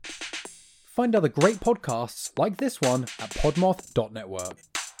Find other great podcasts like this one at podmoth.network.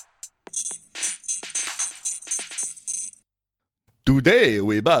 Today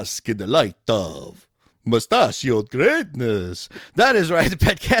we bask in the light of mustachioed greatness. That is right. The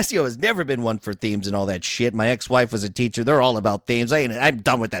Podcastio has never been one for themes and all that shit. My ex-wife was a teacher. They're all about themes. I'm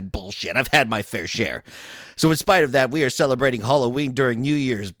done with that bullshit. I've had my fair share. So in spite of that, we are celebrating Halloween during New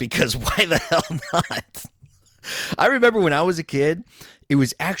Year's because why the hell not? I remember when I was a kid, it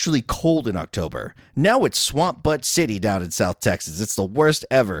was actually cold in October. Now it's Swamp Butt City down in South Texas. It's the worst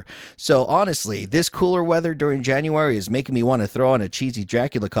ever. So honestly, this cooler weather during January is making me want to throw on a cheesy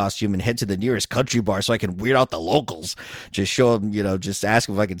Dracula costume and head to the nearest country bar so I can weird out the locals. Just show them, just ask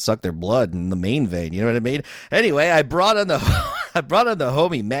if I can suck their blood in the main vein. You know what I mean? Anyway, I brought on the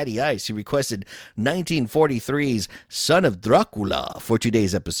homie Matty Ice, who requested 1943's Son of Dracula for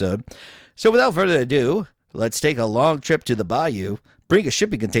today's episode. So without further ado, let's take a long trip to the bayou, bring a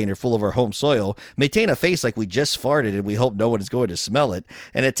shipping container full of our home soil, maintain a face like we just farted and we hope no one is going to smell it,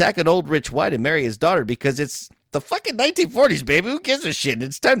 and attack an old rich white and marry his daughter because it's the fucking 1940s, baby. Who gives a shit?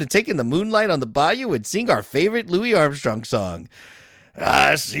 It's time to take in the moonlight on the bayou and sing our favorite Louis Armstrong song.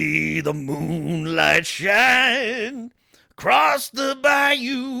 I see the moonlight shine across the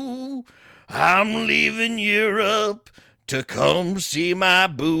bayou. I'm leaving Europe to come see my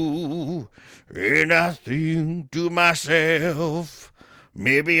boo. And I think to myself,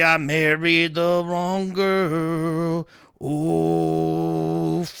 maybe I married the wrong girl.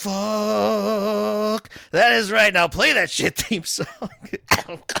 Oh, fuck. That is right. Now play that shit theme song.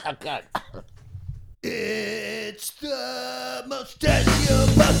 Oh, God. It's the Mustachio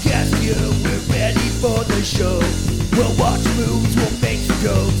Podcast. We're ready for the show. We'll watch movies, we'll make some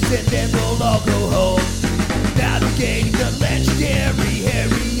jokes, and then we'll all go home. Navigating the legendary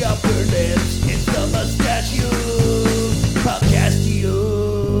hairy upper lips. It's the Mustachio Podcastio.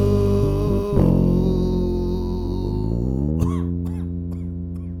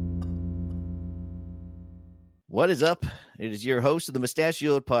 What is up? It is your host of the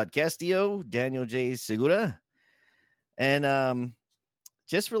Mustachio Podcastio, Daniel J. Segura. And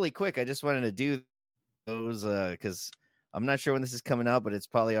just really quick, I just wanted to do those because I'm not sure when this is coming out, but it's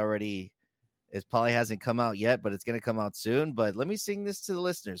probably already... It probably hasn't come out yet, but it's going to come out soon. But let me sing this to the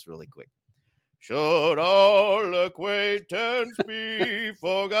listeners really quick. Should all acquaintance be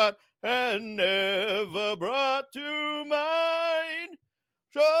forgot and never brought to mind?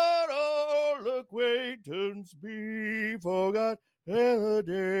 Should all acquaintance be forgot and the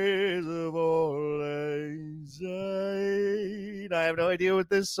days of old lang syne? I have no idea what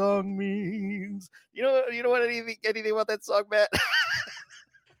this song means. You know what anything about that song, Matt?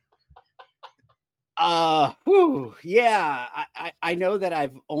 Yeah, I know that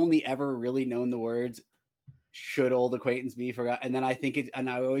I've only ever really known the words "should old acquaintance be forgot," and then I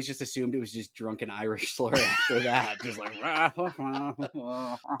always just assumed it was just drunken Irish slur after that, just like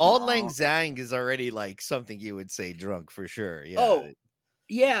Auld Lang Syne is already like something you would say drunk for sure. Yeah. Oh,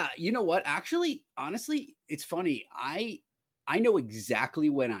 yeah. You know what? Actually, honestly, it's funny. I know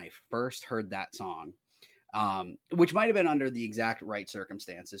exactly when I first heard that song. Which might have been under the exact right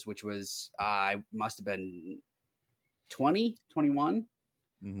circumstances, which was, I must have been 20, 21.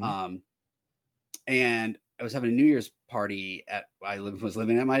 Mm-hmm. And I was having a New Year's party was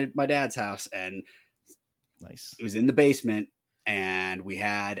living at my dad's house, and nice. It was in the basement, and we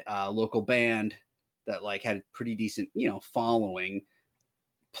had a local band that like had a pretty decent, following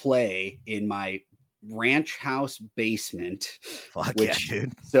play in my ranch house basement. Fuck yeah,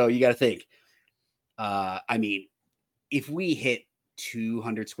 dude. So you got to think, I mean, if we hit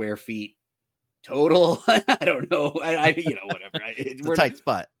 200 square feet total, I don't know. Whatever. It's a tight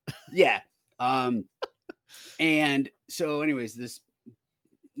spot. Yeah. And so anyways, this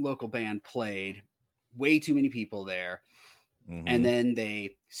local band played, way too many people there. Mm-hmm. And then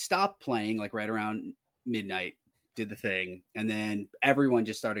they stopped playing like right around midnight, did the thing. And then everyone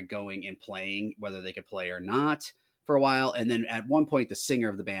just started going and playing, whether they could play or not, for a while. And then at one point, the singer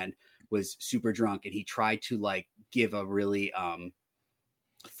of the band was super drunk, and he tried to like give a really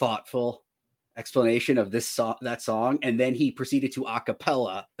thoughtful explanation of that song, and then he proceeded to a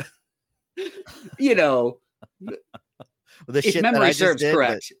cappella. If memory serves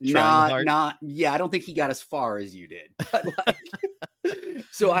correct, not I don't think he got as far as you did. But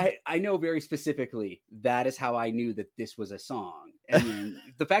so I know very specifically that is how I knew that this was a song. And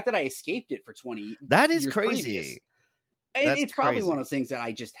the fact that I escaped it for 20 that is years crazy. Previous, it's probably crazy. One of those things that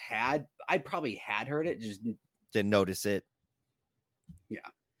I probably had heard it, just didn't notice it.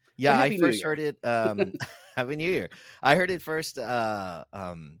 Yeah. I first heard it. Happy New Year. I heard it first.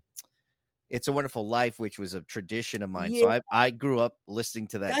 It's a Wonderful Life, which was a tradition of mine. Yeah, So I grew up listening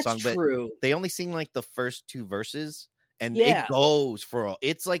to that that's song, but true. they only sing like the first 2 verses, and it Yeah. goes for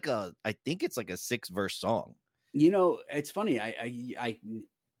it's like I think it's like a 6-verse song. It's funny.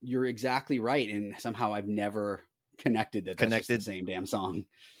 You're exactly right. And somehow I've never connected that that's just the same damn song.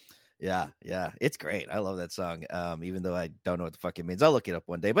 Yeah, it's great. I love that song. Even though I don't know what the fuck it means, I'll look it up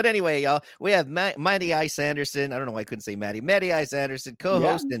one day. But anyway, y'all, we have Matty Ice Anderson. I don't know why I couldn't say Matty Ice Anderson,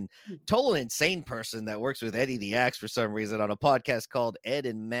 co-host and total insane person that works with Eddie the Axe for some reason on a podcast called Ed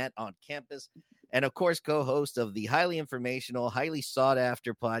and Matt on Campus, and of course, co-host of the highly informational, highly sought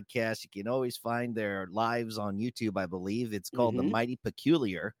after podcast. You can always find their lives on YouTube, I believe. It's called The Mighty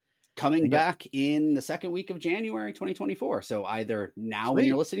Peculiar. Coming back in the second week of January 2024. So either now when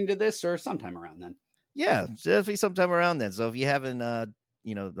you're listening to this or sometime around then. Yeah, definitely sometime around then. So if you haven't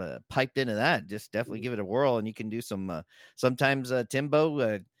piped into that, just definitely give it a whirl, and you can do some sometimes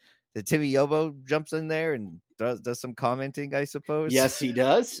Timbo, the Timmy Yobo jumps in there and does some commenting, I suppose. Yes, he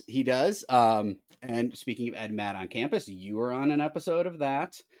does. And speaking of Ed and Matt on Campus, you were on an episode of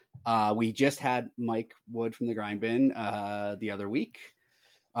that. We just had Mike Wood from the Grind Bin the other week.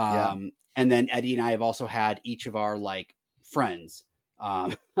 And then Eddie and I have also had each of our like friends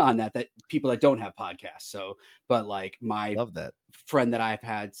on that people that don't have podcasts. So, but like my friend that I've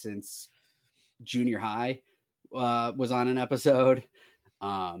had since junior high was on an episode.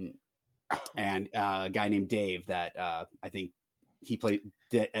 And a guy named Dave that I think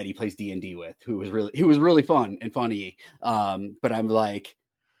Eddie plays D&D with, who was really fun and funny. But I'm like,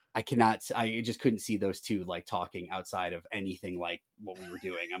 I just couldn't see those two like talking outside of anything like what we were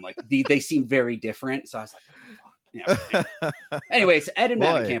doing. I'm like, they seem very different. So I was like, oh, fuck. Yeah. Anyways, Ed and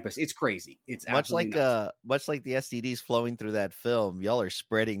Matt on Campus. It's crazy. It's much like the STDs flowing through that film. Y'all are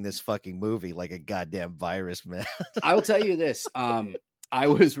spreading this fucking movie like a goddamn virus, man. I will tell you this. I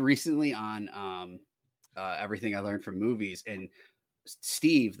was recently on Everything I Learned from Movies, and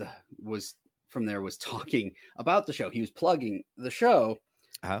Steve was talking about the show. He was plugging the show.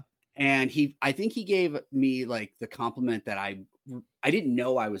 And I think he gave me like the compliment that I didn't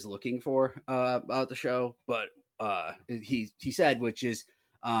know I was looking for about the show, but he said, which is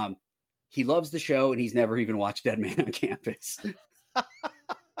he loves the show and he's never even watched Dead Man on Campus.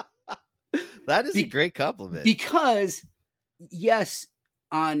 That is a great compliment, because yes,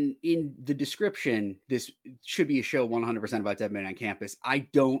 in the description, this should be a show 100% about Dead Man on Campus. I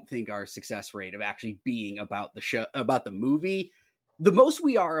don't think our success rate of actually being about the show, about the movie, the most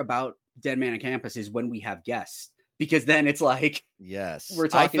we are about Dead Man on Campus is when we have guests, because then it's like, yes, we're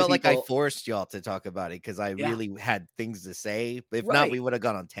talking. I felt like I forced y'all to talk about it because I really had things to say. If not, we would have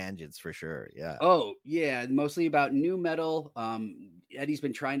gone on tangents for sure. Yeah. Oh yeah, mostly about new metal. Eddie's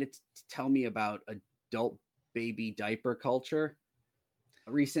been trying to tell me about adult baby diaper culture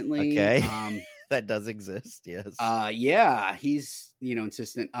recently. Okay. That does exist. Yes. Yeah, he's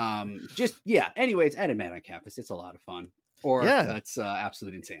insistent. Anyways, Ed and Matt on Campus. It's a lot of fun. Or that's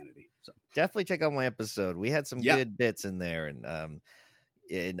absolute insanity. So definitely check out my episode. We had some good bits in there,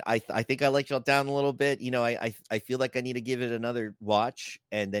 and I think I let y'all down a little bit. I feel like I need to give it another watch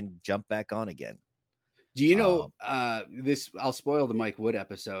and then jump back on again. Do you know this? I'll spoil the Mike Wood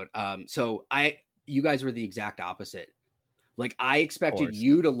episode. So you guys were the exact opposite. Like I expected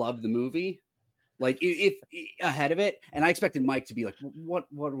you to love the movie, like if ahead of it, and I expected Mike to be like, "What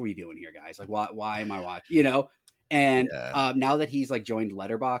are we doing here, guys? Like, why am I watching?" And now that he's like joined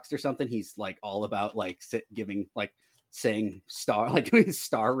Letterboxd or something, he's like all about like saying doing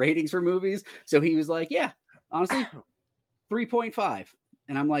star ratings for movies. So he was like, yeah, honestly, 3.5.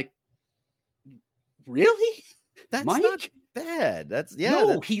 And I'm like, really? That's Mike? Not bad. That's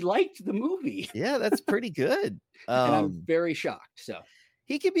he liked the movie. Yeah, that's pretty good. And I'm very shocked. So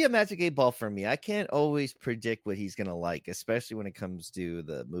he could be a magic 8-ball for me. I can't always predict what he's gonna like, especially when it comes to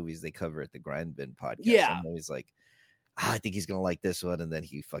the movies they cover at the Grind Bin podcast. Yeah, I'm always like, I think he's gonna like this one, and then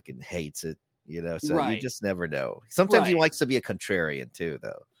he fucking hates it. So you just never know. Sometimes he likes to be a contrarian too,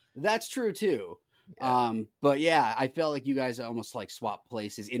 though. That's true too. Yeah. But yeah, I felt like you guys almost like swapped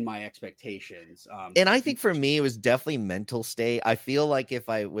places in my expectations. And I think for me, it was definitely mental state. I feel like if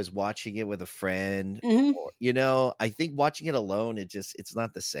I was watching it with a friend, or, I think watching it alone, it's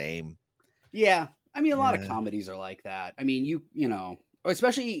not the same. Yeah. I mean, a lot of comedies are like that. I mean,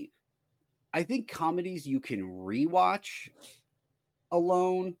 especially, I think comedies you can rewatch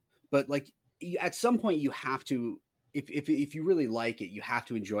alone, but like at some point you have to, if you really like it, you have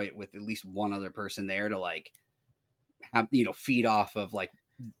to enjoy it with at least one other person there to like have, feed off of like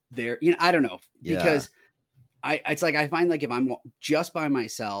their, I don't know, because it's like, I find like if I'm just by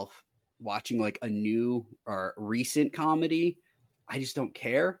myself watching like a new or recent comedy, I just don't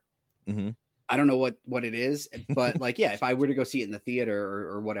care. Mm-hmm. I don't know what it is, but like, yeah, if I were to go see it in the theater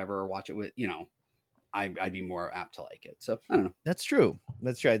or whatever, or watch it with, I'd be more apt to like it. So I don't know. That's true.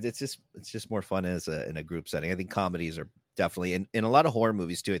 That's right. It's just more fun in a group setting. I think comedies are definitely in a lot of horror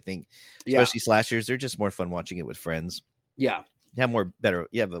movies too. I think, especially slashers, they're just more fun watching it with friends. Yeah. You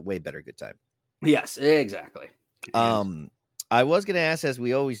have a way better good time. Yes, exactly. I was going to ask, as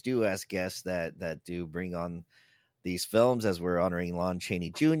we always do, ask guests that do bring on these films, as we're honoring Lon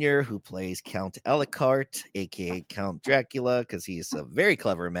Chaney Jr., who plays Count Ellicott, aka Count Dracula, because he's a very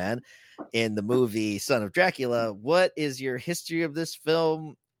clever man in the movie Son of Dracula. What is your history of this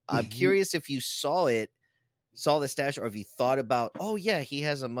film? I'm curious if you saw the stash, or if you thought about, oh yeah, he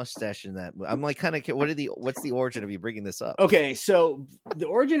has a mustache in that. I'm like, kind of, what's the origin of you bringing this up? Okay, so the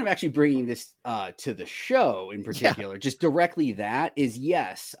origin of actually bringing this to the show in particular, just directly that is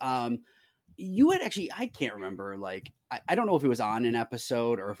yes. You had actually, I can't remember, like, I don't know if it was on an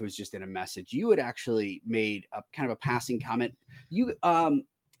episode or if it was just in a message. You had actually made a kind of a passing comment. You, a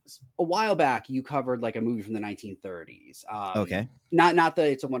while back, you covered like a movie from the 1930s. Okay. Not the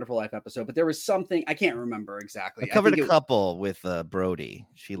It's a Wonderful Life episode, but there was something, I can't remember exactly. I covered a couple with Brody.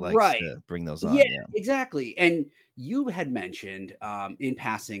 She likes to bring those on. Yeah, exactly. And you had mentioned in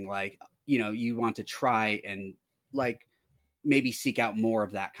passing, like, you want to try and like maybe seek out more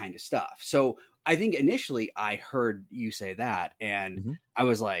of that kind of stuff. So I think initially I heard you say that, and I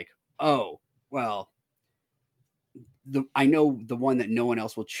was like, oh, well, I know the one that no one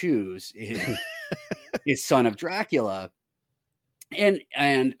else will choose is Son of Dracula. And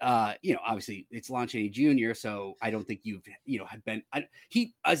obviously it's Lon Chaney Jr., so I don't think you've had been.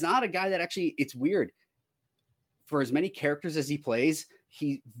 He is not a guy that actually. It's weird. For as many characters as he plays,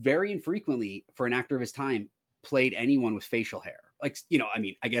 he very infrequently, for an actor of his time, played anyone with facial hair. Like, I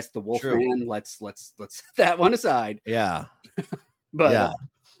mean, I guess the Wolfman. Let's set that one aside. Yeah, but yeah.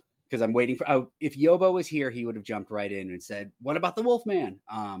 Because I'm waiting for. If Yobo was here, he would have jumped right in and said, "What about the Wolfman?"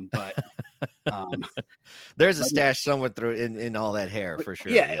 But there's a stash somewhere through in all that hair for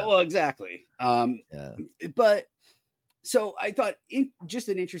sure. Yeah, well, exactly. But so I thought just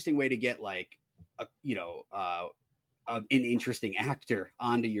an interesting way to get like an interesting actor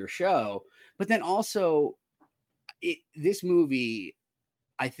onto your show, but then also this movie,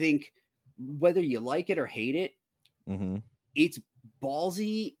 I think whether you like it or hate it, it's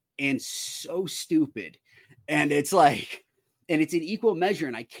ballsy and so stupid, and it's like, and it's in equal measure,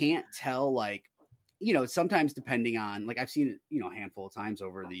 and I can't tell, like, sometimes depending on, like, I've seen it a handful of times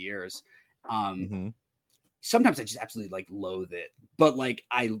over the years. Sometimes I just absolutely like loathe it, but like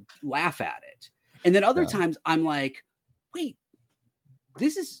I laugh at it, and then other times I'm like, wait,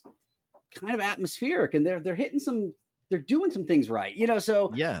 this is kind of atmospheric, and they're hitting they're doing some things right,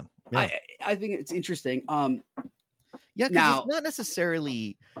 so yeah. I think it's interesting. Now it's not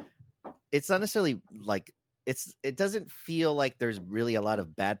necessarily like it doesn't feel like there's really a lot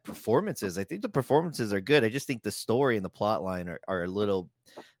of bad performances. I think the performances are good. I just think the story and the plot line are a little,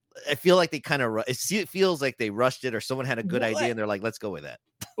 I feel like they kind of, it feels like they rushed it, or someone had a good idea and they're like, let's go with that.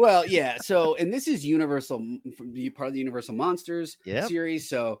 Well, yeah. So, and this is Universal, part of the Universal Monsters series.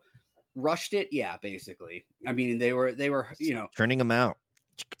 So rushed it. Yeah, basically. I mean, they were, turning them out.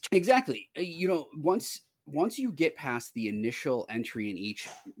 Exactly. Once you get past the initial entry in each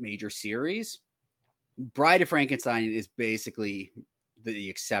major series, Bride of Frankenstein is basically the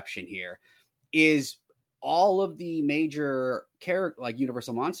exception here. Is all of the major like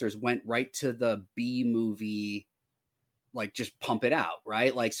Universal Monsters went right to the B movie, like just pump it out,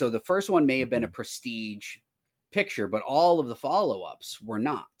 right? Like, so the first one may have been a prestige picture, but all of the follow-ups were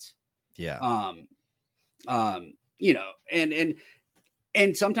not. Yeah.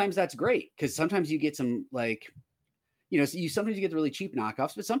 And sometimes that's great, because sometimes you get some, like, sometimes you get the really cheap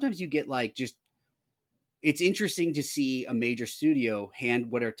knockoffs, but sometimes you get like it's interesting to see a major studio hand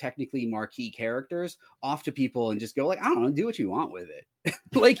what are technically marquee characters off to people and just go like, I don't know, do what you want with it.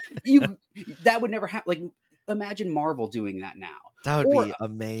 Like that would never happen. Like, imagine Marvel doing that now. That would be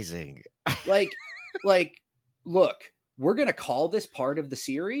amazing. like, look, we're going to call this part of the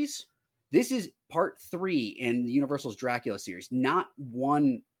series. This is part 3 in Universal's Dracula series. Not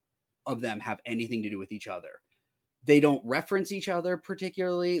one of them have anything to do with each other. They don't reference each other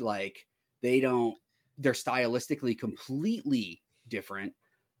particularly. Like, they're stylistically completely different.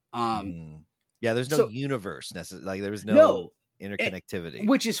 There's no universe necessarily. Like, there's no interconnectivity.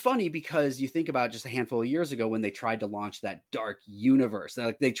 Which is funny, because you think about just a handful of years ago when they tried to launch that dark universe.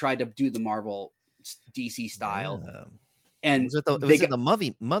 Like, they tried to do the Marvel DC style. Yeah. And was it the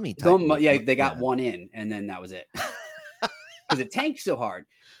mummy type? They got one in, and then that was it. Because it tanked so hard.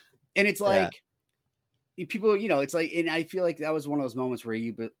 And it's like, people, it's like, and I feel like that was one of those moments where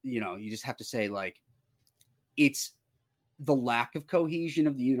you just have to say, like, it's the lack of cohesion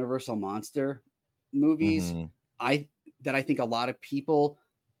of the Universal monster movies. Mhm. I think a lot of people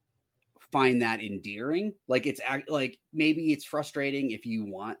find that endearing. Like, it's like, maybe it's frustrating if you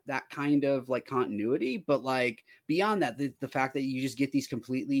want that kind of like continuity, but like beyond that, the fact that you just get these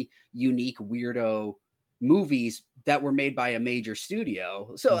completely unique weirdo movies that were made by a major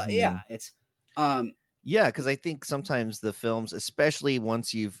studio. So yeah, it's yeah, because I think sometimes the films, especially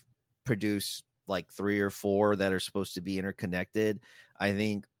once you've produced like 3 or 4 that are supposed to be interconnected, I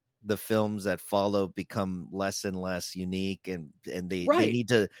think the films that follow become less and less unique, and they need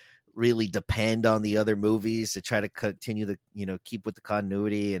to really depend on the other movies to try to continue the keep with the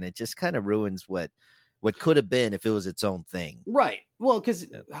continuity, and it just kind of ruins what could have been if it was its own thing. Right. Well, because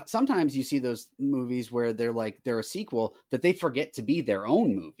sometimes you see those movies where they're a sequel that they forget to be their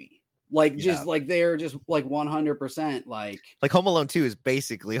own movie. Like, just like they're just like 100% like Home Alone 2 is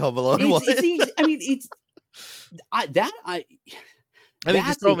basically Home Alone 1. Just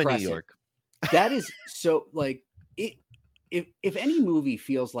throw them in New York. That is so like it. If any movie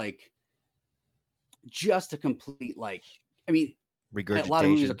feels like just a complete like, I mean, a lot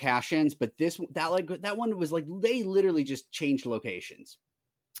of movies are cash-ins, but that one was like they literally just changed locations.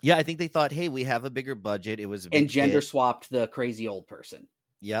 Yeah, I think they thought, hey, we have a bigger budget. It was and gender swapped the crazy old person.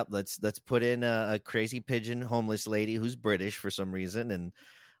 Yep, let's put in a crazy pigeon homeless lady who's British for some reason, and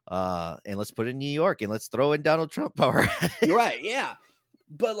let's put it in New York, and let's throw in Donald Trump power. Right, yeah.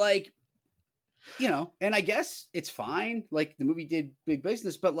 But like, and I guess it's fine. Like, the movie did big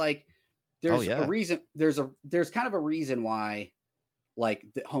business, but like there's a reason. There's kind of a reason why like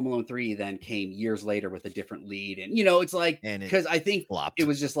the Home Alone 3 then came years later with a different lead, and it's like, because I think it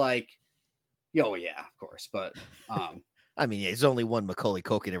was just like, oh yeah, of course, but I mean, there's only one Macaulay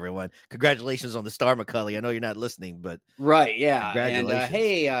Culkin, everyone. Congratulations on the star, Macaulay. I know you're not listening, but right, yeah. Congratulations. And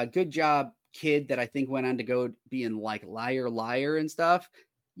hey, good job, kid that I think went on to go be in like Liar Liar and stuff.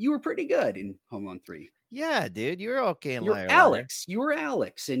 You were pretty good in Home Alone 3. Yeah, dude, you're okay in Liar Alex. Liar. You were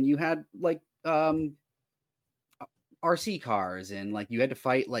Alex, and you had like RC cars, and like you had to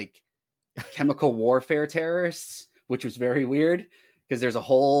fight like chemical warfare terrorists, which was very weird because there's a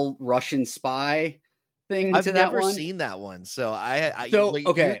whole Russian spy thing. I've never seen that one, so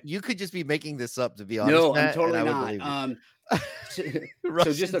okay. You could just be making this up, to be honest. No, Matt, I'm totally not. So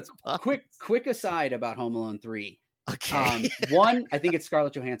just a quick aside about Home Alone 3. Okay. One, I think it's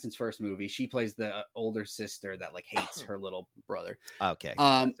Scarlett Johansson's first movie. She plays the older sister that like hates her little brother. Okay.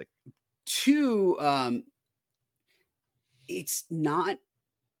 2, it's not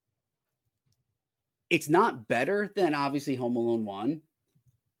better than obviously Home Alone 1,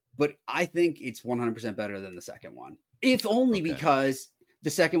 but I think it's 100% better than the second one. If only because the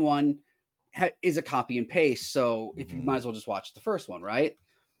second one is a copy and paste. So if you might as well just watch the first one, right?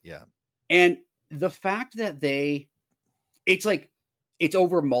 Yeah. And the fact that it's like, it's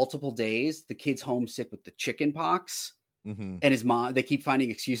over multiple days. The kid's homesick with the chicken pox. And his mom, they keep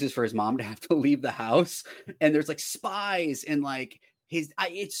finding excuses for his mom to have to leave the house. And there's like spies and like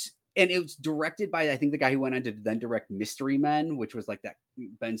and it was directed by, I think, the guy who went on to then direct Mystery Men, which was like that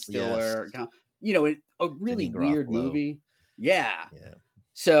Ben Stiller, a really weird movie. Yeah.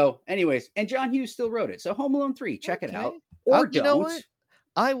 So anyways, and John Hughes still wrote it. So Home Alone 3, check it out. Or don't. You know what?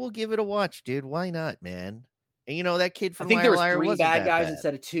 I will give it a watch, dude. Why not, man? And that kid from I think there was 3 bad guys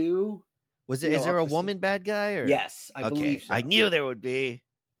instead of 2. Was it? Is there a woman bad guy? Or? Yes, I believe so. I knew there would be.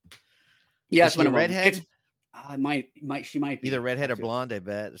 Yes, when a redhead. She might be either redhead or blonde. I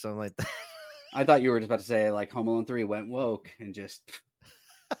bet, or something like that. I thought you were just about to say like Home Alone 3 went woke and just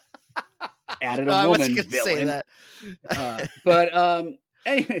added a woman villain. Say that. But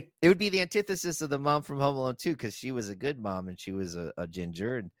anyway, it would be the antithesis of the mom from Home Alone 2, because she was a good mom and she was a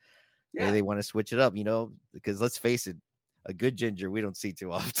ginger, and they want to switch it up, because let's face it, a good ginger we don't see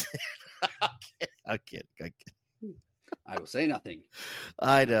too often. I'm kidding. I will say nothing.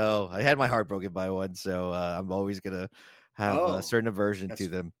 I know. I had my heart broken by one, so I'm always gonna have a certain aversion to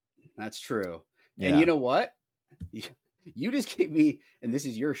them. That's true. Yeah. And you know what? You just gave me, and this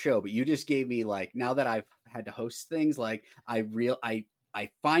is your show, but you just gave me like, now that I've had to host things, like I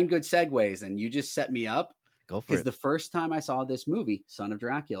find good segues, and you just set me up. Go for it. Because the first time I saw this movie, Son of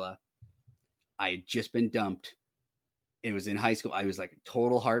Dracula, I had just been dumped. It was in high school. I was like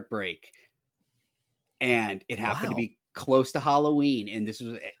total heartbreak. And it happened to be close to Halloween. And this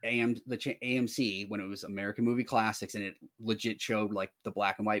was the AMC when it was American Movie Classics. And it legit showed like the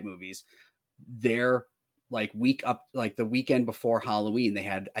black and white movies. Their like the weekend before Halloween, they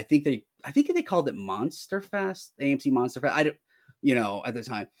had, I think they called it Monster Fest, AMC Monster Fest. I don't, at the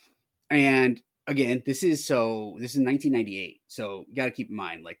time. And again, this is 1998. So you got to keep in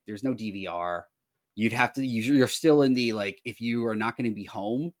mind, like, there's no DVR. You're still in the, like, if you are not going to be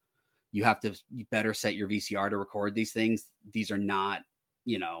home, you better set your VCR to record these things. These are not,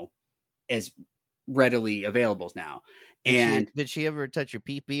 as readily available now. Did she ever touch your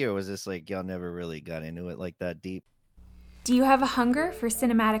pee-pee, or was this like y'all never really got into it like that deep? Do you have a hunger for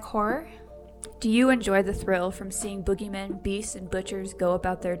cinematic horror? Do you enjoy the thrill from seeing boogeymen, beasts, and butchers go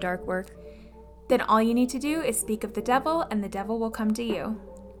about their dark work? Then all you need to do is speak of the devil, and the devil will come to you.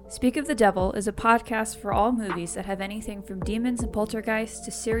 Speak of the Devil is a podcast for all movies that have anything from demons and poltergeists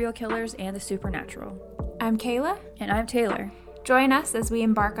to serial killers and the supernatural. I'm Kayla. And I'm Taylor. Join us as we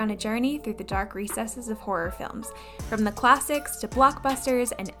embark on a journey through the dark recesses of horror films, from the classics to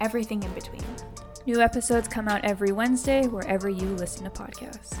blockbusters and everything in between. New episodes come out every Wednesday wherever you listen to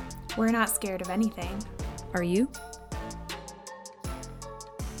podcasts. We're not scared of anything. Are you?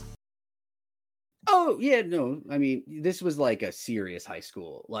 Oh yeah, no. I mean, this was like a serious high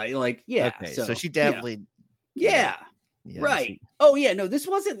school, like yeah. Okay, so she definitely, yeah, right. Oh yeah, no, this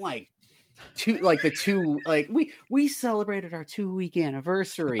wasn't like we celebrated our 2-week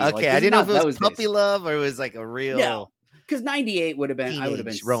anniversary. Okay, like, I didn't know if it was puppy days. Love or it was like a real. Because 98 would have been, I would have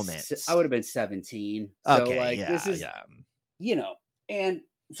been romance. I would have been 17. So okay, this is, and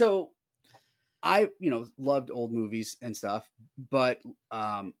so I, loved old movies and stuff, but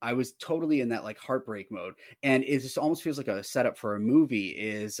I was totally in that like heartbreak mode. And it just almost feels like a setup for a movie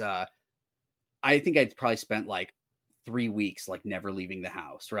is, I think I'd probably spent like 3 weeks, like never leaving the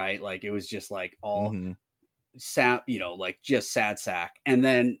house. Right. Like it was just like all sad, like just sad sack. And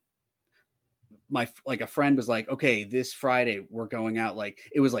then a friend was like, okay, this Friday we're going out. Like,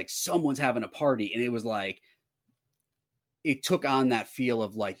 it was like someone's having a party. And it was like, it took on that feel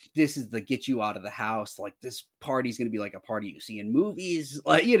of like, this is the get you out of the house. Like, this party's going to be like a party you see in movies,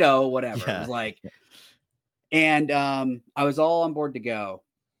 like, whatever. Yeah. It was like, and I was all on board to go.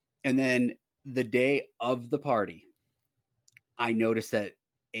 And then the day of the party, I noticed that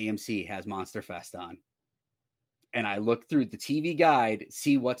AMC has Monster Fest on. And I look through the TV guide,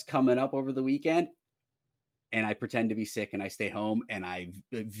 see what's coming up over the weekend. And I pretend to be sick and I stay home and I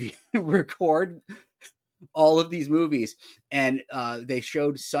record all of these movies. And they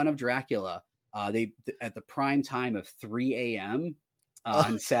showed Son of Dracula. They at the prime time of 3 a.m.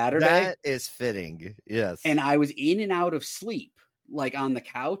 On Saturday. That is fitting. Yes. And I was in and out of sleep, like on the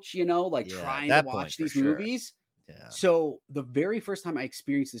couch, trying to watch these movies. Yeah. So the very first time I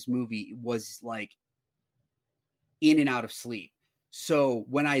experienced this movie was like in and out of sleep. So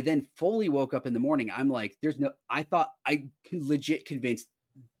when I then fully woke up in the morning, I'm like, I thought I legit convinced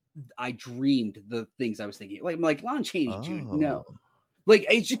I dreamed the things I was thinking. Like, I'm like, Lon Chaney, dude, no. Like,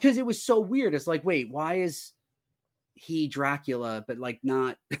 it's just because it was so weird. It's like, wait, why is he Dracula, but like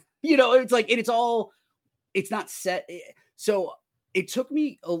not, it's like, and it's not set. So it took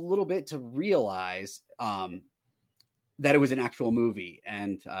me a little bit to realize, that it was an actual movie.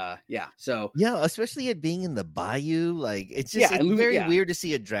 And so especially it being in the bayou, like it's just it's very weird to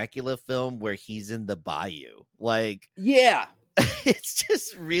see a Dracula film where he's in the bayou. Like it's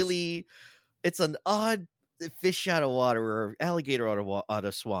just really, it's an odd fish out of water or alligator out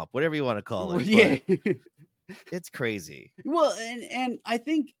of swamp, whatever you want to call it. Yeah. It's crazy. Well, and I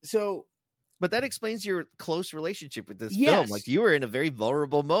think so. But that explains your close relationship with this film. Like, you were in a very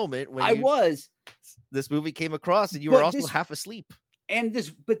vulnerable moment when this movie came across, and you were also half asleep. And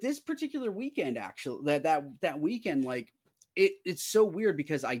this particular weekend, actually, that weekend, like it's so weird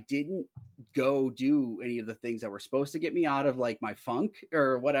because I didn't go do any of the things that were supposed to get me out of like my funk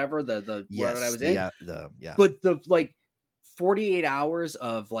or whatever what I was in. But the like 48 hours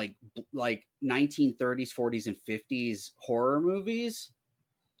of like 1930s, 40s, and 50s horror movies.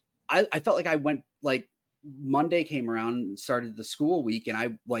 I felt like I went, like, Monday came around and started the school week and I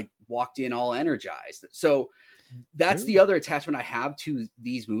like walked in all energized. So that's the other attachment I have to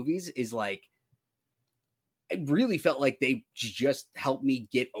these movies is like, I really felt like they just helped me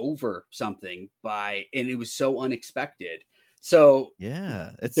get over something and it was so unexpected. So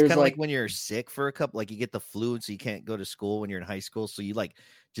yeah, it's kind of like when you're sick for a couple, like you get the flu, so you can't go to school when you're in high school. So you like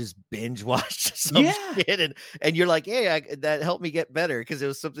just binge watch some shit, and you're like, hey, that helped me get better because it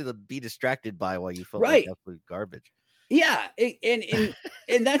was something to be distracted by while you felt like absolute garbage. Yeah,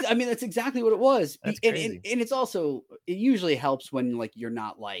 and that's, I mean, that's exactly what it was. And it's also, it usually helps when like you're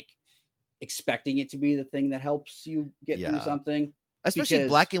not like expecting it to be the thing that helps you get through something. Especially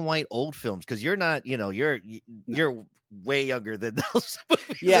black and white old films, because you're not, you're way younger than those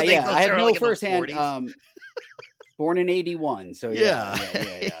movies. Yeah. I have no firsthand. Born in 81, so yeah.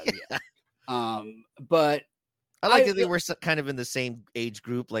 But I like that they were kind of in the same age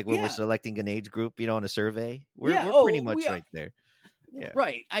group, like when we're Yeah. selecting an age group, on a survey. We're pretty much right there. Yeah.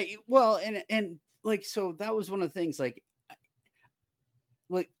 Right. And like, so that was one of the things, like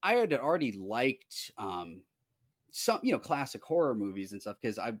I had already liked some, classic horror movies and stuff,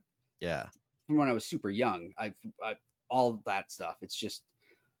 because from when I was super young, I've all that stuff. It's just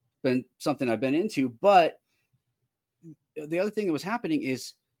been something I've been into. But the other thing that was happening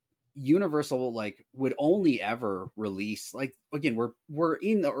is Universal would only ever release, again, we're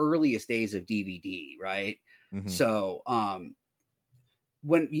in the earliest days of DVD, right? Mm-hmm. So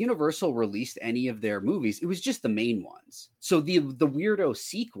when Universal released any of their movies, it was just the main ones. So the weirdo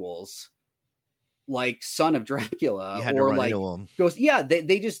sequels, like Son of Dracula or like Ghost,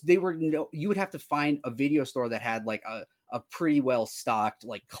 you would have to find a video store that had like a pretty well stocked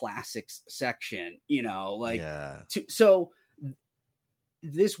like classics section, so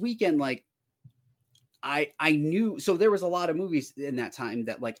this weekend, like I knew, so there was a lot of movies in that time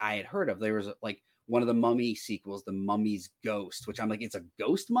that like I had heard of. There was like one of the Mummy sequels, The Mummy's Ghost, which I'm like, it's a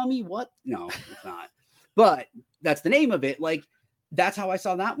ghost mummy? What? No, it's not. But that's the name of it. Like, that's how I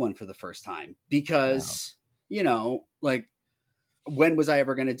saw that one for the first time, because, like, when was I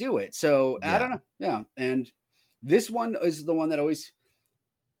ever going to do it? So I don't know. Yeah. And this one is the one that always,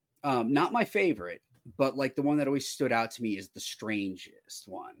 not my favorite, but like the one that always stood out to me is the strangest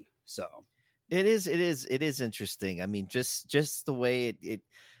one. So it is interesting. I mean, just the way it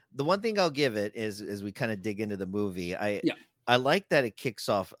the one thing I'll give it is, as we kind of dig into the movie, I like that it kicks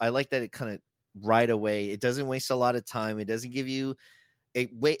off. I like that it kind of right away, it doesn't waste a lot of time. It doesn't give you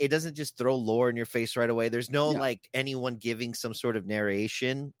it doesn't just throw lore in your face right away. There's no like anyone giving some sort of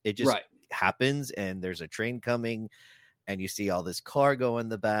narration. It just happens, and there's a train coming, and you see all this car go in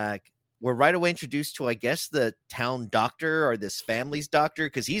the back. We're right away introduced to, I guess, the town doctor, or this family's doctor,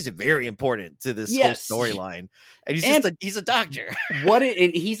 because he's very important to this whole storyline. And he's a doctor.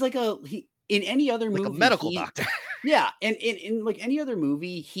 And he's like in any other movie, a medical doctor. Yeah, and in like any other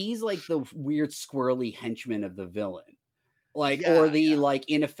movie, he's like the weird squirrely henchman of the villain, like like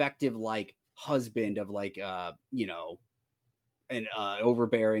ineffective like husband of like an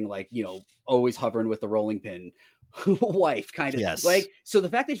overbearing, like always hovering with the rolling pin wife kind of. Like, so the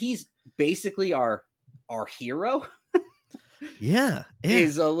fact that he's basically our hero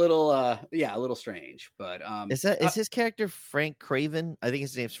is a little strange. But is his character Frank Craven? I think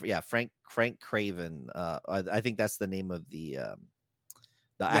his name's Frank Craven. I think that's the name of the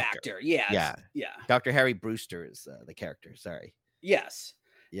actor. Yeah. Dr. Harry Brewster is the character. Sorry. Yes.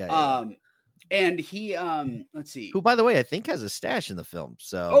 Yeah. And he, let's see. Who, by the way, I think has a stash in the film.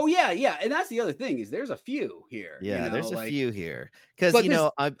 So. Oh yeah, and that's the other thing, is there's a few here. Yeah, there's a few here, because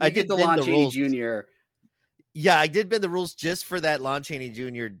I did the Lon Chaney Jr. Yeah, I did bend the rules just for that Lon Chaney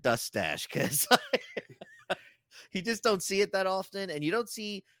Jr. dust stash, because you just don't see it that often, and you don't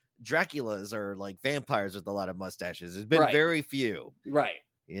see Draculas or like vampires with a lot of mustaches. There's been very few. Right.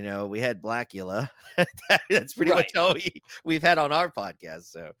 We had Blackula. That's pretty much all we've had on our podcast.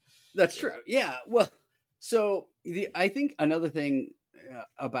 So. That's true. Yeah. Well, so I think another thing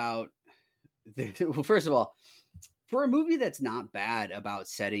about well, first of all, for a movie that's not bad about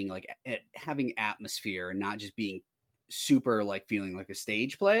setting, like having atmosphere and not just being super like feeling like a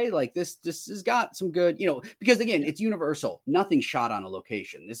stage play, like this has got some good, because again, it's Universal, nothing shot on a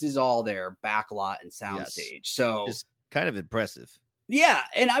location. This is all their backlot and soundstage. So it's kind of impressive. Yeah,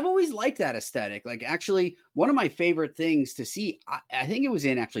 and I've always liked that aesthetic. Like, actually, one of my favorite things to see, I think it was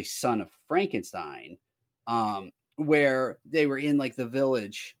in actually Son of Frankenstein, where they were in like the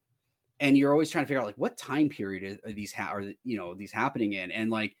village, and you're always trying to figure out like what time period are these these happening in, and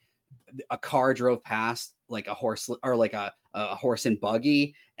like a car drove past like a horse or like a horse and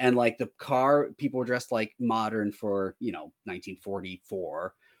buggy, and like the car people were dressed like modern for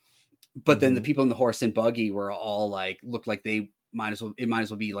 1944, but then the people in the horse and buggy were all like looked like they might as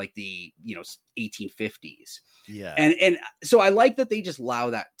well be like the 1850s. Yeah. And so I like that they just allow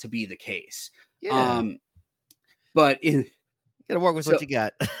that to be the case. Yeah. But you gotta work with what you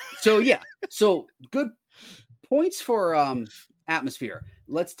got. So good points for atmosphere.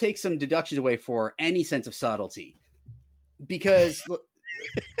 Let's take some deductions away for any sense of subtlety, because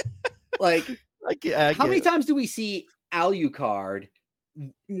like how many times do we see Alucard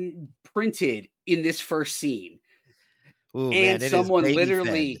printed in this first scene? Ooh, and man, someone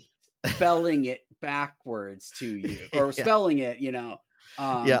literally spelling it backwards to you, or spelling it,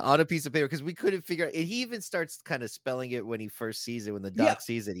 on a piece of paper, because we couldn't figure out. He even starts kind of spelling it when he first sees it. When the doc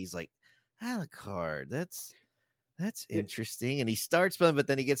sees it, he's like, Alucard, that's interesting. And he starts spelling, but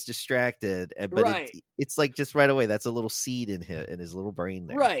then he gets distracted. But it's like just right away, that's a little seed in his little brain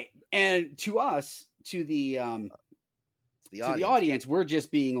there. Right. And to us, to the audience. audience, we're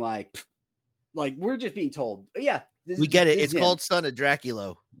just being like we're just being told, yeah, we get it. It's called Son of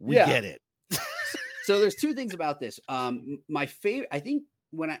Dracula. We get it. So there's two things about this. My favorite, I think,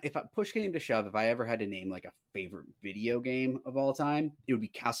 if push came to shove, if I ever had to name like a favorite video game of all time, it would be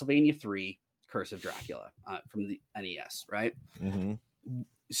Castlevania 3: Curse of Dracula from the NES, right? Mm-hmm.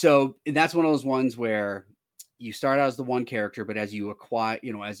 So that's one of those ones where you start out as the one character, but as you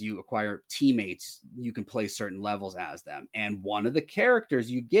acquire teammates, you can play certain levels as them. And one of the characters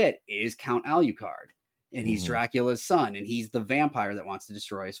you get is Count Alucard, and he's Dracula's son, and he's the vampire that wants to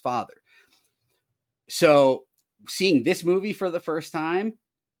destroy his father. So seeing this movie for the first time,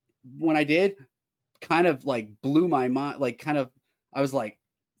 when I did, kind of like blew my mind. Like, kind of, I was like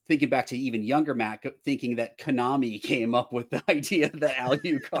thinking back to even younger Matt, thinking that Konami came up with the idea that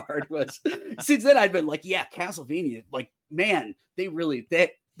Alucard was. Since then, I'd been like, yeah, Castlevania. Like, man, they really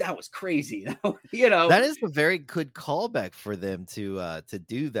that was crazy. You know, that is a very good callback for them to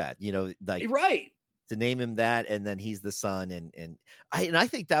do that. You know, like right. To name him that, and then he's the son, and I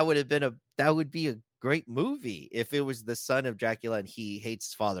think that would be a great movie if it was the son of Dracula and he hates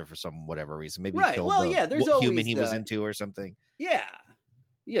his father for some whatever reason. Maybe right. Well, yeah, there's always human he was into or something. Yeah,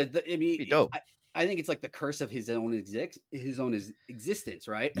 yeah. I mean, dope. I think it's like the curse of his own existence,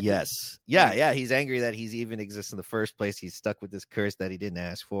 right? Yes. Yeah. He's angry that he's even exists in the first place. He's stuck with this curse that he didn't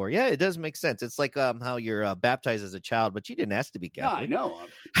ask for. Yeah, it does make sense. It's like how you're baptized as a child, but you didn't ask to be Catholic. No,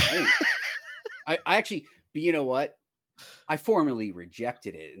 I know. I actually, but you know what? I formally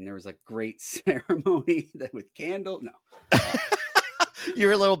rejected it, and there was a great ceremony with candle. No,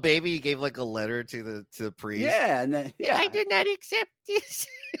 you're a little baby. You gave like a letter to the priest. Yeah, and then I did not accept this.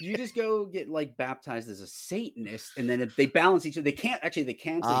 You just go get like baptized as a Satanist, and then if they balance each other, they cancel each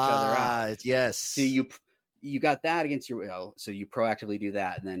other out. Yes. So you got that against your will, so you proactively do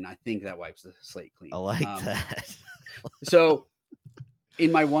that, and then I think that wipes the slate clean. I like that. So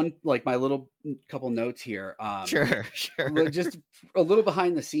in my little couple notes here, sure. Just a little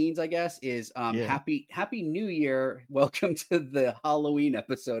behind the scenes, I guess, is happy New Year. Welcome to the Halloween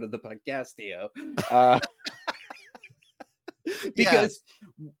episode of the Podcastio. Because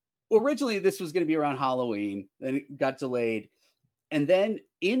originally this was going to be around Halloween, then it got delayed, and then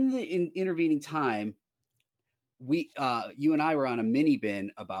in intervening time, you and I were on a mini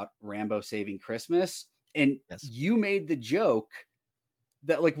bin about Rambo Saving Christmas, and you made the joke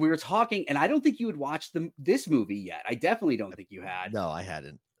that like we were talking, and I don't think you had watched this movie yet. I definitely don't think you had. No, I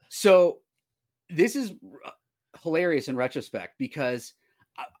hadn't. So this is hilarious in retrospect, because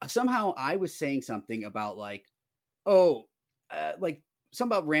somehow I was saying something about like, like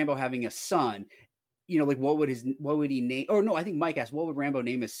something about Rambo having a son, you know, like what would he name? Or no, I think Mike asked, what would Rambo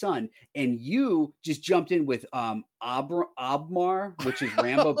name his son? And you just jumped in with Obmar, which is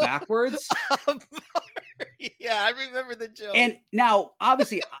Rambo backwards. Yeah, I remember the joke. And now,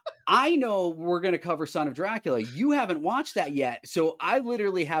 obviously, I know we're going to cover Son of Dracula. You haven't watched that yet. So I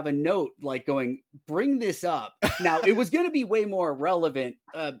literally have a note like going, bring this up. Now, it was going to be way more relevant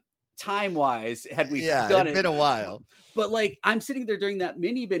time-wise had we done it. It's been a while. But like, I'm sitting there during that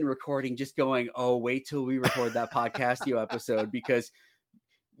mini bin recording just going, oh, wait till we record that Podcastio episode, because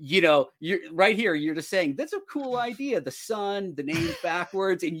you know, you're right here. You're just saying that's a cool idea. The son, the name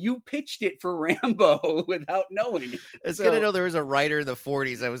backwards, and you pitched it for Rambo without knowing. It's good to know there was a writer in the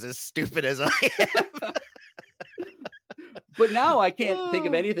 40s that was as stupid as I am. But now I can't think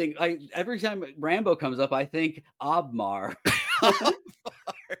of anything. Every time Rambo comes up, I think Obmar.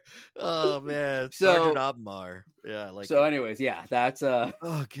 Oh man, Sergeant Obmar. Yeah. Like. So, anyways, yeah, that's Oh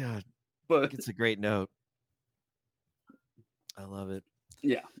god, but it's a great note. I love it.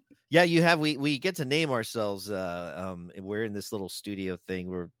 Yeah, you have we get to name ourselves. We're in this little studio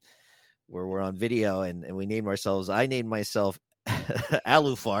thing where we're on video, and we named ourselves. I named myself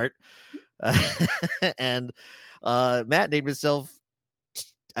Alufart, and Matt named himself.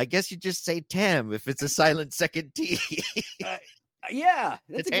 I guess you just say Tam if it's a silent second T. Yeah,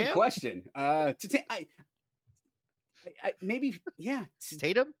 that's a Tam? good question. Maybe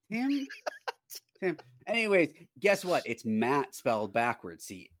Tatum. Tam. Anyways, guess what? It's Matt spelled backwards.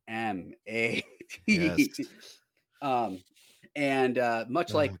 C-M-A-T. Yes. And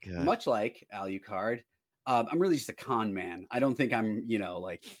much like Alucard, I'm really just a con man. I don't think I'm,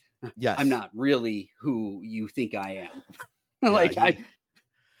 I'm not really who you think I am.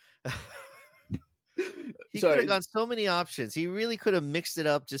 He could have gone so many options. He really could have mixed it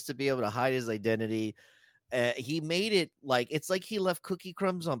up just to be able to hide his identity. He made it like it's like he left cookie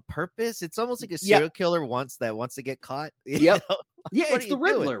crumbs on purpose. It's almost like a serial killer wants to get caught. Yep. Yeah, it's the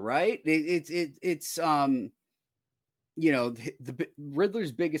Riddler, right? It's the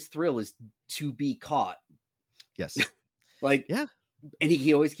Riddler's biggest thrill is to be caught. Yes. Like, yeah. And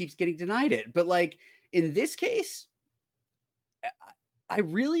he always keeps getting denied it. But like in this case, I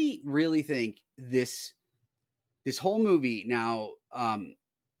really, really think this whole movie now,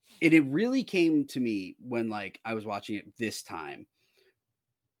 it really came to me when like I was watching it this time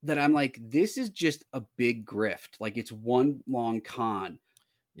that I'm like, this is just a big grift. Like it's one long con.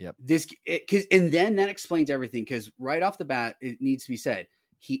 Yep. And then that explains everything. Cause right off the bat, it needs to be said.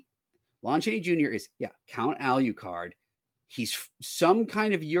 Lon Chaney Jr. is Count Alucard. He's some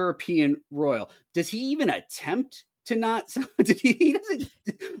kind of European royal. Does he even attempt to not? He doesn't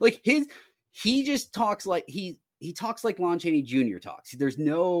like he just talks like he talks like Lon Chaney Jr. talks. There's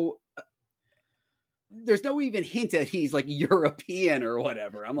no even hint that he's like European or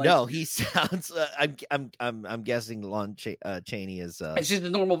whatever. I'm like, no, he sounds. I'm guessing Lon Chaney is. It's just a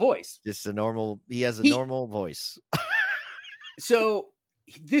normal voice. Just a normal. He has a normal voice. So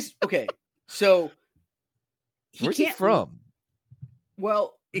So where's he from?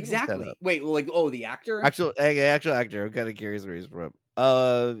 Well, exactly. Wait, like the actor? Actual actor. I'm kind of curious where he's from.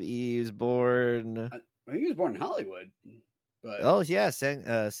 He was born. I think he was born in Hollywood. But oh yeah,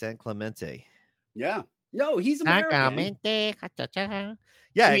 San Clemente. Yeah. No, he's American.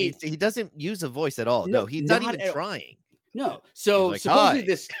 Yeah, I mean, he doesn't use a voice at all. No, he's not even trying. No. So like, supposedly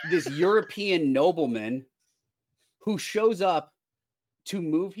this European nobleman who shows up to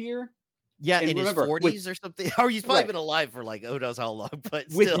move here. Yeah, in his 40s or something. Or he's probably been alive for like who knows how long, but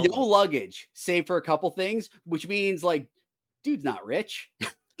with still. no luggage, save for a couple things, which means like, dude's not rich.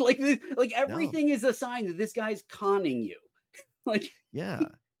 like everything is a sign that this guy's conning you. Like, yeah.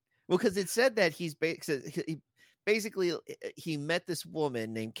 Well, because it said that he basically met this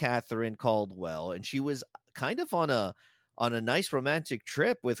woman named Catherine Caldwell, and she was kind of on a nice romantic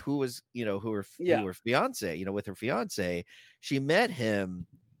trip with her fiance, with her fiance. She met him.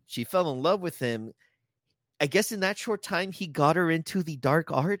 She fell in love with him. I guess in that short time, he got her into the dark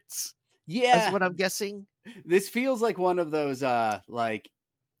arts. Yeah. That's what I'm guessing. This feels like one of those, if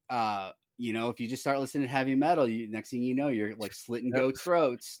you just start listening to heavy metal, next thing you know, you're like slitting goat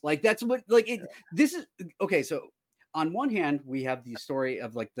throats. Like that's what, this is, okay. So on one hand, we have the story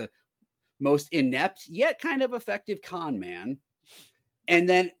of like the most inept yet kind of effective con man. And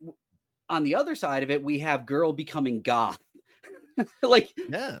then on the other side of it, we have girl becoming goth. That's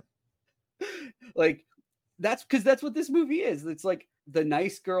what this movie is. It's like the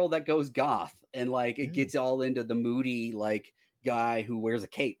nice girl that goes goth and like it gets all into the moody like guy who wears a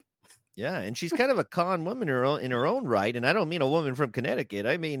cape. Yeah, and she's kind of a con woman in her own right, and I don't mean a woman from Connecticut.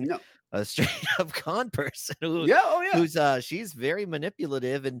 I mean a straight up con person who's she's very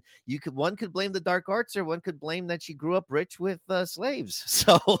manipulative, and one could blame the dark arts, or one could blame that she grew up rich with slaves.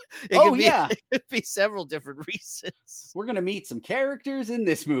 So it could be several different reasons. We're gonna meet some characters in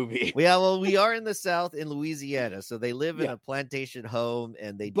this movie. We are in the South in Louisiana, so they live in a plantation home,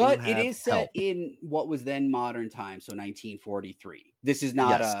 and it is set in what was then modern times, so 1943. This is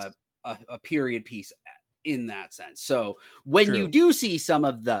not a period piece in that sense. So when you do see some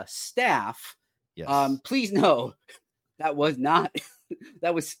of the staff, please know that was not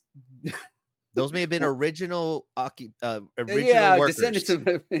those may have been original workers,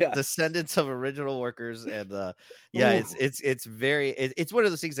 descendants of original workers, and it's one of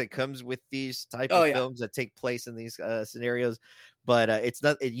those things that comes with these type of films that take place in these scenarios, but it's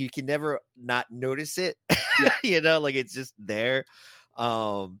not, you can never not notice it. It's just there.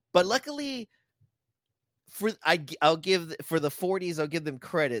 But luckily I'll give for the 40s, I'll give them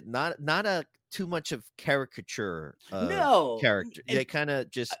credit. Not a too much of caricature character. They kind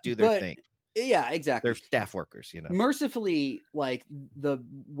of just do their thing. Yeah, exactly. They're staff workers, Mercifully, like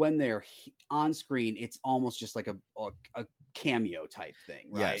when they're on screen, it's almost just like a cameo type thing,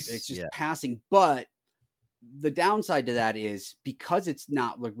 right? Yes, it's just passing. But the downside to that is because it's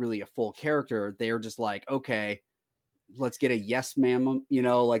not like really a full character, they're just like, okay, let's get a yes, ma'am.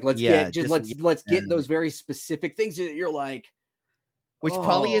 Let's get those very specific things that you're like, which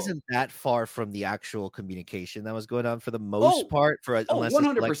probably isn't that far from the actual communication that was going on for the most part. Unless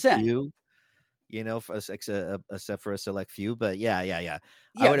 100%. Except for a select few, but yeah.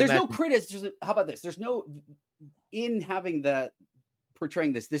 There's no criticism. How about this? There's no in having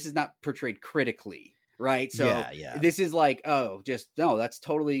portraying this. This is not portrayed critically, right? So this is like, that's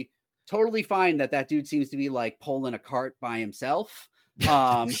totally fine that dude seems to be like pulling a cart by himself.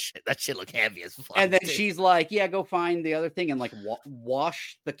 That shit look heavy as fuck. And then she's like, go find the other thing and like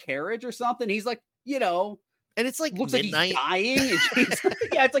wash the carriage or something. He's like, and it's like looks midnight. like he's dying. And she's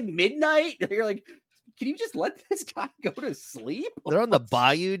it's like midnight. You're like, can you just let this guy go to sleep? They're on the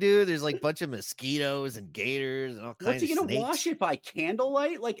bayou, dude. There's like a bunch of mosquitoes and gators and all kinds What's he of gonna snakes. wash it by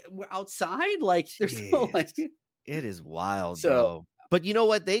candlelight, like outside? Like there's no like. It is wild, So- bro. But you know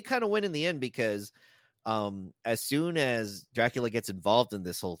what? They kind of win in the end because as soon as Dracula gets involved in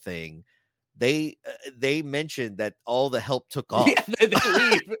this whole thing, they mentioned that all the help took off. Yeah, they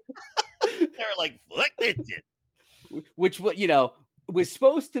leave. They're like, fuck this shit. Which was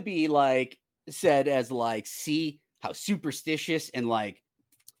supposed to be like said as like, see how superstitious and like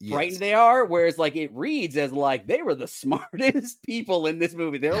frightened they are, whereas like it reads as like they were the smartest people in this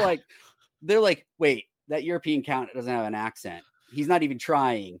movie. They're like, wait, that European count doesn't have an accent. He's not even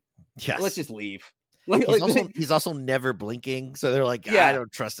trying. Yes. Let's just leave. He's also never blinking, so they're like, I don't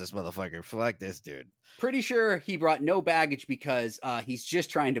trust this motherfucker. Fuck this dude. Pretty sure he brought no baggage because he's just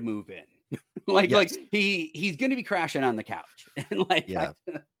trying to move in. He's going to be crashing on the couch. And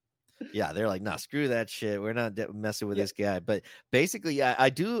yeah, they're like, nah, screw that shit. We're not messing with this guy. But basically, I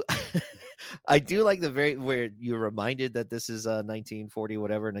do I do like the where you're reminded that this is 1940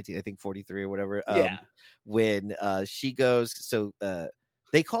 whatever, I think 43 or whatever. When she goes, so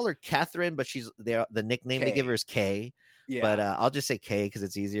they call her Catherine, but the nickname they give her is Kay. Yeah. But I'll just say Kay because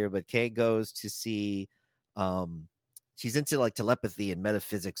it's easier. But Kay goes to see she's into like telepathy and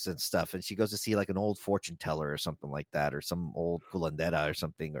metaphysics and stuff, and she goes to see like an old fortune teller or something like that, or some old culandera or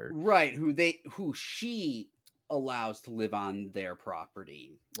something, or right, who she allows to live on their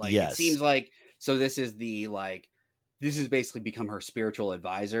property. Like it seems like, so this is basically become her spiritual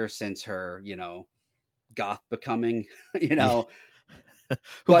advisor since her, goth becoming, Who,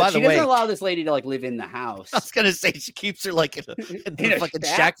 but by she the way, doesn't allow this lady to like live in the house. I was gonna say she keeps her like in the fucking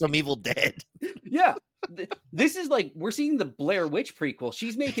shack from Evil Dead. Yeah, this is like we're seeing the Blair Witch prequel.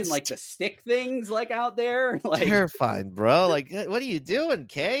 She's making like the stick things like out there, like terrifying, bro. Like, what are you doing,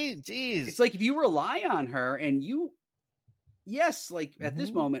 Kay? Jeez, it's like if you rely on her and like at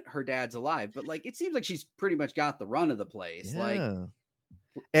this moment her dad's alive, but like it seems like she's pretty much got the run of the place. Yeah. Like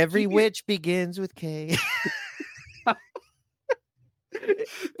every witch begins with Kay.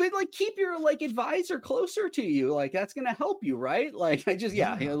 But like keep your like advisor closer to you, like that's gonna help you, right? Like I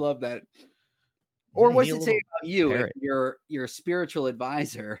love that. Or what's it say about you if your spiritual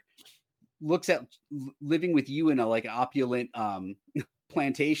advisor looks at living with you in a like opulent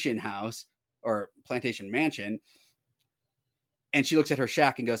plantation house or plantation mansion, and she looks at her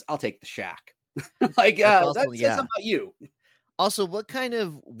shack and goes, I'll take the shack. Like that says about you. Also, what kind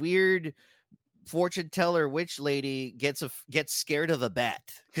of weird fortune teller witch lady gets scared of a bat?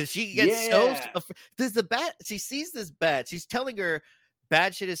 Because she gets there's the bat. She sees this bat. She's telling her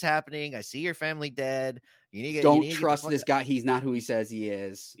bad shit is happening. I see your family dead. Don't trust this guy. He's not who he says he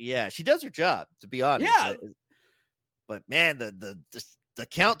is. Yeah, she does her job, to be honest. Yeah, but man, the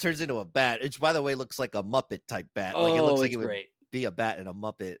count turns into a bat, which by the way looks like a Muppet type bat. Like it looks like it would be a bat in a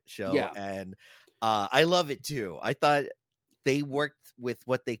Muppet show. Yeah. And I love it too. I thought they worked with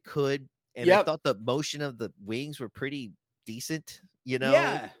what they could. And I thought the motion of the wings were pretty decent,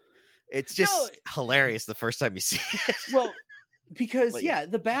 Yeah. It's just hilarious the first time you see it. Well, because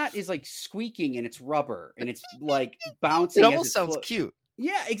the bat is like squeaking and it's rubber and it's like bouncing. It almost sounds cute.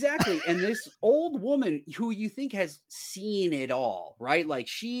 Yeah, exactly. And this old woman who you think has seen it all, right? Like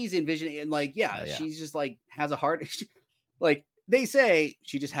she's envisioning and like, she's just like has a heart. Like they say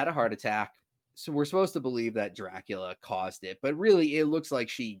she just had a heart attack. So we're supposed to believe that Dracula caused it, but really it looks like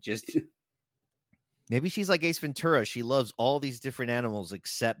she just... Maybe she's like Ace Ventura. She loves all these different animals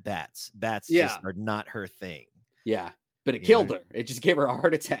except bats. Bats just are not her thing. Yeah, but it killed her. It just gave her a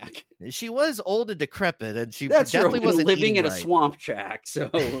heart attack. She was old and decrepit, and she definitely wasn't living in a swamp shack. So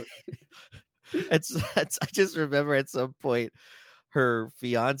I just remember at some point her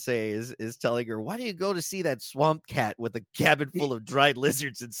fiance is telling her, why do you go to see that swamp cat with a cabin full of dried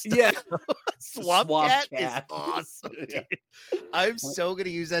lizards and stuff? Yeah. Swamp cat is awesome. Yeah. I'm so gonna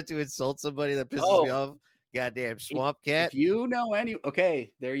use that to insult somebody that pisses me off. Goddamn swamp cat. If you know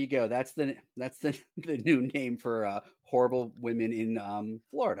okay, there you go. That's the new name for horrible women in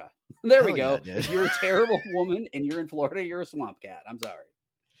Florida. There we go. Yeah, if you're a terrible woman and you're in Florida, you're a swamp cat. I'm sorry.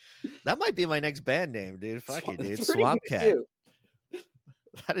 That might be my next band name, dude. Fuck you, dude. Swamp cat. Too.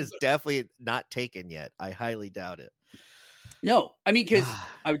 That is definitely not taken yet. I highly doubt it. No, I mean, because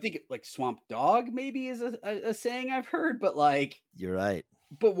I would think like swamp dog maybe is a saying I've heard, but like you're right.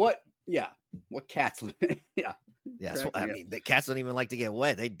 But what cats live in? Yeah. I mean, the cats don't even like to get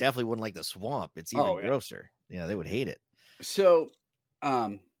wet. They definitely wouldn't like the swamp. It's even grosser. Yeah, they would hate it. So,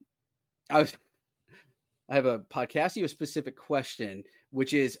 I have a Podcastio specific question,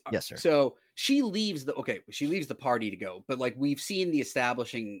 which is yes, sir. So she leaves the party to go, but like we've seen the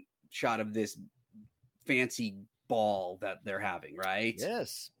establishing shot of this fancy ball that they're having, right?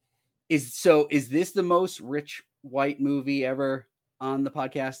 Yes. Is this the most rich white movie ever on the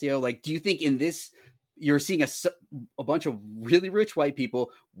Podcastio? Like, do you think in this you're seeing a bunch of really rich white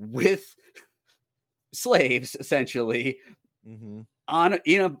people with slaves essentially on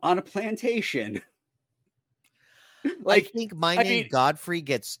a plantation? Like, I think My Name Godfrey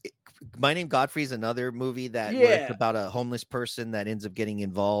is another movie that where it's about a homeless person that ends up getting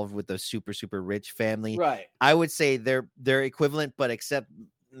involved with a super, super rich family. Right. I would say they're equivalent, but except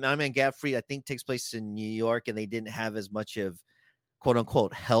My Name Godfrey, I think, takes place in New York, and they didn't have as much of quote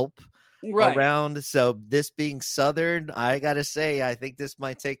unquote help around. So this being Southern, I gotta say, I think this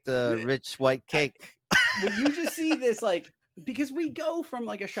might take the rich white cake. Well, you just see this like. Because we go from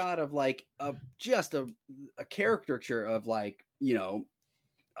like a shot of like just a caricature of like, you know,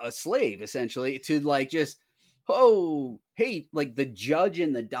 a slave essentially to like just, oh, hey, like the judge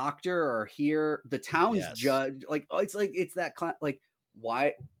and the doctor are here. The town's judge, like, oh, it's that like,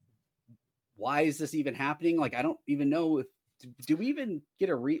 why is this even happening? Like, I don't even know if, do we even get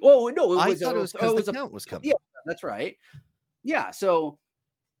a oh, no, I thought it was because the count was coming. Yeah, that's right. Yeah. So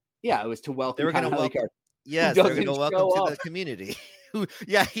yeah, it was to welcome. They were going to welcome. Yes, they're going to welcome to the community. He leaves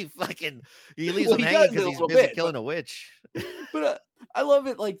him hanging because he's busy killing a witch. But I love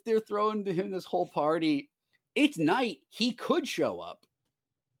it. Like they're throwing to him this whole party. It's night. He could show up.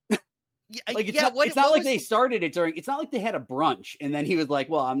 Like it's not like they started it during. It's not like they had a brunch and then he was like,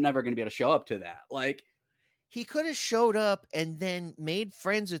 "Well, I'm never going to be able to show up to that." Like he could have showed up and then made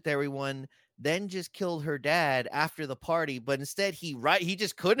friends with everyone. Then just killed her dad after the party, but instead he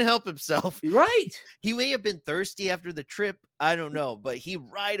just couldn't help himself. Right. He may have been thirsty after the trip. I don't know, but he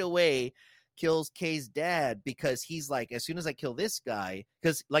right away kills Kay's dad because he's like, as soon as I kill this guy,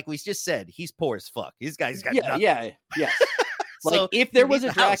 because like we just said, he's poor as fuck. These guys got nothing. Yeah. Like so if there was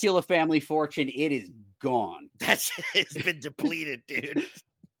a Dracula family fortune, it is gone. It's been depleted, dude.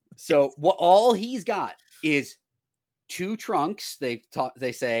 So all he's got is 2 trunks. They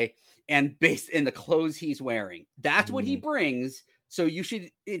say. And based in the clothes he's wearing, that's what he brings. So you should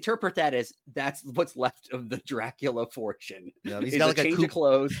interpret that as that's what's left of the Dracula fortune. Yeah, he's got like a change of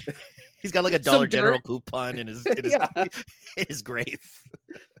clothes. He's got like a Dollar General coupon in his grave.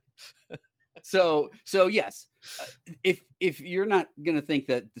 So yes, if you're not gonna think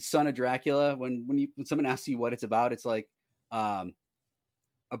that the Son of Dracula, when someone asks you what it's about, it's like a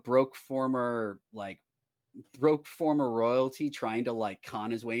broke former royalty trying to like con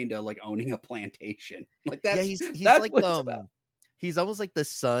his way into like owning a plantation. Like that. Yeah, he's like he's almost like the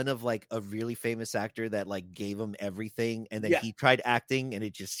son of like a really famous actor that like gave him everything, and then he tried acting and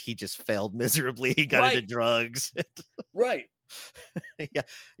he just failed miserably. He got into drugs. Right.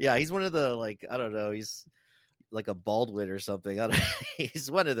 Yeah. He's one of the like, I don't know. He's like a Baldwin or something. I don't. He's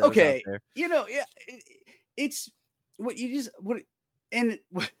one of those. Okay. Out there. You know, it's what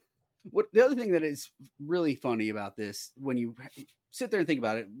the other thing that is really funny about this, when you sit there and think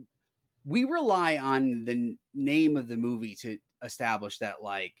about it, we rely on the name of the movie to establish that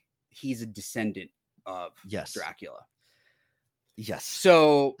like he's a descendant of Dracula. Yes.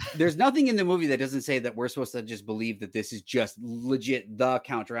 So there's nothing in the movie that doesn't say that we're supposed to just believe that this is just legit the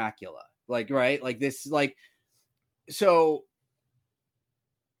Count Dracula. Like, right? Like this, like, so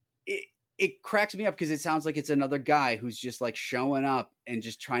it cracks me up because it sounds like it's another guy who's just like showing up and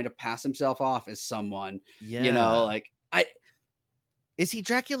just trying to pass himself off as someone, you know, like is he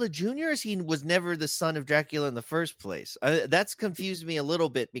Dracula Jr.? Or he was never the son of Dracula in the first place? That's confused me a little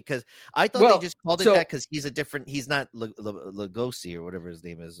bit because I thought they just called it that because he's not Lugosi or whatever his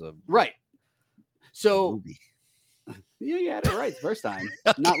name is. Right. So you had it right the first time.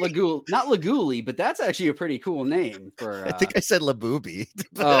 Not Laguli, but that's actually a pretty cool name for. I think I said Labooby.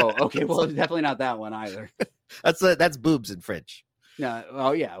 Oh, okay. Well, definitely not that one either. That's boobs in French. No.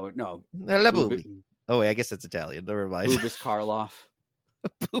 Oh yeah. No. Labooby. Oh wait, I guess that's Italian. Never mind. Boobus Karloff.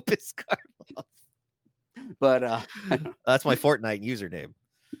 Boobus Karloff. But that's my Fortnite username.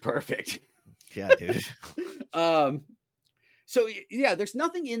 Perfect. Yeah, dude. So yeah, there's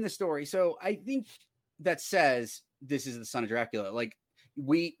nothing in the story. So I think that says this is the Son of Dracula. Like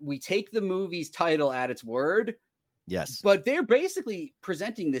we take the movie's title at its word. Yes. But they're basically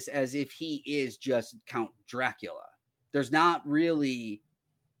presenting this as if he is just Count Dracula. There's not really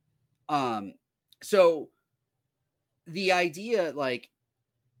so the idea, like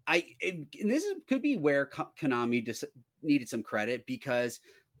and this could be where Konami needed some credit because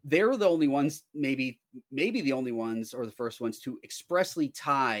they were the only ones, maybe the only ones or the first ones to expressly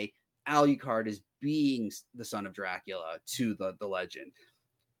tie Alucard as being the son of Dracula to the legend.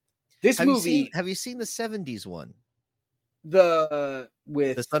 This movie. Have you seen the 70s one?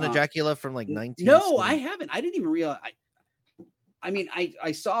 with the Son of Dracula from like 19. No, I haven't. I didn't even realize.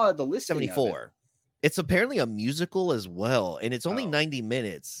 I saw the listing 74. It's apparently a musical as well, and it's only 90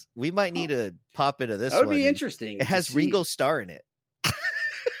 minutes. We might need to pop into this. That would one. be interesting. It has Ringo Starr in it.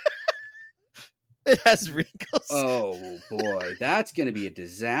 It has Ringo. Oh boy, that's gonna be a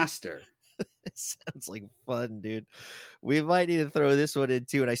disaster. It sounds like fun, dude. We might need to throw this one in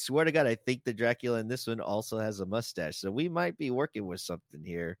too. And I swear to God, I think the Dracula in this one also has a mustache, so we might be working with something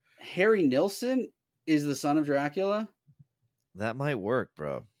here. Harry Nilsson is the son of Dracula. That might work,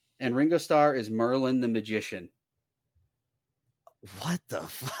 bro. And Ringo Starr is Merlin the magician. What the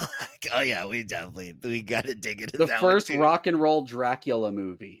fuck? Oh yeah, we got to dig into the that first one, rock and roll Dracula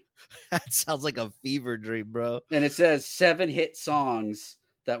movie. That sounds like a fever dream, bro. And it says 7 hit songs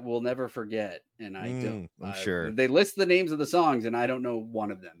that we'll never forget. And I'm sure they list the names of the songs, and I don't know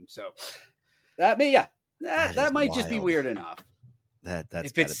one of them. So that might just be weird enough.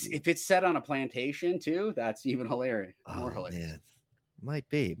 That's if it's set on a plantation too, that's even hilarious. More hilarious. Man. Might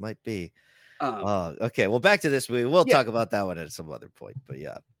be. Okay, well, back to this movie. We'll talk about that one at some other point. But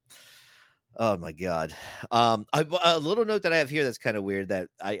yeah. Oh my God. A little note that I have here that's kind of weird that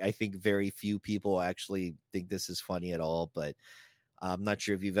I think very few people actually think this is funny at all. But I'm not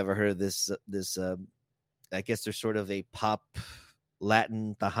sure if you've ever heard of this. I guess there's sort of a pop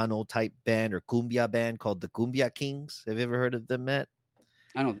Latin Tejano type band or cumbia band called the Cumbia Kings. Have you ever heard of them, Matt?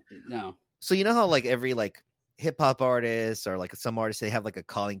 I don't know. So you know how like every like hip hop artists or like some artists, they have like a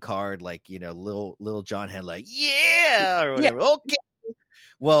calling card, like, you know, Lil Jon had like, yeah, or whatever. Yeah. Okay.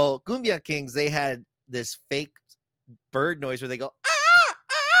 Well, Cumbia Kings, they had this fake bird noise where they go,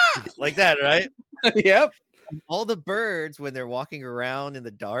 ah, like that, right? Yep. All the birds, when they're walking around in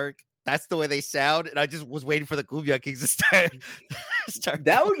the dark, that's the way they sound. And I just was waiting for the Cumbia Kings to start.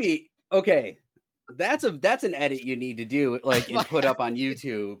 That would be okay. That's an edit you need to do, like, and put up on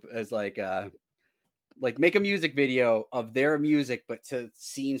YouTube as like make a music video of their music, but to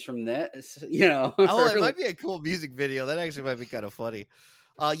scenes from this, you know. Oh, it might be a cool music video. That actually might be kind of funny.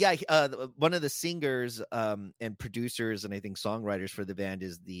 One of the singers and producers and I think songwriters for the band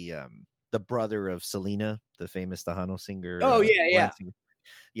is the brother of Selena, the famous Tejano singer. Oh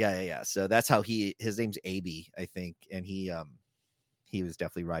yeah. So that's how his name's Aby, I think, and he was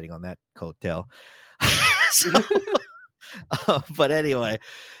definitely riding on that coattail. But anyway,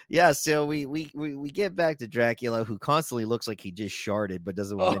 yeah. So we get back to Dracula, who constantly looks like he just sharted, but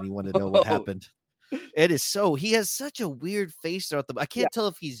doesn't want anyone to know what happened. It is so he has such a weird face throughout I can't tell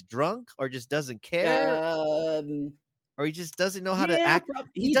if he's drunk or just doesn't care, or he just doesn't know how to act.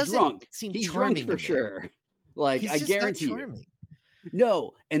 He's drunk. He's charming drunk for sure. Like, I guarantee you.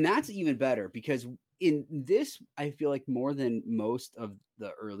 No, and that's even better because in this, I feel like more than most of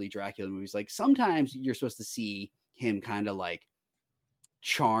the early Dracula movies, like sometimes you're supposed to see him kind of like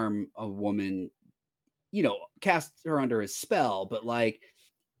charm a woman, you know, cast her under his spell, but like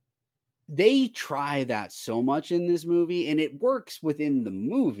they try that so much in this movie and it works within the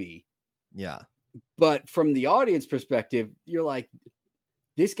movie. Yeah. But from the audience perspective, you're like,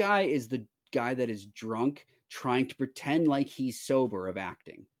 this guy is the guy that is drunk trying to pretend like he's sober of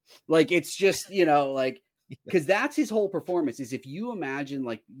acting. Like, it's just, you know, like, because that's his whole performance is if you imagine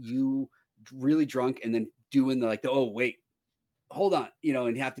like you really drunk and then doing oh, wait, hold on, you know,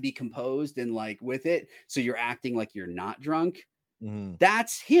 and you have to be composed and like with it. So you're acting like you're not drunk. Mm-hmm.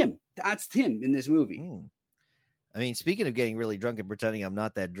 That's him. That's him in this movie. Mm. I mean, speaking of getting really drunk and pretending I'm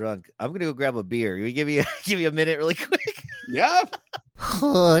not that drunk, I'm going to go grab a beer. You give me a minute really quick. Yeah.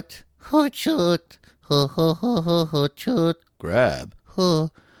 Hot, shoot. Grab.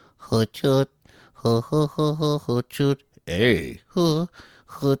 Hot, shoot. Hey.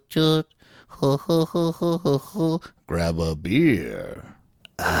 Grab a beer.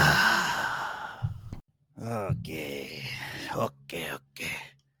 Okay.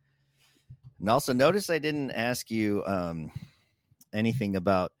 And also notice I didn't ask you anything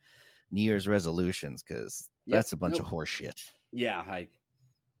about New Year's resolutions because that's a bunch of horse shit. Yeah,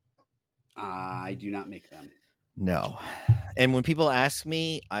 I do not make them. No. And when people ask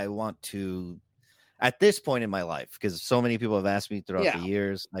me, I want to, at this point in my life, because so many people have asked me throughout the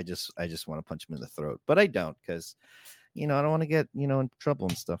years, I just want to punch them in the throat. But I don't, because, you know, I don't want to get, you know, in trouble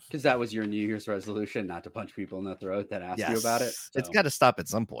and stuff. Because that was your New Year's resolution, not to punch people in the throat that asked you about it. So. It's got to stop at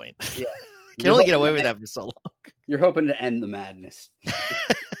some point. Yeah. You can only get away with that for so long. You're hoping to end the madness.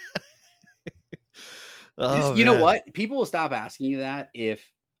 You know what? People will stop asking you that if,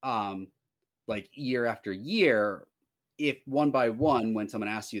 like year after year, if one by one, when someone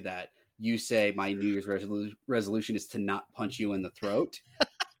asks you that, you say my New Year's resolution is to not punch you in the throat.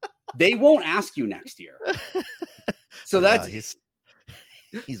 They won't ask you next year. So that's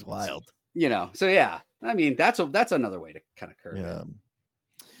he's wild. So yeah, I mean that's another way to kind of curve it.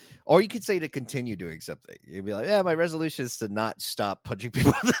 Or you could say to continue doing something. You'd be like, yeah, my resolution is to not stop punching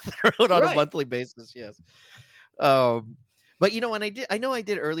people in the throat on a monthly basis. Yes. But and I know I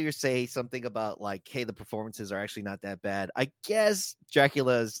did earlier say something about like, hey, the performances are actually not that bad. I guess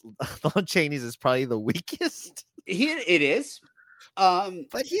Dracula's Lon Chaney's is probably the weakest. It is.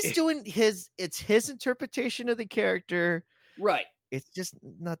 But he's doing it's his interpretation of the character. Right. It's just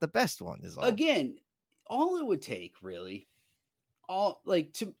not the best one, is all. Again, all it would take really,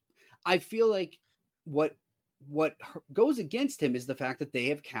 I feel like what goes against him is the fact that they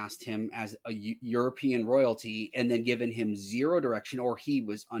have cast him as a European royalty and then given him zero direction, or he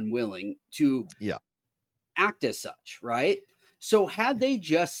was unwilling to act as such, right? So had they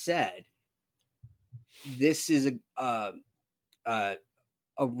just said, this is a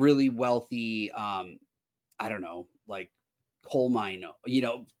really wealthy, I don't know, like coal mine,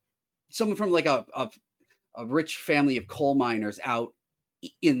 someone from like a rich family of coal miners out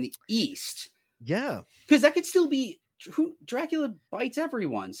in the East. Yeah. Because that could still be Dracula bites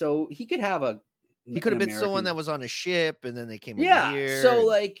everyone. So he could have he could have been someone that was on a ship and then they came over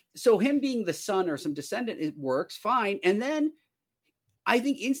here. So him being the son or some descendant, it works fine. And then I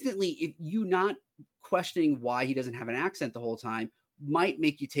think instantly, if you not questioning why he doesn't have an accent the whole time might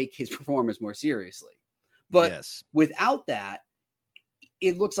make you take his performance more seriously. But without that,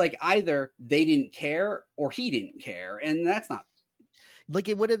 it looks like either they didn't care or he didn't care. And that's not. Like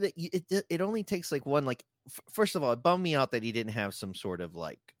it would have. It only takes like one. Like first of all, it bummed me out that he didn't have some sort of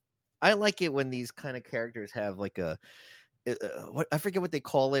like. I like it when these kind of characters have like what I forget what they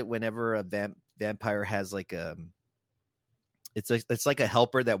call it. Whenever a vampire has like it's like a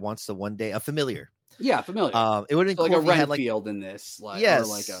helper that wants to one day a familiar. Yeah, familiar. It would have been so cool like a if he had like Renfield in this. Like, yes, or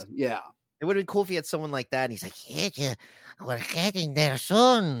like It would have been cool if he had someone like that, and he's like, "Yeah, we're getting there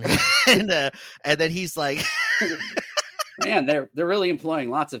soon," and then he's like. Man, they're really employing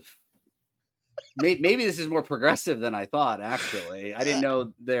lots of. Maybe this is more progressive than I thought. Actually, I didn't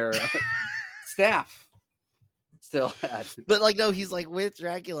know their staff still had. But like, no, he's like with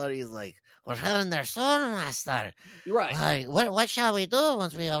Dracula. And he's like, "We're having their son, master. Right? Like, what shall we do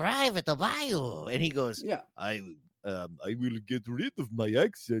once we arrive at the bayou?" And he goes, "Yeah, I will get rid of my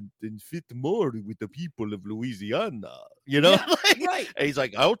accent and fit more with the people of Louisiana." Right? And he's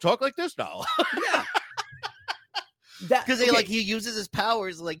like, "I'll talk like this now." Yeah. Because he uses his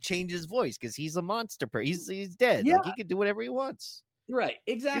powers to like change his voice because he's a monster. He's dead. Yeah. Like he can do whatever he wants. Right.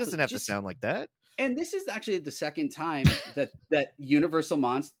 Exactly. He doesn't have to sound like that. And this is actually the second time that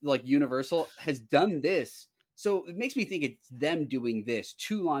Universal has done this. So it makes me think it's them doing this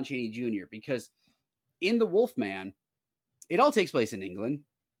to Lon Chaney Jr. because in The Wolfman, it all takes place in England.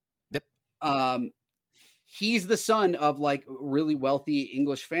 Yep. He's the son of like a really wealthy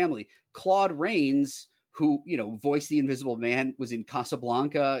English family. Claude Rains, who, voiced the Invisible Man, was in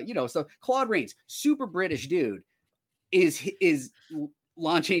Casablanca, so Claude Rains, super British dude, is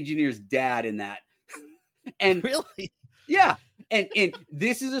Lon Chaney Jr.'s dad in that. And really? Yeah. And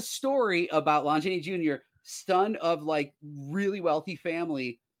this is a story about Lon Chaney Jr., son of like really wealthy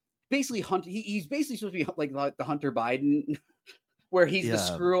family, basically he's basically supposed to be like the Hunter Biden, where he's the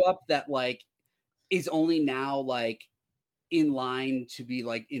screw up that like is only now like in line to be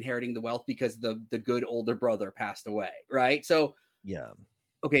like inheriting the wealth because the good older brother passed away. Right. So,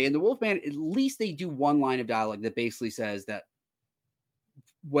 okay. In The Wolfman, at least they do one line of dialogue that basically says that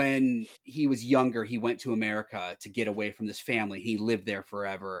when he was younger, he went to America to get away from this family. He lived there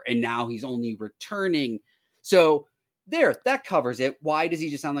forever. And now he's only returning. So that covers it. Why does he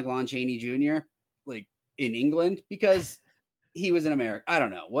just sound like Lon Chaney Jr. like in England? Because he was in America. I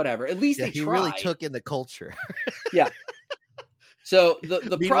don't know, whatever. At least he really took in the culture. Yeah. So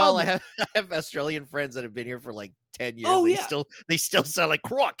the problem, I have Australian friends that have been here for like 10 years. Oh, they still sound like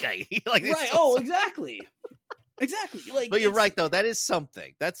croquet. Like right. Oh, exactly. Exactly. Like, but you're right though. That is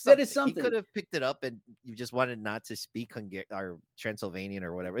something. That is something. He could have picked it up, and you just wanted not to speak or Transylvanian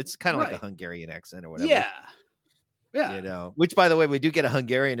or whatever. It's kind of like a Hungarian accent or whatever. Yeah. Yeah. Which, by the way, we do get a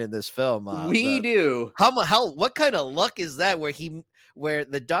Hungarian in this film. We do. What kind of luck is that? Where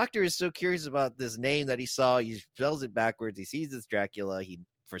the doctor is so curious about this name that he saw, he spells it backwards. He sees it's Dracula. He,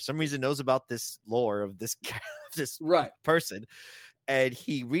 for some reason, knows about this lore of this person, and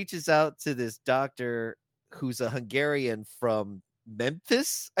he reaches out to this doctor who's a Hungarian from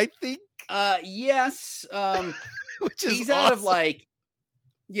Memphis, I think. Yes. Which is he's awesome. Out of like,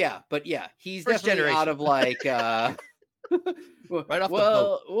 he's First definitely generation. Out of like, right off the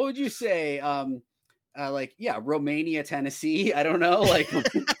boat. What would you say? Romania, Tennessee. I don't know. Like,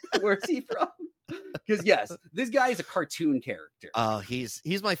 where's he from? Because yes, this guy is a cartoon character. Oh, he's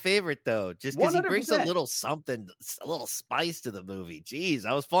my favorite though, just because he brings a 100%. little something, a little spice to the movie. Jeez,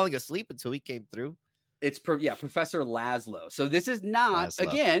 I was falling asleep until he came through. It's Professor Laszlo. So this is not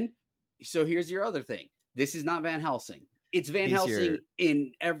Laszlo. again. So here's your other thing. This is not Van Helsing. It's Van He's Helsing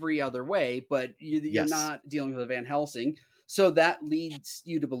in every other way, but you're Yes. not dealing with a Van Helsing. So that leads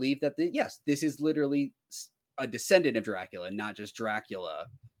you to believe that yes, this is literally a descendant of Dracula, not just Dracula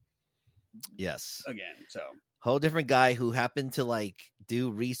Yes, again. So whole different guy who happened to like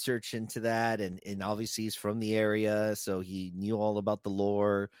do research into that, and obviously he's from the area, so he knew all about the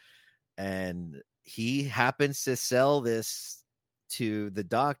lore, and he happens to sell this to the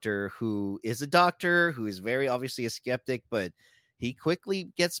doctor, who is a doctor who is very obviously a skeptic, but he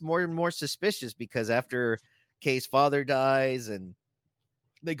quickly gets more and more suspicious because after Kay's father dies, and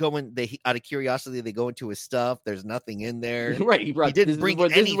they go in, out of curiosity they go into his stuff. There's nothing in there. right, he didn't bring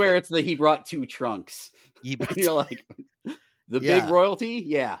this is anything. where it's he brought 2 trunks. You're like the big royalty,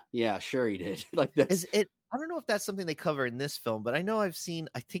 yeah, sure he did. Like that. Is it? I don't know if that's something they cover in this film, but I know I've seen.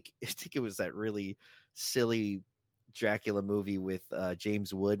 I think it was that really silly Dracula movie with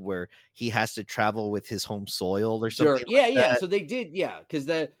James Wood where he has to travel with his home soil or something. Sure. Yeah, like yeah. that. So they did, because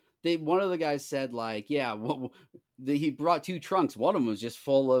one of the guys said like, he brought 2 trunks. One of them was just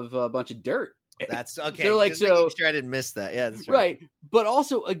full of a bunch of dirt. That's okay. They're like, just making so sure I didn't miss that. Yeah, that's right. But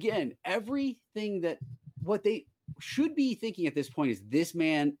also, again, everything that what they should be thinking at this point is this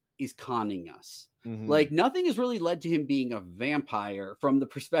man is conning us. Mhm. Like nothing has really led to him being a vampire from the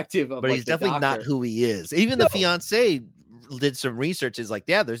perspective of. But like, he's the definitely not doctor. who he is. Even the fiance did some research. Is like,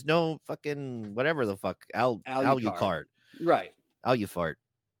 yeah, there's no fucking whatever the fuck Alucard. Right. Alufart.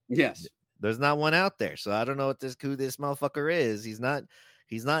 Yes. There's not one out there. So I don't know who this motherfucker is. He's not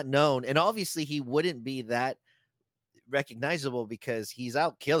known. And obviously he wouldn't be that recognizable because he's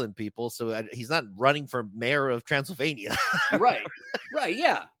out killing people. So he's not running for mayor of Transylvania. Right. Right.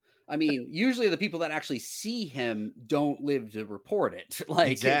 Yeah. I mean, usually the people that actually see him don't live to report it.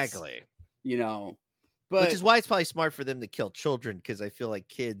 Like exactly. But which is why it's probably smart for them to kill children, because I feel like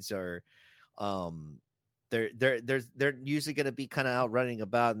kids are they're usually going to be kind of out running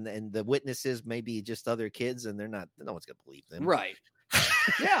about, and the witnesses may be just other kids, and no one's going to believe them. Right.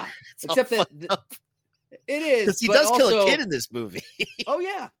 Yeah. It's Except that it is. Because he but does kill also, a kid in this movie. Oh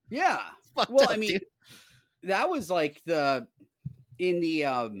yeah. Yeah. Fucked Well, up, I mean, dude. that was like in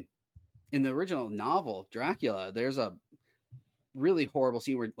the original novel Dracula, there's a really horrible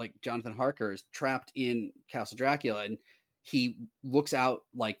scene where like Jonathan Harker is trapped in Castle Dracula, and he looks out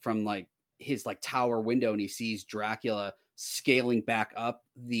like from like his like tower window, and he sees Dracula scaling back up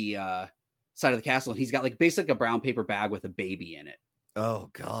the side of the castle, and he's got like basically a brown paper bag with a baby in it. Oh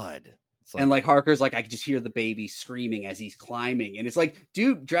God. And like Harker's like, I could just hear the baby screaming as he's climbing. And it's like,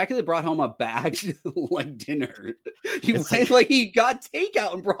 dude, Dracula brought home a bag to like dinner. He got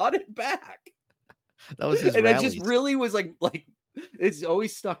takeout and brought it back. That was his and rallies. it just really was like it's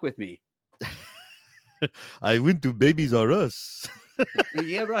always stuck with me. I went to Babies R Us.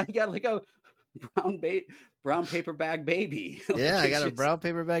 Yeah, bro, I got like a brown paper bag baby. Yeah, I got a brown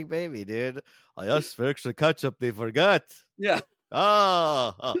paper bag baby, dude. I asked for extra ketchup, they forgot. Yeah.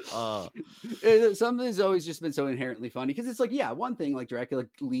 Something's always just been so inherently funny because it's like, yeah, one thing like Dracula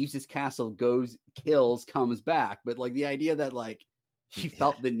leaves his castle, goes, kills, comes back, but like the idea that like he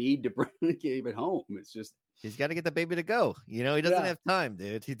felt the need to bring it home, it's just he's got to get the baby to go. He doesn't have time,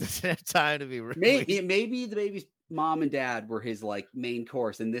 dude. He doesn't have time to be maybe the baby's mom and dad were his like main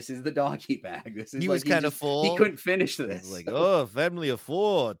course, and this is the doggy bag. He was kind of full. He couldn't finish this. Like, oh, family of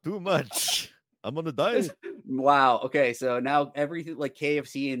 4, too much. I'm gonna die. Wow. Okay, so now everything like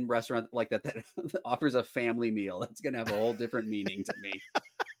KFC and restaurant like that offers a family meal. That's gonna have a whole different meaning to me.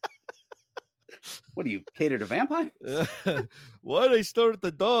 What do you cater to vampire? Why did I start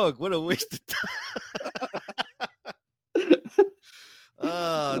the dog? What a waste of time.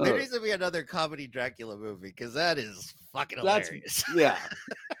 There needs to be another comedy Dracula movie because that is fucking hilarious. Yeah.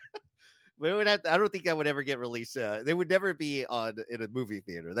 I don't think that would ever get released. They would never be in a movie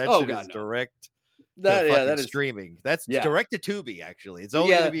theater. That shit is direct. That is streaming. That's direct to Tubi. Actually, it's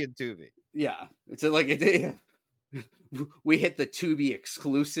only going to be in Tubi. Yeah, it's like we hit the Tubi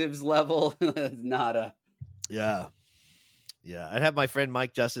exclusives level. Not a. Yeah. I'd have my friend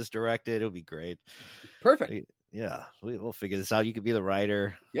Mike Justice direct it. It'll be great. Perfect. Yeah, we'll figure this out. You could be the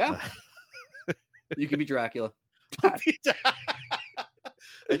writer. Yeah. You could be Dracula. I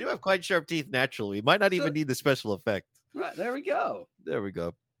do have quite sharp teeth naturally. We might not even need the special effect. Right, there we go.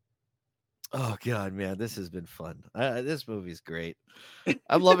 Oh God, man, this has been fun. This movie's great.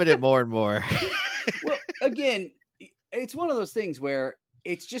 I'm loving it more and more. Well, again, it's one of those things where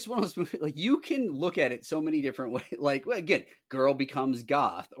it's just one of those movies, like you can look at it so many different ways. Like, well, again, girl becomes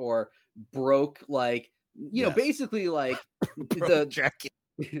goth, or broke, like, you know, basically like the Dracula.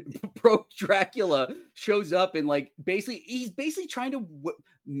 broke Dracula shows up and like he's basically trying to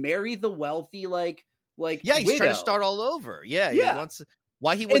marry the wealthy, like yeah, he's widow. trying to start all over. Yeah, Yeah. he wants.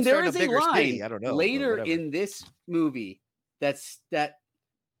 Why he would start a bigger city? I don't know. Later in this movie, that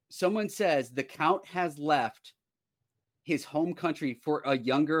someone says the Count has left his home country for a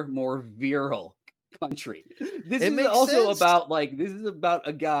younger, more virile country. This is also about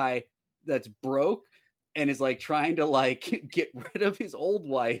a guy that's broke and is like trying to like get rid of his old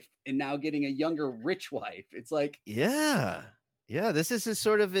wife and now getting a younger, rich wife. It's like, yeah. This is his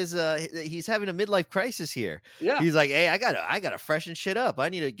sort of he's having a midlife crisis here. Yeah. He's like, hey, I gotta freshen shit up. I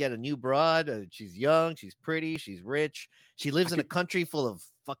need to get a new broad. She's young, she's pretty, she's rich. She lives in a country full of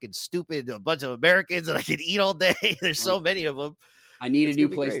fucking stupid, a bunch of Americans that I could eat all day. There's so many of them. I need a new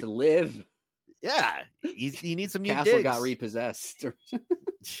place to live. Yeah, he needs some new castle digs. got repossessed.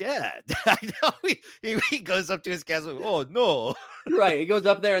 Yeah, I know. He goes up to his castle. Oh no! Right, he goes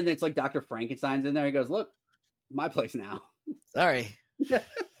up there and it's like Dr. Frankenstein's in there. He goes, "Look, my place now." Sorry.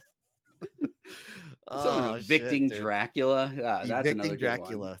 Evicting Dracula. That's Evicting another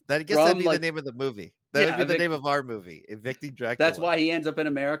Dracula. One. That I guess that'd be the name of the movie. That would be the name of our movie, Evicting Dracula. That's why he ends up in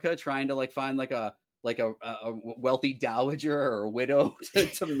America trying to like find like a wealthy dowager or a widow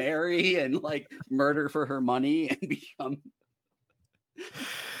to marry and like murder for her money and become.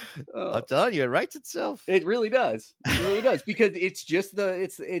 I'm telling you, it writes itself. It really does. It really does, because it's just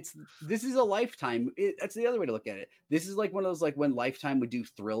this is a Lifetime. That's the other way to look at it. This is like one of those, like when Lifetime would do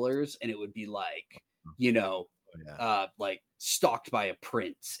thrillers and it would be like, you know, like Stalked by a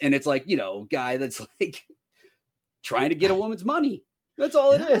Prince, and it's like, you know, guy that's like trying to get a woman's money. That's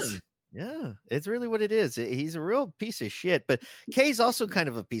all it is. Yeah, it's really what it is. He's a real piece of shit, but Kay's also kind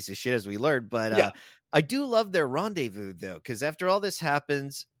of a piece of shit, as we learned. But I do love their rendezvous, though, because after all this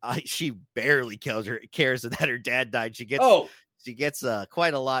happens, she barely cares that her dad died. She gets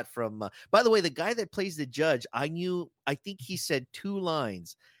quite a lot from. By the way, the guy that plays the judge, I think he said 2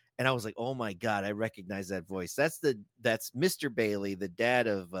 lines, and I was like, oh my god, I recognize that voice. That's Mr. Bailey, the dad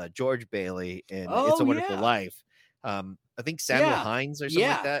of George Bailey in It's a Wonderful Life. I think Samuel Hines or something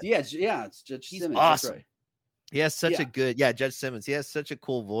like that. Yeah, it's Judge Simmons. Awesome. That's right. He has such a good, Judge Simmons. He has such a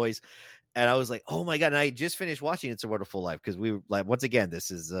cool voice. And I was like, oh my god! And I just finished watching It's a Wonderful Life because we were like, once again,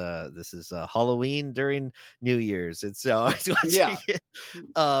 this is Halloween during New Year's, and so I was watching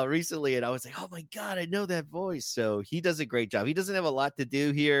it recently, and I was like, oh my god, I know that voice. So he does a great job. He doesn't have a lot to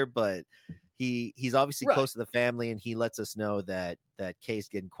do here, but he's obviously close to the family, and he lets us know that Kay's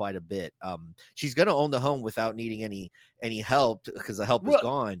getting quite a bit. She's gonna own the home without needing any help because the help is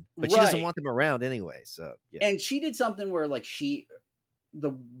gone, but she doesn't want them around anyway. So and she did something where like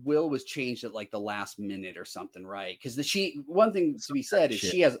the will was changed at like the last minute or something, right? Because one thing to be said is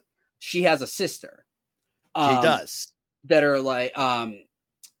she has a sister. She does. That are like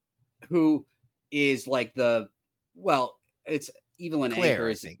who is like it's Evelyn Claire,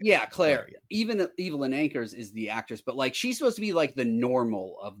 Anchors. Yeah, Claire. Even Evelyn Anchors is the actress, but like she's supposed to be like the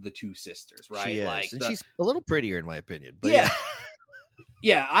normal of the 2 sisters, right? She is. Like and she's a little prettiher in my opinion. But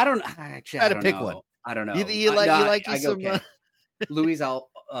yeah. I don't actually. I don't pick know. one. I don't know. You like some. Louise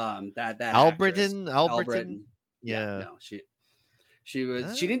Albritton. Yeah. No, she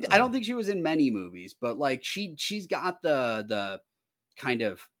was. She didn't. I don't think she was in many movies, but like she's got the kind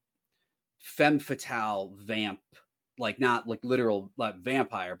of femme fatale vamp, like not like literal like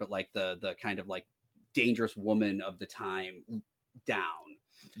vampire, but like the kind of like dangerous woman of the time down.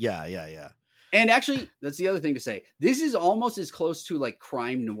 Yeah. And actually, that's the other thing to say. This is almost as close to like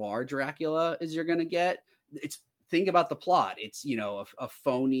crime noir Dracula as you're gonna get. Think about the plot. It's, you know, a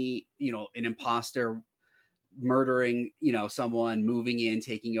phony, you know, an imposter murdering, you know, someone, moving in,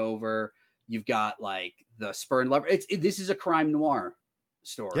 taking over. You've got like the spurned lover. This is a crime noir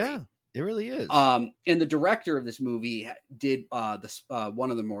story. Yeah, it really is. And the director of this movie did one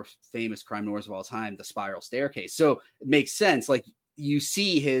of the more famous crime noirs of all time, The Spiral Staircase. So it makes sense. Like you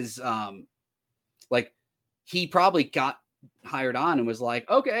see his, like he probably got hired on and was like,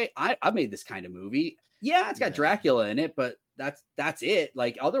 okay, I made this kind of movie. Yeah, it's got Dracula in it, but that's it.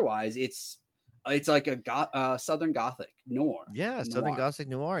 Like otherwise, it's like a Southern Gothic noir. Yeah, Southern Gothic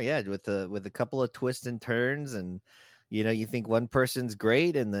noir. Yeah, with a couple of twists and turns, and you know, you think one person's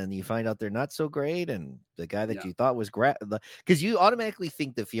great, and then you find out they're not so great, and the guy that you thought was great, because you automatically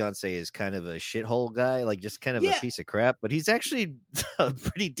think the fiance is kind of a shithole guy, like just kind of a piece of crap, but he's actually a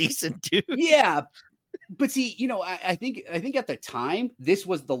pretty decent dude. Yeah, but see, you know, I think at the time this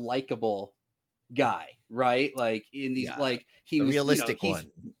was the likable guy. right? Like in these, like he the was realistic one.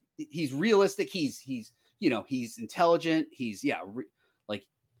 He's realistic. He's he's intelligent. He's like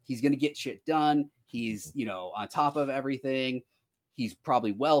he's gonna get shit done. He's on top of everything. He's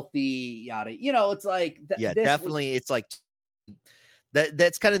probably wealthy. Yada. It's like definitely. It's like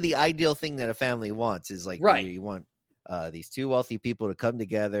that's kind of the ideal thing that a family wants. Is like you want these two wealthy people to come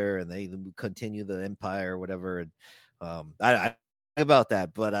together and they continue the empire or whatever. And I about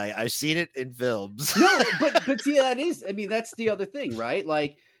that, but I've seen it in films. No, but see, that's the other thing, right?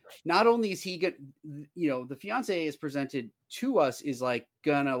 Like, not only is he good, the fiance is presented to us is like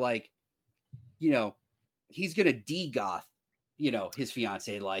gonna he's gonna de-goth, his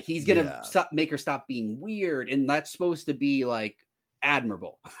fiance, like he's gonna make her stop being weird, and that's supposed to be like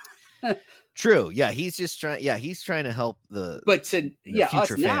admirable. True. Yeah, he's just trying. Yeah, he's trying to help But to us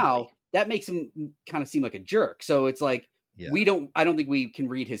family. now, that makes him kind of seem like a jerk. So it's like I don't think we can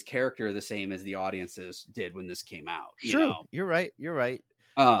read his character the same as the audiences did when this came out. True. You're right.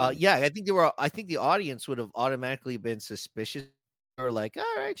 I think the audience would have automatically been suspicious, or like,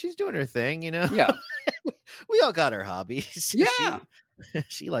 all right, she's doing her thing, Yeah. We all got our hobbies. Yeah.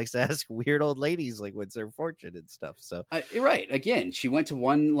 She likes to ask weird old ladies like what's their fortune and stuff. So right. Again, she went to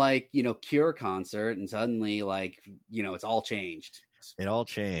one Cure concert and suddenly it's all changed. It all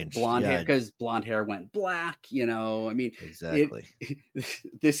changed. Blonde hair, because blonde hair went black. Exactly.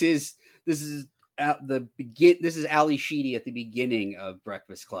 This is at the begin. This is Ali Sheedy at the beginning of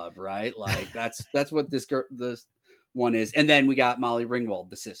Breakfast Club, right? Like that's what this one is. And then we got Molly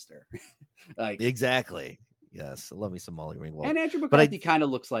Ringwald, the sister. Exactly. Yes, I love me some Molly Ringwald. And Andrew McCarthy kind of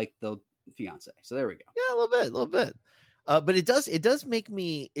looks like the fiance. So there we go. Yeah, a little bit. But it does make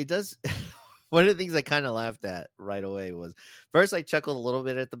me. One of the things I kind of laughed at right away was first I chuckled a little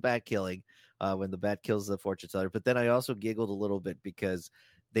bit at the bat killing when the bat kills the fortune teller, but then I also giggled a little bit because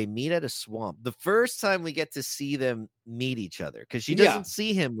they meet at a swamp. The first time we get to see them meet each other, because she doesn't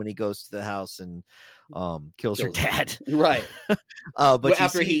see him when he goes to the house and kills her dad. Right. But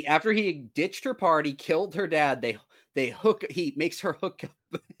after he ditched her party, killed her dad, he makes her hook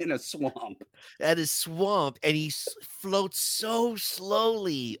up in a swamp. At a swamp, and he floats so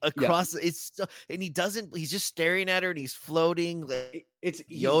slowly across and he's just staring at her and he's floating. It's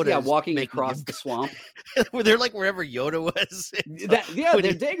Yoda walking across the swamp. They're like wherever Yoda was.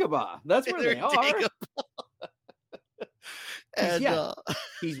 They're Dagobah. That's where they are. And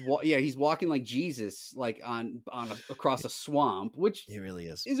he's walking like Jesus, like across a swamp, which he really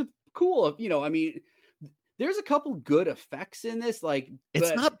is a cool. There's a couple good effects in this,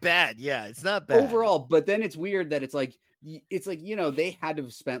 it's not bad. Yeah, it's not bad overall. But then it's weird that it's like they had to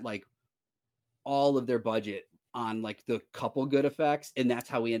have spent like all of their budget on like the couple good effects, and that's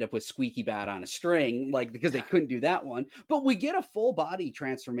how we end up with Squeaky Bat on a string, like because they couldn't do that one. But we get a full body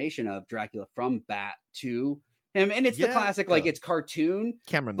transformation of Dracula from Bat to him, and it's the classic it's cartoon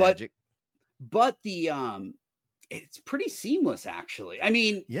camera magic, but the it's pretty seamless, actually.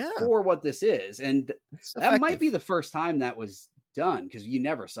 For what this is, and that might be the first time that was done, because you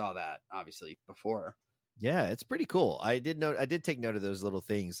never saw that obviously before. Yeah, it's pretty cool. I did take note of those little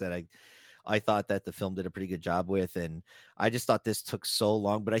things that I thought that the film did a pretty good job with, and I just thought this took so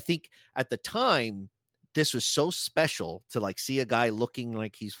long. But I think at the time, this was so special to like see a guy looking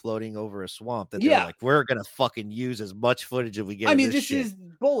like he's floating over a swamp that they're like, we're gonna fucking use as much footage as we get. This is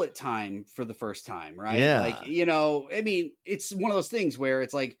bullet time for the first time, right? Yeah. It's one of those things where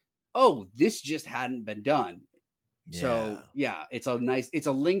it's like, oh, this just hadn't been done. Yeah. So it's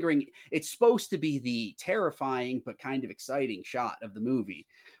a lingering. It's supposed to be the terrifying but kind of exciting shot of the movie.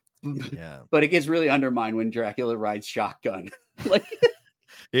 Yeah. But it gets really undermined when Dracula rides shotgun.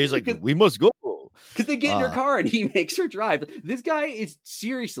 He's like, we must go. Because they get in her car and he makes her drive. This guy is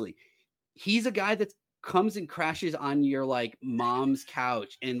seriously, he's a guy that comes and crashes on your like mom's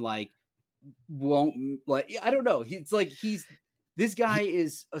couch and like won't I don't know. This guy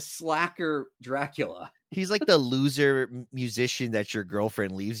is a slacker Dracula. He's like the loser musician that your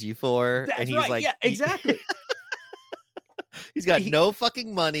girlfriend leaves you for. That's and he's right. like, yeah, exactly. He's got no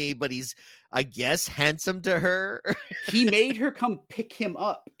fucking money, but he's, I guess, handsome to her. He made her come pick him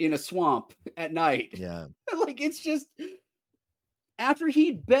up in a swamp at night. Yeah. It's just, after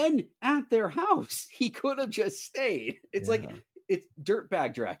he'd been at their house, he could have just stayed. It's it's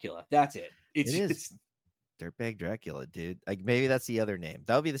Dirtbag Dracula. That's it. It's Dirtbag Dracula, dude. Like maybe that's the other name.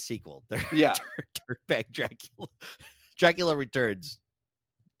 That would be the sequel. Dirtbag Dracula. Dracula Returns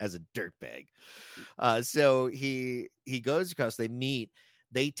as a dirtbag. So he goes across, they meet,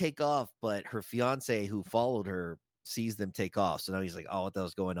 they take off, but her fiance who followed her sees them take off. So now he's like, oh, what the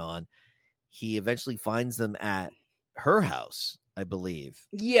hell's going on? He eventually finds them at her house, I believe.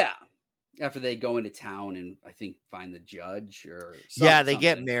 Yeah. after they go into town and I think find the judge or they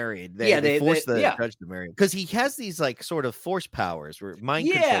get married. They force the judge to marry him because he has these like sort of force powers, or mind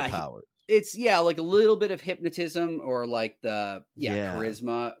control powers. It's like a little bit of hypnotism or like the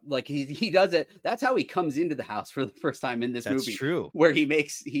charisma. Like he does it. That's how he comes into the house for the first time in this movie. That's true. Where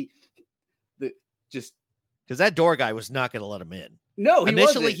because that door guy was not going to let him in. No,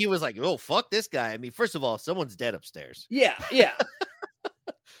 initially he was like, "Oh, fuck this guy." I mean, first of all, someone's dead upstairs. Yeah.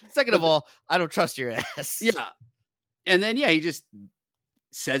 Second of all, I don't trust your ass. Yeah. And then he just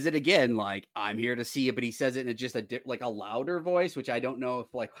says it again, like, I'm here to see you, but he says it in just a louder voice, which I don't know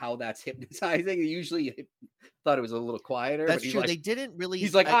if like how that's hypnotizing. Usually I thought it was a little quieter. That's but true. Like, they didn't really.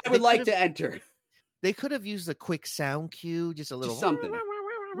 He's like, I would like to enter. They could have used a quick sound cue, just a little something.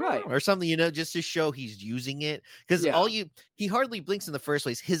 Right. Or something, just to show he's using it. Because he hardly blinks in the first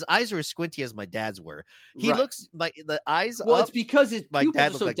place. His eyes are as squinty as my dad's were. He looks like the eyes. Well, it's because his pupils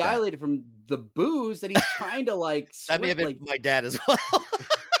are so like dilated from the booze that he's trying to like. That may have been my dad as well.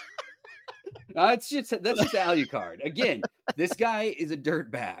 That's just Alucard. Again, this guy is a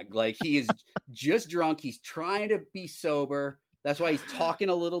dirtbag. Like he is just drunk. He's trying to be sober. That's why he's talking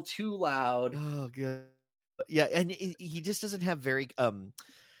a little too loud. Oh, good. Yeah, and he just doesn't have very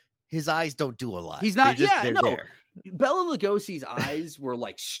his eyes don't do a lot. He's not. They're no. there. Bela Lugosi's eyes were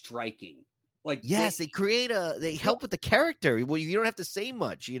like striking. Like they help with the character. Well, you don't have to say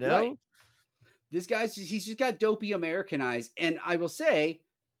much, Right. This guy's he's just got dopey American eyes, and I will say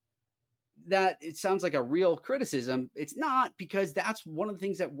that it sounds like a real criticism. It's not, because that's one of the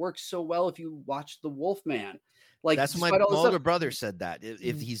things that works so well if you watch The Wolfman. Like that's my older brother said that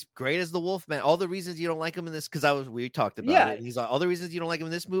if he's great as the Wolfman, all the reasons you don't like him in this, because we talked about it. He's like, all the reasons you don't like him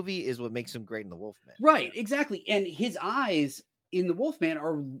in this movie is what makes him great in the Wolfman. Right, exactly. And his eyes in the Wolfman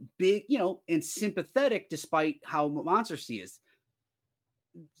are big, and sympathetic, despite how monstrous he is.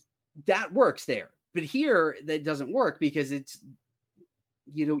 That works there, but here that doesn't work because it's.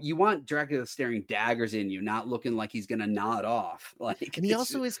 You want Dracula staring daggers in you, not looking like he's gonna nod off. Like, and he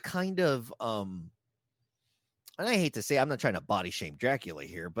also is kind of and I hate to say, I'm not trying to body shame Dracula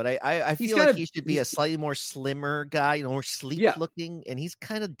here, but I feel like he should be a slightly more slimmer guy, more sleek looking, and he's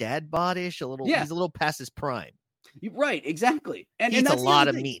kind of dad bodish, a little. He's a little past his prime. Right, exactly. And eats that's a lot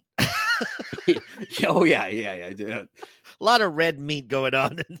of meat. Oh yeah, dude. A lot of red meat going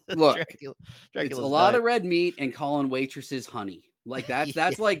on. Look, it's a lot of red meat and calling waitresses honey. Like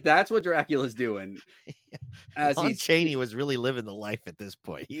that's what Dracula's doing. As Chaney was really living the life at this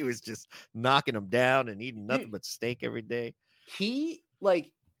point. He was just knocking them down and eating nothing but steak every day. He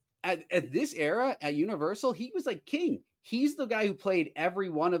at this era at Universal, he was like king. He's the guy who played every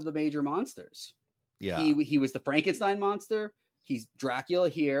one of the major monsters. Yeah, he was the Frankenstein monster. He's Dracula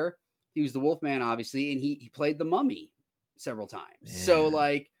here. He was the Wolfman, obviously, and he played the Mummy several times. Yeah. So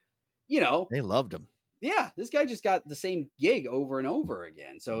they loved him. Yeah, this guy just got the same gig over and over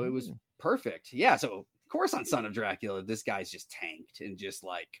again. So it was perfect. Yeah, so of course on Son of Dracula, this guy's just tanked and just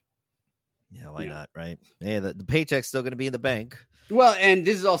like... Yeah, why not, right? Yeah, the paycheck's still going to be in the bank. Well, and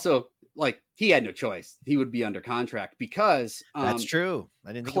this is also, like, he had no choice. He would be under contract because... That's true.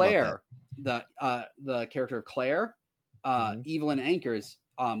 I didn't think Claire, about that. The character of Claire, Evelyn Ankers,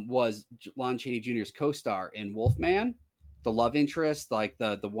 was Lon Chaney Jr.'s co-star in Wolfman. The love interest, like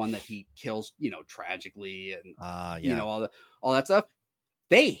the one that he kills, tragically, and all that stuff.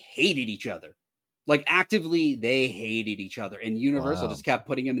 They hated each other, like actively. They hated each other, and Universal just kept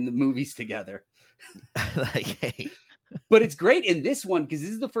putting them in the movies together. But it's great in this one because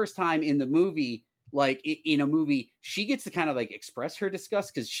this is the first time in the movie, like in a movie, she gets to kind of like express her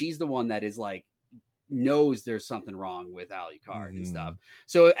disgust because she's the one that is like knows there's something wrong with Alucard and stuff.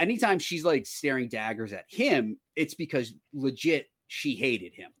 So anytime she's like staring daggers at him, it's because legit she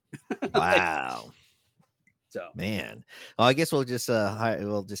hated him. Wow. So man, I guess we'll just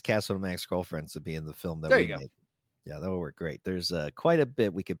cast one of my ex-girlfriends to be in the film that there we you go. made. Yeah, that will work great. There's quite a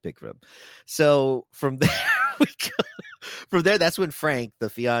bit we could pick from. So from there, that's when Frank, the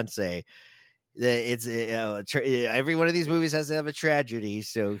fiance, it's every one of these movies has to have a tragedy.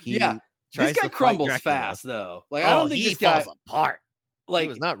 So he. Yeah. This guy crumbles fast, though. Like, I don't think this guy falls apart. Like, he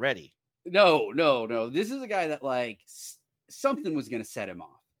was not ready. No. This is a guy that like something was going to set him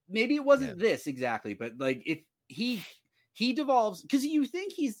off. Maybe it wasn't this exactly, but like if he devolves, because you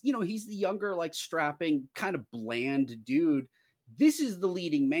think he's the younger, like strapping, kind of bland dude. This is the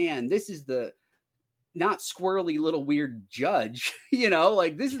leading man. This is the not squirrely little weird judge.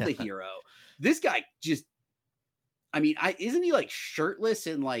 Like this is the hero. This guy just. I mean, isn't he like shirtless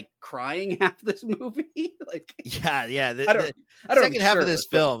and like crying half this movie? Like, yeah. I don't second half of this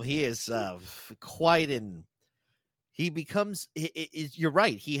film, he is quite in he becomes. You're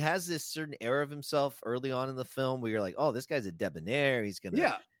right. He has this certain air of himself early on in the film where you're like, oh, this guy's a debonair. He's gonna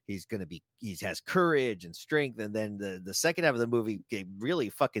be. He has courage and strength. And then the second half of the movie, they really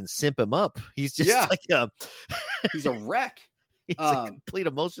fucking simp him up. He's just like he's a wreck. He's a complete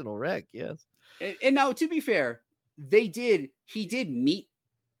emotional wreck. Yes. And now, to be fair, he did meet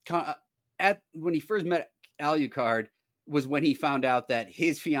when he first met Alucard was when he found out that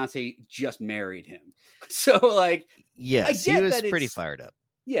his fiance just married him. So like, yes, he was pretty fired up.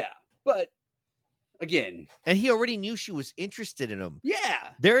 Yeah. But again, and he already knew she was interested in him. Yeah.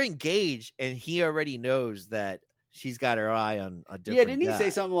 They're engaged and he already knows that she's got her eye on a different didn't he say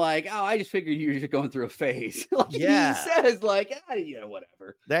something like, oh, I just figured you were just going through a phase? Like, he says like,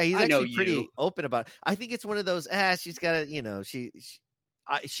 whatever. He's actually pretty open about it. I think it's one of those, she's got to,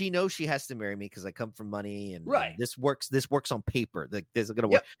 she knows she has to marry me because I come from money and this works on paper. Like this is gonna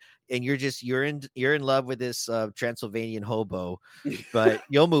work. And you're in love with this Transylvanian hobo, but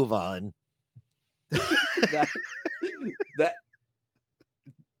you'll move on.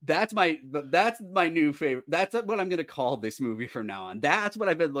 That's my new favorite. That's what I'm gonna call this movie from now on. That's what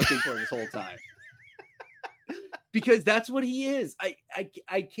I've been looking for this whole time. Because that's what he is.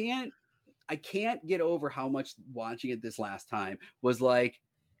 I can't get over how much watching it this last time was like,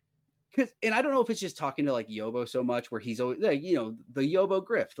 and I don't know if it's just talking to like Yobo so much where he's always like, the Yobo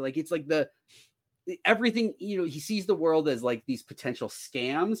grift. Like it's like everything, he sees the world as like these potential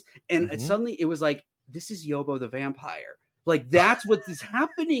scams. And suddenly it was like, this is Yobo the vampire. Like that's what is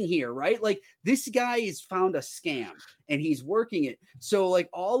happening here, right? Like this guy has found a scam and he's working it. So like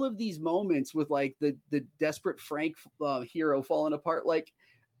all of these moments with like the desperate Frank hero falling apart, like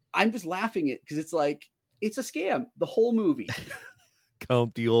I'm just laughing at because it's like it's a scam the whole movie.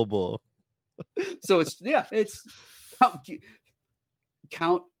 Count the oboe. So it's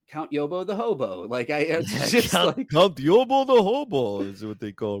count Yobo the hobo. Like count the oboe the hobo is what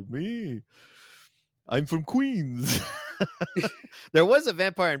they call me. I'm from Queens. There was a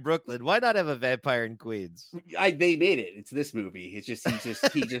vampire in Brooklyn. Why not have a vampire in Queens? They made it. It's this movie. It's just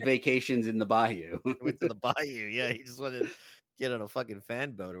he just vacations in the bayou. Went to the bayou. Yeah, he just wanted to get on a fucking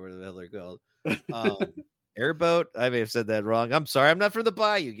fan boat or whatever the hell they're called. Airboat. I may have said that wrong. I'm sorry. I'm not from the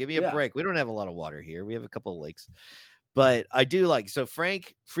bayou. Give me a break. We don't have a lot of water here. We have a couple of lakes. But I do like, so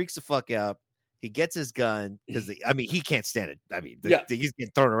Frank freaks the fuck out. He gets his gun because he can't stand it. He's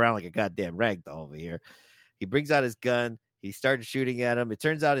getting thrown around like a goddamn ragdoll over here. He brings out his gun. He started shooting at him. It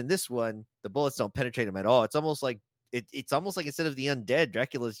turns out in this one, the bullets don't penetrate him at all. It's almost like instead of the undead,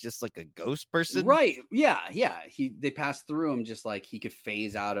 Dracula's just like a ghost person. Right. Yeah. Yeah. They pass through him just like he could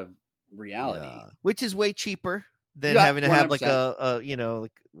phase out of reality. Which is way cheaper than having to 100%. Have like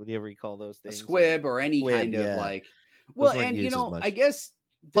like whatever you call those things. A squib or any kind of like. Well, and I guess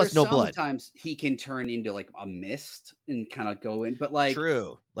plus no blood. Sometimes he can turn into like a mist and kind of go in, but like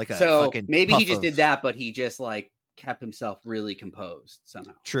true, like a fucking maybe he just did that, but he just like kept himself really composed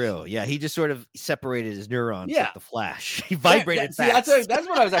somehow. True, yeah, he just sort of separated his neurons like the Flash. He vibrated fast. That's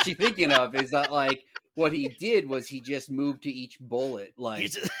what I was actually thinking of. Is that like what he did was he just moved to each bullet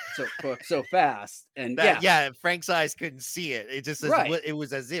like so fast, and Frank's eyes couldn't see it. It just it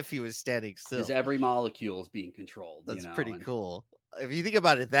was as if he was standing still. Because every molecule is being controlled. That's pretty cool. If you think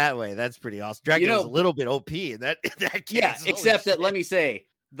about it that way, that's pretty awesome. Dracula's a little bit OP in that case. Yeah, except that let me say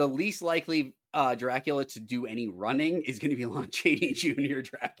the least likely Dracula to do any running is going to be Lon Chaney Jr.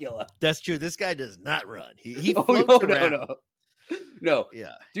 Dracula. That's true. This guy does not run. He floats around. No.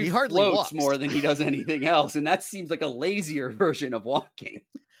 Yeah. Dude, he hardly floats walks more than he does anything else, and that seems like a lazier version of walking.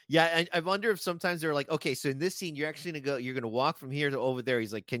 Yeah, I wonder if sometimes they're like, okay, so in this scene, you're gonna walk from here to over there.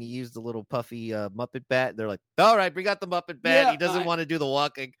 He's like, can you use the little puffy Muppet bat? And they're like, all right, bring out the Muppet bat. He doesn't want to do the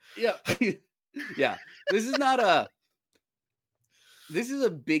walking. Yeah, yeah. This is a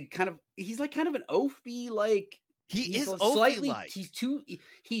big kind of. He's like kind of an oafy, like he is slightly. Like.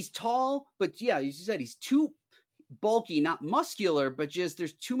 He's tall, but yeah, as you said, he's too bulky, not muscular, but just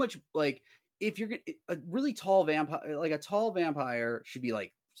there's too much. Like if you're a really tall vampire, like a tall vampire should be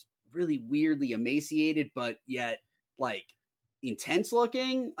like really weirdly emaciated, but yet like intense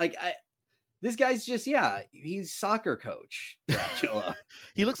looking. Like this guy's just he's soccer coach Dracula.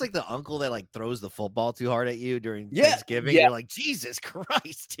 He looks like the uncle that like throws the football too hard at you during Thanksgiving. You're like, Jesus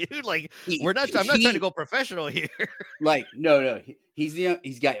Christ, dude! Like I'm not trying to go professional here. Like no,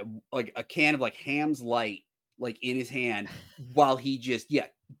 he's got like a can of like Ham's Light like in his hand while he just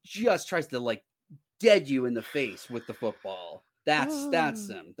tries to like dead you in the face with the football. That's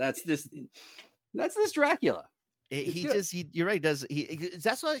him. That's this Dracula. You're right.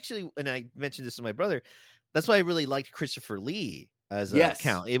 That's why actually, and I mentioned this to my brother, that's why I really liked Christopher Lee as a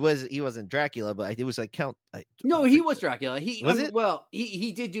count. He wasn't Dracula, but it was like Count. No, he was Dracula. Well,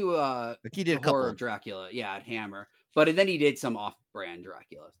 he did do he did a horror couple. Dracula, at Hammer, but then he did some off-brand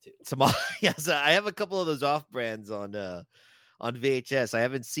Dracula too. Yes, I have a couple of those off-brands on VHS. I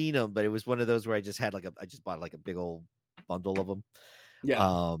haven't seen them, but it was one of those where I just bought like a big old bundle of them.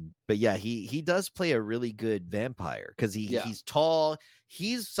 Yeah. But yeah, he does play a really good vampire because he's tall.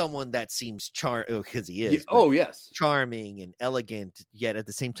 He's someone that seems because he is. Oh yes, charming and elegant, yet at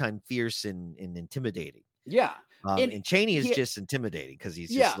the same time fierce and intimidating. Yeah. And Chaney is just intimidating because he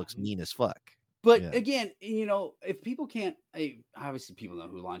just looks mean as fuck. But again, if people can't, obviously people know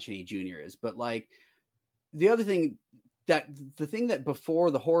who Lon Chaney Jr. is, but like the other thing the thing that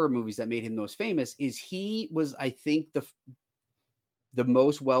before the horror movies that made him most famous is he was, I think, the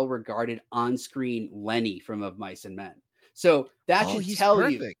most well-regarded on-screen Lenny from Of Mice and Men. So that should tell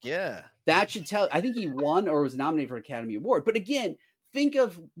perfect. you. Yeah. That should tell. I think he won or was nominated for an Academy Award. But again, think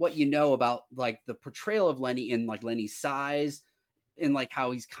of what you know about like the portrayal of Lenny in like Lenny's size and like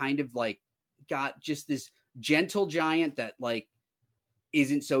how he's kind of like got just this gentle giant that like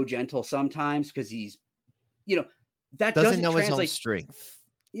isn't so gentle sometimes because he's, that doesn't know translate, his own strength.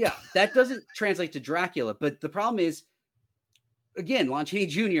 Yeah, that doesn't translate to Dracula. But the problem is, again, Lon Chaney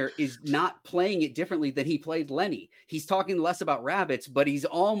Jr. is not playing it differently than he played Lenny. He's talking less about rabbits, but he's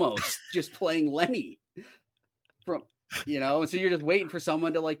almost just playing Lenny. And so you're just waiting for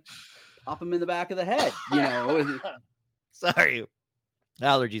someone to like pop him in the back of the head, Sorry.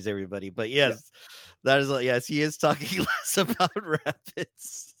 Allergies, everybody. But yes, that is, yes, he is talking less about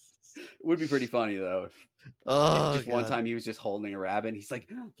rabbits. It would be pretty funny though. One time he was just holding a rabbit and he's like,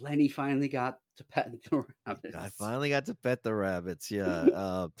 Lenny finally got to pet the rabbits. I finally got to pet the rabbits.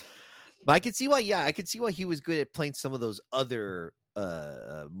 Yeah. But I could see why he was good at playing some of those other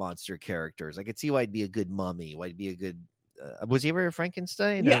monster characters. I could see why he'd be a good mummy, why he'd be a good was he ever a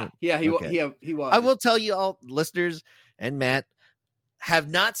Frankenstein? He was. I will tell you all listeners and Matt have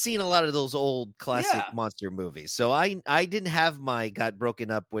not seen a lot of those old classic monster movies. So I didn't have my got broken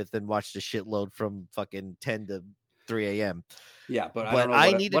up with and watched a shitload from fucking 10 to 3 a.m. Yeah, but I don't know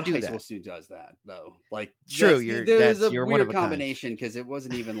I need to do high that. school student does that though. Like true, there's a weird weird combination because it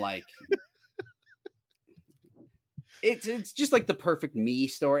wasn't even like it's just like the perfect me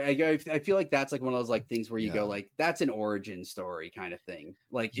story. I feel like that's like one of those like things where you go like that's an origin story kind of thing.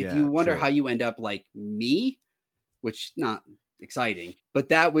 Like if you wonder how you end up like me, which not exciting, but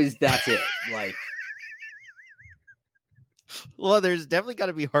that's it. Like, well, there's definitely got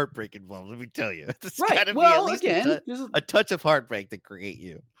to be heartbreak involved. Let me tell you, right? Well, again, a touch of heartbreak to create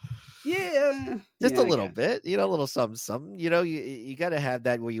you. Yeah, just a little bit. A little something. You got to have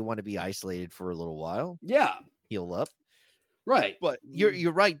that where you want to be isolated for a little while. Yeah, heal up. Right, but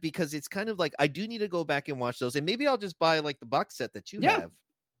you're right because it's kind of like I do need to go back and watch those, and maybe I'll just buy like the box set that you have.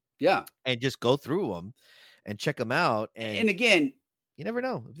 Yeah, and just go through them. And check them out. And again, you never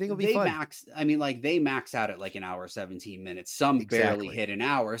know. I think it'll be fun. They max out at like an hour, 17 minutes. Some barely hit an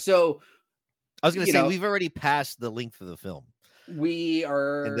hour. So I was going to say, we've already passed the length of the film. We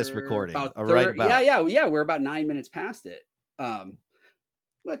are in this recording. We're about 9 minutes past it.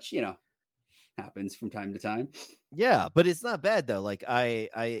 Which, happens from time to time. Yeah, but it's not bad though. Like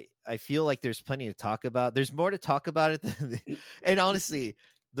I feel like there's plenty to talk about. There's more to talk about it and honestly,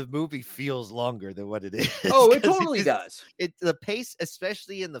 the movie feels longer than what it is. Oh, it totally does. The pace,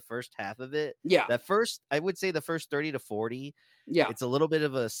 especially in the first half of it. Yeah. I would say the first 30 to 40. Yeah. It's a little bit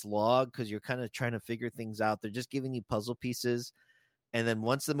of a slog because you're kind of trying to figure things out. They're just giving you puzzle pieces. And then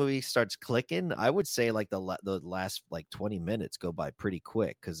once the movie starts clicking, I would say like the last like 20 minutes go by pretty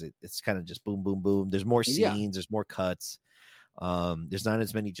quick because it's kind of just boom, boom, boom. There's more scenes. There's more cuts. There's not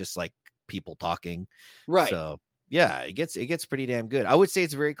as many just like people talking. Right. So yeah, it gets pretty damn good. I would say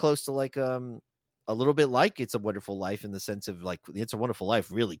it's very close to like a little bit like It's a Wonderful Life in the sense of like It's a Wonderful Life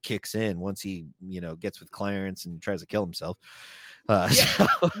really kicks in once he gets with Clarence and tries to kill himself. Well,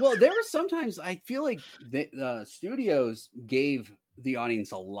 there were sometimes I feel like the studios gave the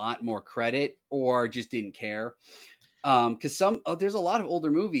audience a lot more credit or just didn't care because there's a lot of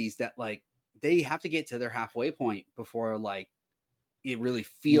older movies that like they have to get to their halfway point before like it really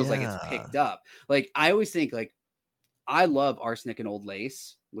feels like it's picked up. Like I always think like I love Arsenic and Old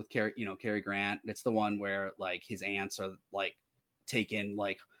Lace with Cary Grant. It's the one where like his aunts are like taking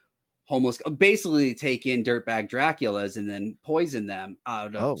like homeless, basically take in dirtbag Draculas and then poison them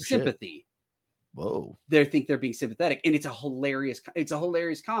out of sympathy. Shit. Whoa. They think they're being sympathetic. And it's a hilarious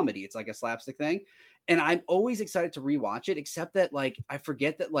comedy. It's like a slapstick thing. And I'm always excited to rewatch it, except that like, I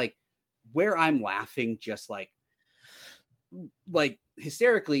forget that like where I'm laughing, just like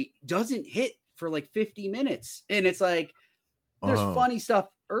hysterically doesn't hit for like 50 minutes. And it's like, there's funny stuff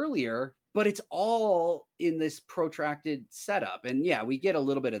earlier, but it's all in this protracted setup. And yeah, we get a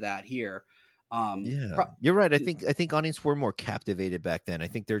little bit of that here. You're right. I think audience were more captivated back then. I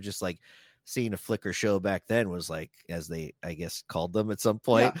think they're just like seeing a flicker show back then was like, as they, I guess, called them at some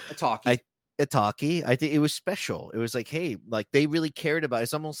point. Yeah, a talkie. I think it was special. It was like, hey, like they really cared about it.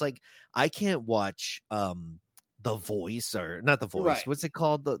 It's almost like I can't watch The Voice, or not The Voice. Right. What's it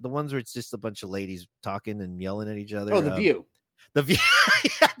called? The ones where it's just a bunch of ladies talking and yelling at each other. Oh, The View. The View.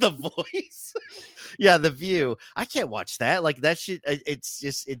 Yeah, The Voice. Yeah, The View. I can't watch that. Like that shit.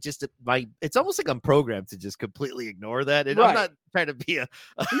 It's almost like I'm programmed to just completely ignore that. And I'm not trying to be no.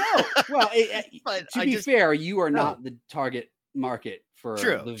 Well, to be fair, you are not the target market for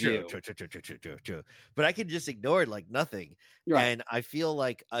The View. True. But I can just ignore it like nothing. Right. And I feel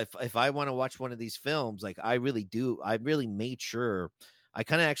like if I want to watch one of these films, like I really do, I really made sure. I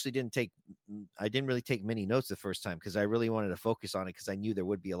kind of actually didn't really take many notes the first time because I really wanted to focus on it because I knew there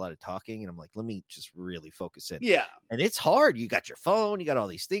would be a lot of talking, and I'm like, let me just really focus in. Yeah. And it's hard. You got your phone, you got all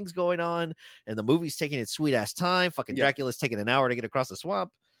these things going on, and the movie's taking its sweet ass time. Fucking Dracula's taking an hour to get across the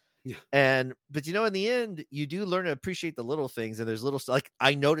swamp. Yeah. But in the end, you do learn to appreciate the little things, and there's little stuff like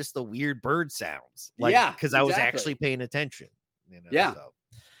I noticed the weird bird sounds. Like, because I was actually paying attention. Yeah. So.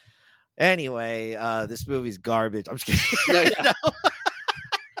 Anyway, this movie's garbage. I'm just kidding. No.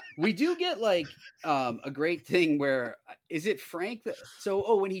 We do get like a great thing where is it Frank that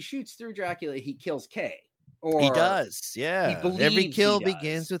when he shoots through Dracula, he kills Kay. Or he does, yeah. Every kill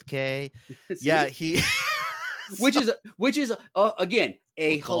begins with Kay. Yeah, which is again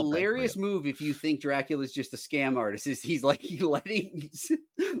a hilarious move if you think Dracula's just a scam artist. Is he's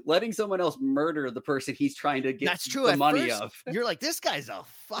letting someone else murder the person he's trying to get the money of. You're like, this guy's a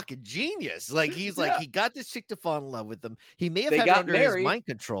fucking genius. Like he's like he got this chick to fall in love with him. He may have had her under his mind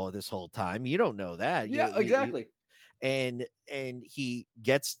control this whole time. You don't know that. Yeah, exactly. And he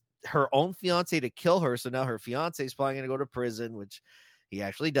gets her own fiance to kill her. So now her fiance is probably going to go to prison, which he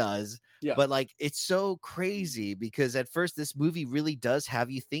actually does. Yeah. But like, it's so crazy because at first this movie really does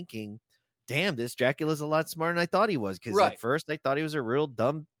have you thinking, damn, this Dracula's a lot smarter than I thought he was. Because at first I thought he was a real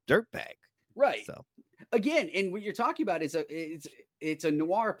dumb dirtbag. Right. So again, and what you're talking about is it's a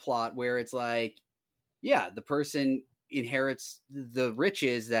noir plot where it's like, the person inherits the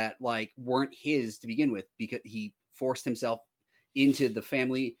riches that like weren't his to begin with because he forced himself into the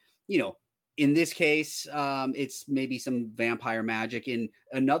family, in this case, it's maybe some vampire magic. In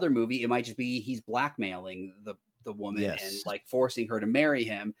another movie, it might just be he's blackmailing the woman and like forcing her to marry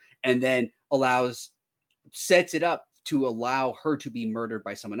him, and then sets it up to allow her to be murdered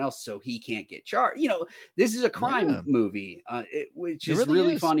by someone else so he can't get charged. This is a crime movie, which is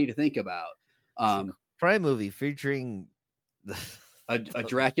really funny to think about. Crime movie featuring a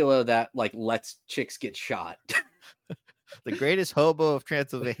Dracula that like lets chicks get shot. The greatest hobo of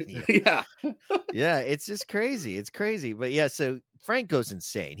Transylvania. Yeah, it's just crazy. It's crazy. But yeah, so Frank goes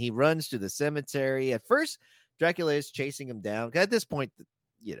insane. He runs to the cemetery. At first, Dracula is chasing him down. At this point,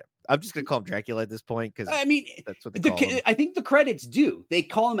 I'm just gonna call him Dracula at this point because I mean that's what they call him. I think the credits do. They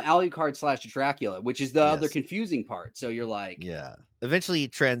call him Alucard / Dracula, which is the other confusing part. So you're like, Eventually, he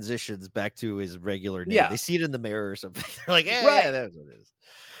transitions back to his regular name. Yeah. They see it in the mirror or something. They're like, yeah, that's what it is.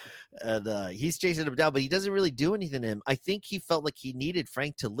 And he's chasing him down, but he doesn't really do anything to him. I think he felt like he needed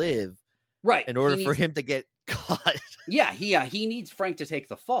Frank to live, in order for him to get caught. He needs Frank to take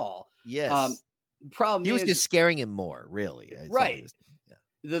the fall. Yes. Problem he was just scaring him more, really. Right.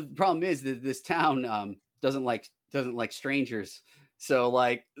 The problem is that this town doesn't like strangers. So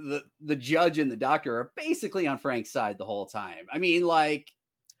like the judge and the doctor are basically on Frank's side the whole time. I mean, like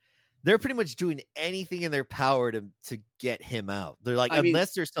they're pretty much doing anything in their power to get him out. They're like,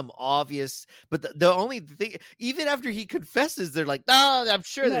 unless there's some obvious, but the only thing, even after he confesses, they're like, no, I'm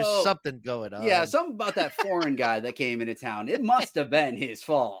sure there's something going on. Yeah, something about that foreign guy that came into town. It must have been his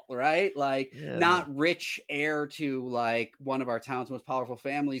fault, right? Like, not rich heir to like one of our town's most powerful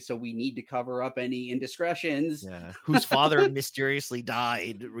families, so we need to cover up any indiscretions. Yeah, whose father mysteriously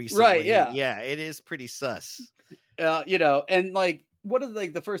died recently. Right? Yeah, yeah, it is pretty sus. And like. What is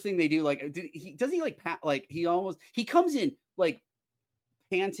like the first thing they do? Like, he comes in like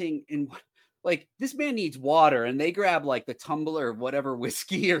panting and like this man needs water, and they grab like the tumbler of whatever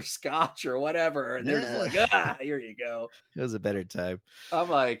whiskey or scotch or whatever, and they're just like, here you go. It was a better time.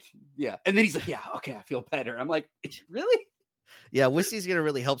 I'm like, yeah, and then he's like, yeah, okay, I feel better. I'm like, really? Yeah, whiskey's gonna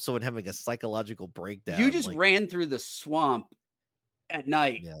really help someone having a psychological breakdown. You just ran through the swamp at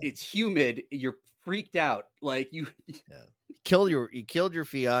night. Yeah. It's humid. You're freaked out. Like you. Yeah. You killed your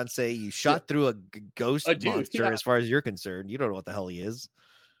fiance. You shot through a ghost monster. As far as you're concerned, you don't know what the hell he is.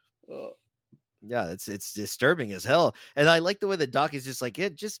 Yeah, it's disturbing as hell. And I like the way the doc is just like, yeah,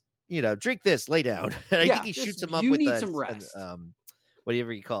 just drink this, lay down. And I think he shoots him up you with need some rest.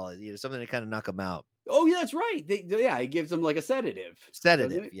 whatever you call it, something to kind of knock him out. Oh, yeah, that's right. He gives him like a sedative.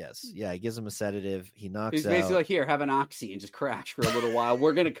 Yes. Yeah, he gives him a sedative. He knocks He's out. basically like, here, have an oxy and just crash for a little while.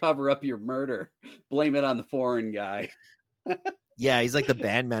 We're gonna cover up your murder. Blame it on the foreign guy. Yeah, he's like the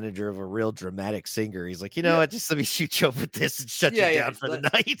band manager of a real dramatic singer. He's like, what? Just let me shoot you up with this and shut you down for the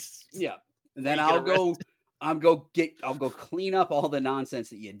night. Yeah. And then I'll go clean up all the nonsense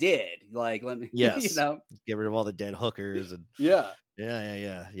that you did. Like, let me, get rid of all the dead hookers and Yeah.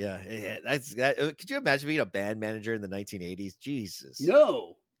 That's that. Could you imagine being a band manager in the 1980s? Jesus.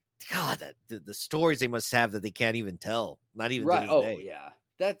 No. God, the stories they must have that they can't even tell. Not even right. To this day. Yeah.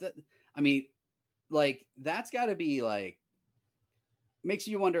 That I mean, like, that's got to be like, makes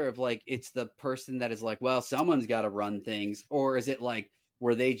you wonder if like it's the person that is like, well, someone's got to run things, or is it like,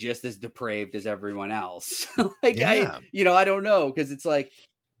 were they just as depraved as everyone else? I don't know, because it's like,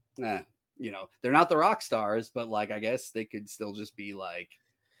 they're not the rock stars, but like I guess they could still just be like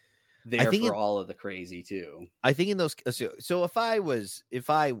there for all of the crazy too. I think in those, so if I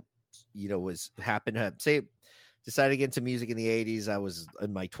happened to say decided to get into music in the 80s, I was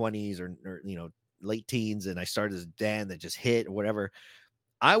in my 20s or late teens, and I started as a band that just hit or whatever,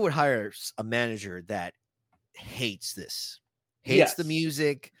 I would hire a manager that hates the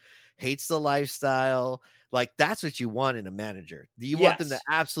music, hates the lifestyle. Like, that's what you want in a manager. You want them to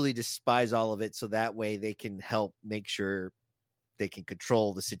absolutely despise all of it, so that way they can help make sure they can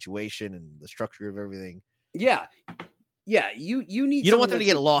control the situation and the structure of everything. Yeah. You need. You don't want them to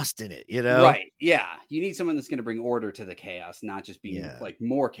get lost in it, Right. Yeah. You need someone that's going to bring order to the chaos, not just be like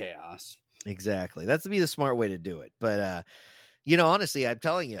more chaos. Exactly. That's to be the smart way to do it. But honestly, I'm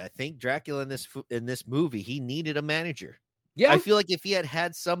telling you, I think Dracula in this movie, he needed a manager. Yeah. I feel like if he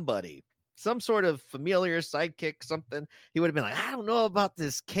had somebody, some sort of familiar sidekick, something, he would have been like, I don't know about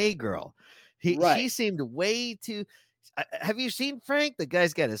this K girl. She seemed way too. Have you seen Frank? The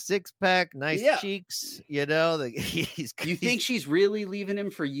guy's got a 6-pack, nice cheeks. You think she's really leaving him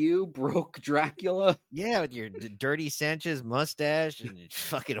for you, broke Dracula? Yeah, with your dirty Sanchez mustache and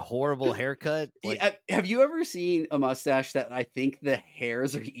fucking horrible haircut. Like, have you ever seen a mustache that I think the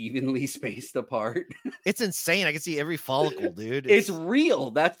hairs are evenly spaced apart? It's insane. I can see every follicle, dude. It's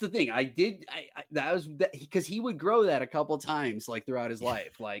real. That's the thing. That was because he would grow that a couple times, like throughout his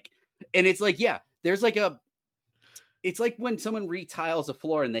life. Like, and it's like, there's like it's like when someone retiles a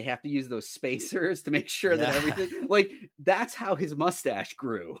floor and they have to use those spacers to make sure that everything, like, that's how his mustache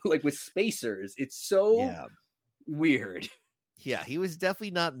grew, like with spacers. It's so weird. Yeah, he was definitely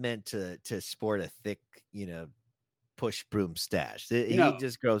not meant to sport a thick, push broom stash. He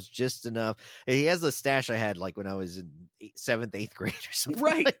just grows just enough. He has the stash I had like when I was in 7th, 8th grade or something.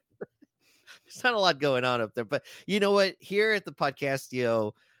 Right. There's not a lot going on up there, but you know what? Here at the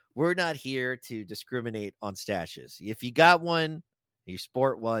podcast, we're not here to discriminate on stashes. If you got one, you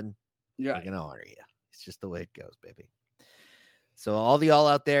sport one, we're going to honor you. It's just the way it goes, baby. So all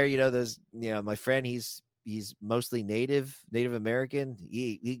out there, there's, my friend, he's mostly Native American.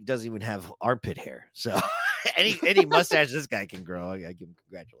 He doesn't even have armpit hair. So any mustache this guy can grow, I give him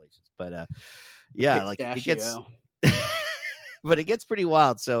congratulations. But like it gets, but it gets pretty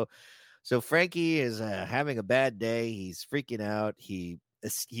wild. So Frankie is having a bad day. He's freaking out. He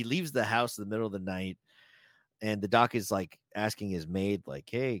leaves the house in the middle of the night, and the doc is like asking his maid, like,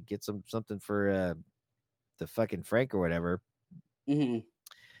 hey, get something for the fucking Frank or whatever. Mm-hmm.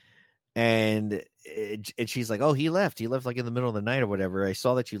 And she's like, oh, he left like in the middle of the night or whatever. I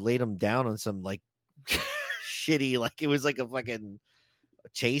saw that you laid him down on some like shitty, like it was like a fucking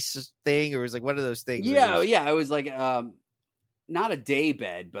chase thing, or it was like one of those things. It was like not a day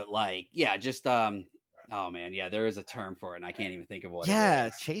bed, but like just oh man, there is a term for it, and I can't even think of what. Yeah, it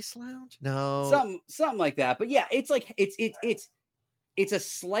is. Chase lounge? No, something like that. But yeah, it's like it's a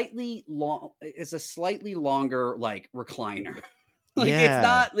slightly longer like recliner. Like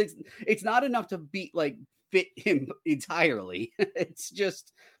it's not enough to fit him entirely. It's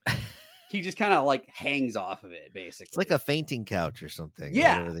just he just kind of like hangs off of it, basically. It's like a fainting couch or something.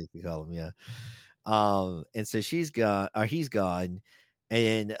 Yeah, whatever they call them. Yeah. And so she's gone, or he's gone.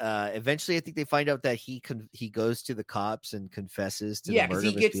 And eventually, I think they find out that he goes to the cops and confesses to the murder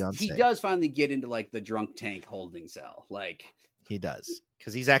of his fiancée. He does finally get into like the drunk tank holding cell. Like he does,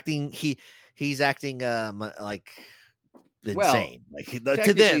 because he's acting like insane. Like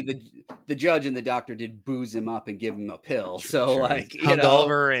to them, the judge and the doctor did booze him up and give him a pill. So like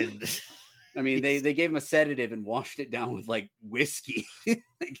hungover and. I mean, they gave him a sedative and washed it down with like whiskey.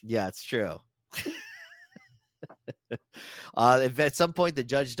 Yeah, it's true. If at some point the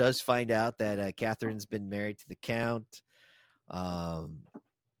judge does find out that Catherine's been married to the Count,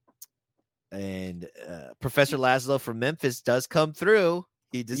 and Professor Laszlo from Memphis does come through.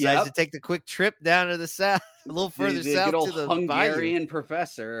 He decides to take the quick trip down to the south, a little further the south good old to the Hungarian bayou.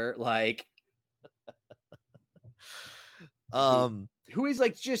 professor, like, Um, who is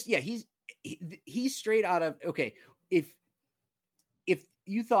like just he's straight out of If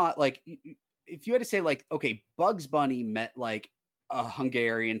you thought like if you had to say like Bugs Bunny met like a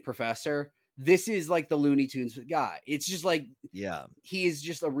Hungarian professor, this is like the Looney Tunes guy. It's just like he is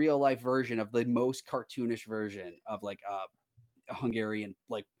just a real life version of the most cartoonish version of like a Hungarian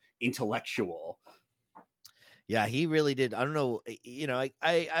like intellectual. Yeah, he really did. I don't know. You know,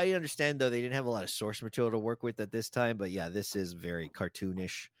 I understand though they didn't have a lot of source material to work with at this time, but yeah, this is very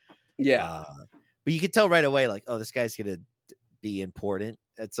cartoonish. Yeah, but you could tell right away, like, oh, this guy's gonna be important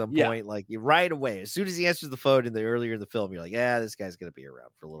at some point. Like right away, as soon as he answers the phone earlier in the film, you're like, yeah, this guy's gonna be around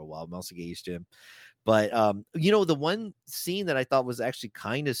for a little while. I'm also get used to him. But you know, the one scene that I thought was actually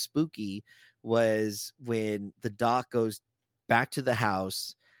kind of spooky was when the doc goes back to the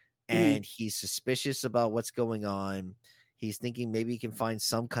house. And he's suspicious about what's going on. He's thinking maybe he can find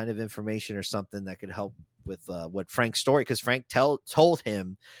some kind of information or something that could help with what Frank's story. Because Frank told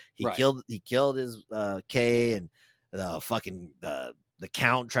him he killed his Kay, and the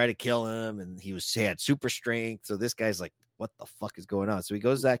Count tried to kill him, and he had super strength. So this guy's like, what the fuck is going on? So he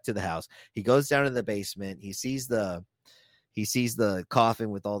goes back to the house. He goes down to the basement. He sees the coffin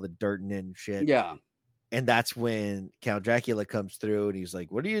with all the dirt in it and shit. Yeah. And that's when Count Dracula comes through and he's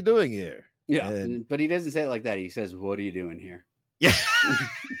like, what are you doing here? Yeah. But he doesn't say it like that. He says, what are you doing here? Yeah.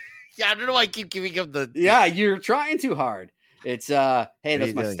 Yeah. I don't know why I keep giving him the. Yeah. You're trying too hard. It's, hey,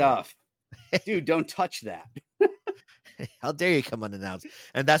 that's my stuff. Dude, don't touch that. How dare you come unannounced?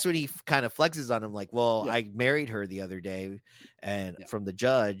 And that's when he kind of flexes on him like, well, I married her the other day and from the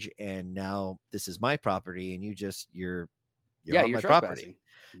judge. And now this is my property. And you're on my property.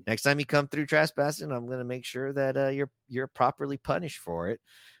 Next time you come through trespassing, I'm going to make sure that you're properly punished for it.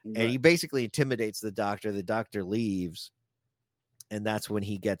 Right. And he basically intimidates the doctor. The doctor leaves, and that's when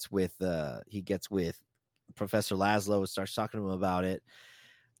he gets with Professor Laszlo and starts talking to him about it.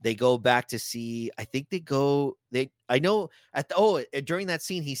 They go back to see. I think during that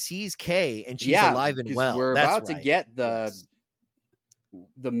scene he sees Kay and she's alive and well. We're about to get the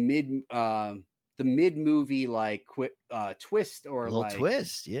mid-movie like twist or a little like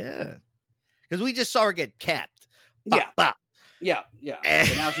twist, because we just saw her get capped. Yeah. So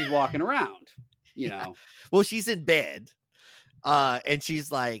now she's walking around, you know. Well, she's in bed, and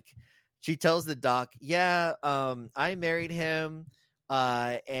she's like, she tells the doc, I married him,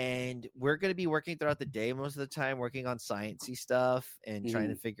 and we're gonna be working throughout the day most of the time, working on sciencey stuff and trying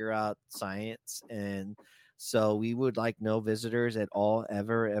to figure out science, and so we would like no visitors at all,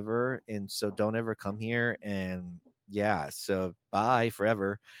 ever. And so don't ever come here. And so bye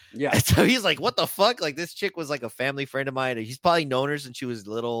forever. Yeah. And so he's like, what the fuck? Like this chick was like a family friend of mine. And he's probably known her since she was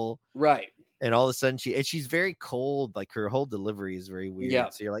little. Right. And all of a sudden she's very cold. Like her whole delivery is very weird. Yeah.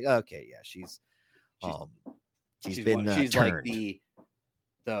 So you're like, okay, yeah, she's been she's turned. Like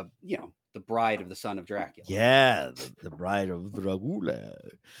the bride of the son of Dracula. Yeah. The bride of Dracula.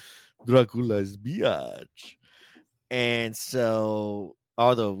 Dracula's bitch. And so,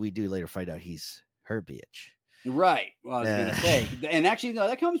 although we do later find out he's her bitch. Right. Well, I was going to say, and actually, no,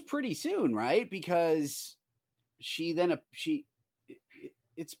 that comes pretty soon, right? Because it's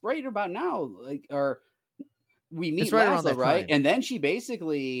right about now, like, or we meet Laszlo, right? And then she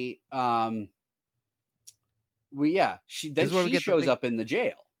basically, she shows up in the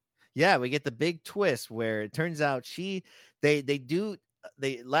jail. Yeah, we get the big twist where it turns out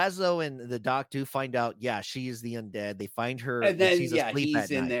Laszlo and the doc do find out, she is the undead. They find her, and then he's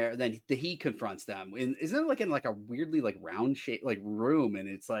in there. Then he confronts them. And isn't it like in like a weirdly like round shape like room? And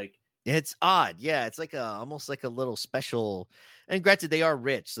it's like it's odd. Yeah, it's like almost like a little special. And granted, they are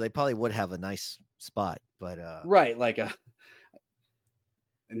rich, so they probably would have a nice spot. But right, like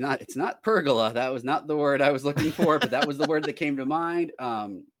it's not pergola. That was not the word I was looking for, but that was the word that came to mind.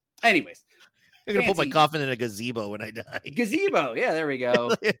 Anyways. I'm going to put my coffin in a gazebo when I die. Gazebo. Yeah, there we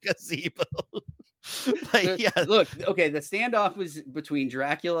go. A gazebo. Look, okay, the standoff was between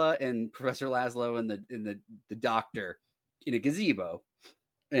Dracula and Professor Laszlo and the doctor in a gazebo.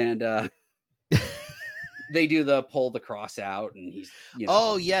 And they do the pull the cross out and he's,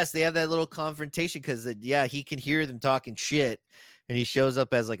 Oh, yes, they have that little confrontation because, he can hear them talking shit and he shows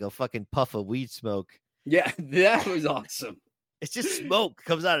up as like a fucking puff of weed smoke. Yeah, that was awesome. It's just smoke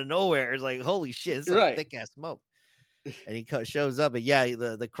comes out of nowhere. It's like, holy shit, it's like thick ass smoke. And he shows up, and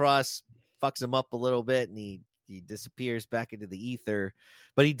the cross fucks him up a little bit, and he he disappears back into the ether,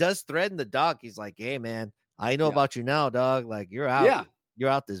 but he does threaten the dog. He's like, "Hey, man, I know about you now, dog. Like, you're out. Yeah. You're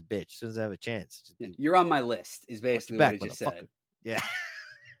out this bitch as soon as I have a chance. You're on my list," is basically what he just said. Yeah.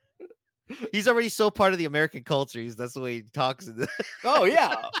 He's already so part of the American culture. That's the way he talks. Oh,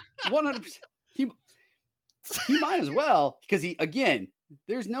 yeah. 100%. He might as well, because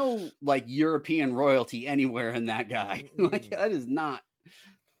there's no like European royalty anywhere in that guy. Like, that is not.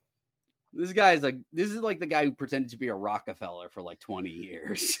 This is like the guy who pretended to be a Rockefeller for like 20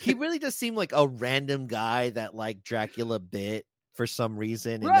 years. He really does seem like a random guy that like Dracula bit for some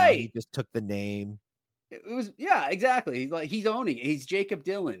reason. And right. Now he just took the name. It was, yeah, exactly. Like, he's owning it. He's Jacob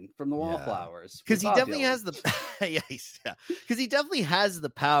Dylan from the Wallflowers. Because he definitely has the because he definitely has the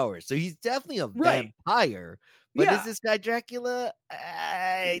power. So he's definitely a vampire. But is this guy Dracula?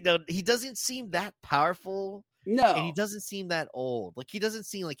 I don't. He doesn't seem that powerful. No, and he doesn't seem that old. Like, he doesn't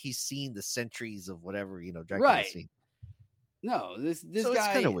seem like he's seen the centuries of whatever Dracula's seen. No, this so guy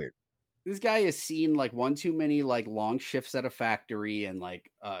it's kind of weird. This guy has seen like one too many like long shifts at a factory and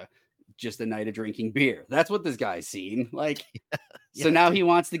like just a night of drinking beer. That's what this guy's seen. Like, so now he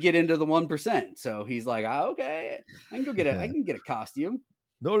wants to get into the 1%. So he's like, okay, I can go get I can get a costume.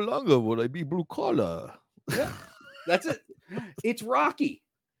 No longer will I be blue collar. Yeah, that's it. It's Rocky.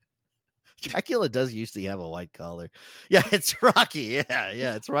 Dracula does usually have a white collar. Yeah, it's Rocky.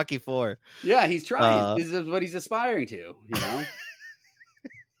 Yeah, it's Rocky 4. Yeah, he's trying. This is what he's aspiring to, you know?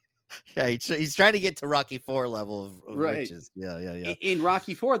 Yeah, he's trying to get to Rocky 4 level of riches. Yeah. In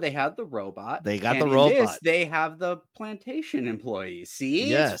Rocky 4, they had the robot. They got the robot. In this, they have the plantation employees. See?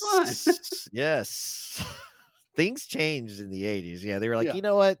 Yes. It's fun. Yes. Things changed in the 80s. Yeah, they were like, you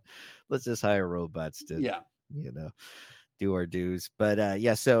know what? Let's just hire robots to, do our dues. But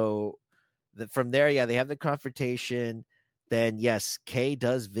so from there, they have the confrontation. Then yes, Kay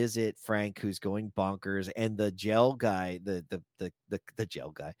does visit Frank, who's going bonkers, and the jail guy, the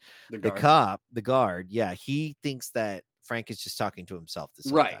jail guy, the guard. Yeah, he thinks that Frank is just talking to himself.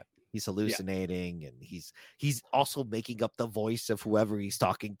 This whole time. He's hallucinating, and he's also making up the voice of whoever he's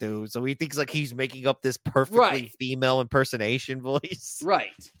talking to. So he thinks like he's making up this perfectly female impersonation voice.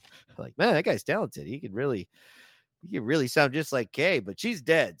 Right. Like, man, that guy's talented. He can really sound just like Kay, but she's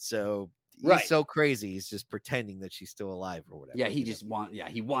dead. So he's so crazy. He's just pretending that she's still alive or whatever. Yeah,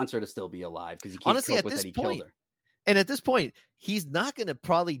 he wants her to still be alive because he can't honestly cope with that he killed her. And at this point, he's not going to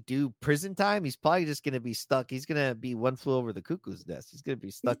probably do prison time. He's probably just going to be stuck. He's going to be One Flew Over the Cuckoo's Nest. He's going to be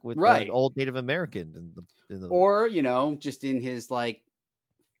stuck with an old Native American. Or, just in his, like,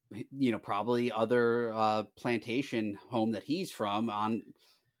 probably other plantation home that he's from on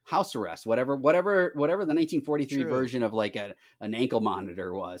house arrest, whatever the 1943 version of, like, an ankle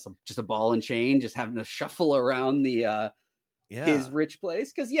monitor was. Just a ball and chain, just having to shuffle around the his rich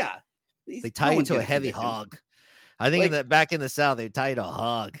place. Because, they tie him to a heavy hog. I think that back in the South, they tied a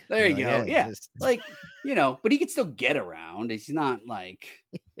hog. There you go. Yeah. Like, but he could still get around. He's not like.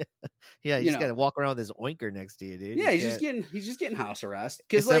 Yeah, you just got to walk around with his oinker next to you, dude. Yeah, he's just getting house arrest.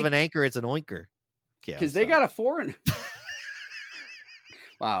 Instead of an anchor, it's an oinker. Because they got a foreign.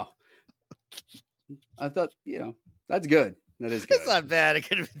 Wow. I thought, that's good. That is good. It's not bad. It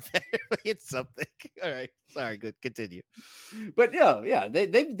could have been better. It's something. All right. Sorry. Good. Continue. But yeah.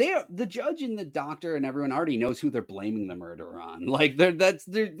 They are the judge and the doctor and everyone already knows who they're blaming the murder on. Like they're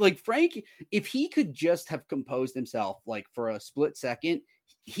like Frank. If he could just have composed himself, like for a split second,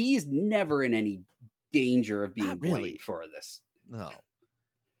 he's never in any danger of being blamed for this. No.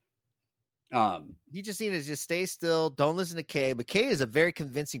 You just need to just stay still. Don't listen to Kay. But Kay is a very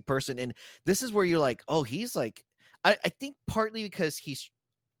convincing person, and this is where you're like, oh, he's like. I think partly because he's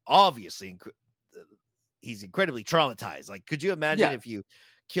obviously he's incredibly traumatized. Like, could you imagine if you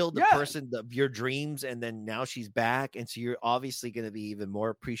killed the person of your dreams and then now she's back? And so you're obviously going to be even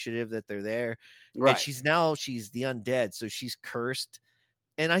more appreciative that they're there. Right. And she's the undead. So she's cursed.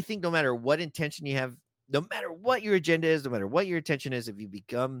 And I think no matter what intention you have, no matter what your agenda is, no matter what your intention is, if you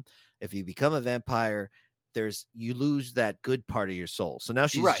become a vampire, you lose that good part of your soul. So now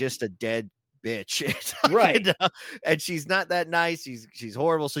she's just a dead bitch, and she's not that nice. She's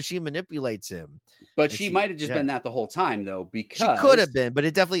horrible, so she manipulates him. But she might have just been that the whole time, though, because she could have been, but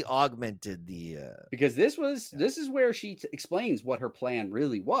it definitely augmented the. Because this is where she explains what her plan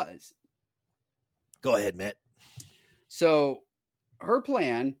really was. Go ahead, Matt. So her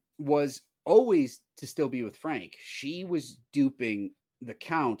plan was always to still be with Frank. She was duping the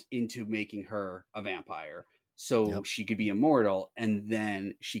Count into making her a vampire. So she could be immortal, and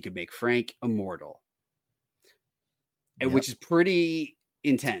then she could make Frank immortal, which is pretty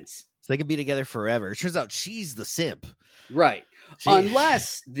intense. So they can be together forever. It turns out she's the simp. Right.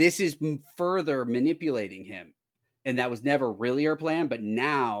 Unless this is further manipulating him. And that was never really her plan. But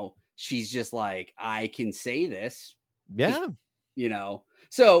now she's just like, I can say this. Yeah. You know?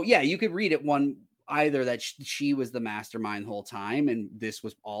 So, yeah, you could read it either that she was the mastermind the whole time and this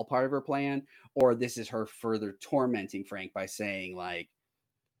was all part of her plan, or this is her further tormenting Frank by saying, like,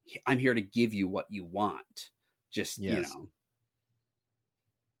 I'm here to give you what you want. Just, you know.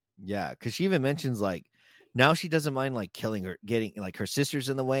 Yeah, because she even mentions, like, now she doesn't mind, like, killing her, getting, like, her sister's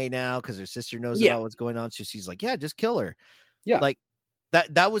in the way now because her sister knows about what's going on. So she's like, yeah, just kill her. Yeah. Like,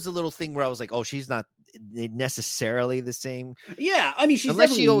 that was a little thing where I was like, oh, she's not necessarily the same. Yeah, I mean, she's unless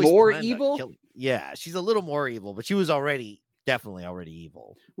definitely she always more evil. Yeah, she's a little more evil, but she was definitely already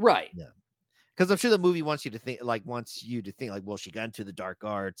evil. Right. Yeah. Because I'm sure the movie wants you to think, like, well, she got into the dark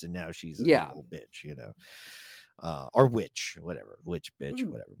arts and now she's a little bitch, you know. Or witch, whatever, witch, bitch,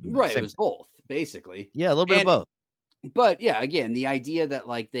 whatever. Right, it was both, basically. Yeah, a little bit of both. But yeah, again, the idea that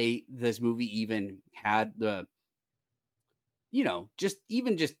like this movie even had the, you know, just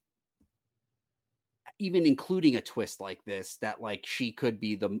even including a twist like this, that like she could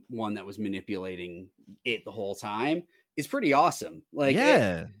be the one that was manipulating it the whole time, is pretty awesome. Like,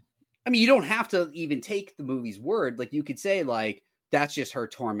 I mean, you don't have to even take the movie's word. Like, you could say, like, that's just her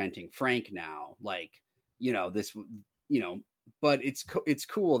tormenting Frank now. Like, you know, this, you know, but it's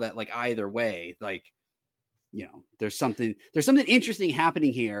cool that, like, either way, like, you know, there's something interesting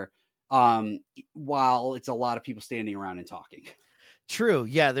happening here, while it's a lot of people standing around and talking. True.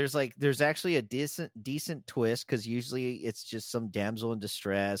 Yeah, there's actually a decent twist, because usually it's just some damsel in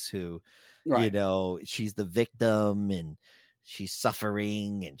distress who, you know, she's the victim and she's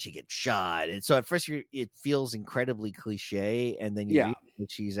suffering and she gets shot. And so at first it feels incredibly cliche, and then you realize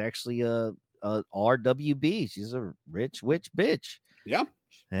that she's actually a RWB. She's a rich witch bitch. Yeah.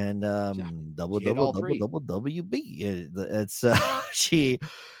 And double WB. It's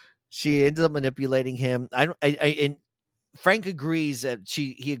she ends up manipulating him. And Frank agrees that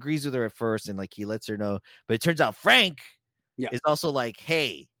he agrees with her at first, and like he lets her know, but it turns out Frank is also like,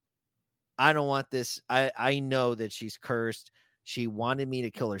 hey, I don't want this. I know that she's cursed. She wanted me to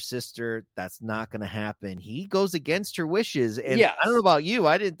kill her sister. That's not going to happen. He goes against her wishes. And I don't know about you.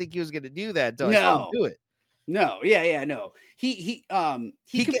 I didn't think he was going to do that until I saw him do it. No. Yeah. No. He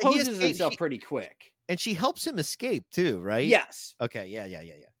composes himself pretty quick. And she helps him escape too, right? Yes. Okay. Yeah.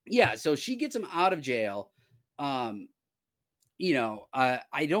 Yeah. So she gets him out of jail. You know, I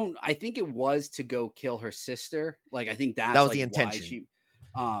think it was to go kill her sister. Like, I think that was like the intention.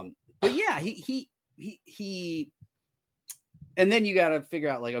 But yeah, he and then you got to figure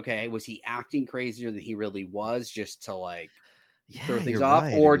out, like, okay, was he acting crazier than he really was, just to like throw things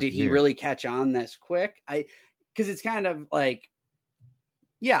off, or did he really catch on this quick? Because it's kind of like,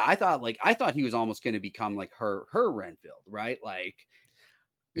 I thought he was almost going to become like her Renfield, right? Like,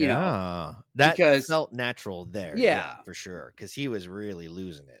 you know, that felt natural there. Yeah, for sure, because he was really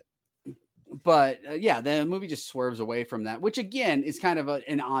losing it. But the movie just swerves away from that, which again is kind of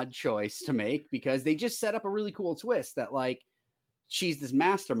an odd choice to make, because they just set up a really cool twist that, like, she's this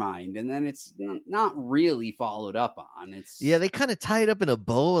mastermind, and then it's not really followed up on. They kind of tie it up in a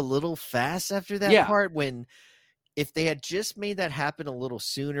bow a little fast after that part, when if they had just made that happen a little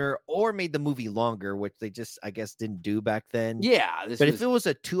sooner, or made the movie longer, which they just, I guess, didn't do back then. If it was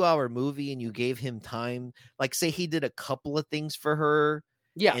a 2-hour movie and you gave him time, like say he did a couple of things for her,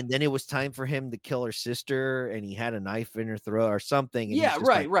 and then it was time for him to kill her sister, and he had a knife in her throat or something. And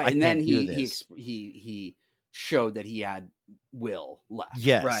right. And then he showed that he had will left.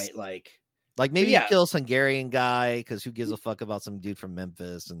 Yes. Right. Like maybe he kills Hungarian guy, because who gives a fuck about some dude from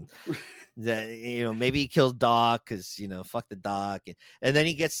Memphis, and that, you know, maybe he kills Doc because, you know, fuck the Doc, and then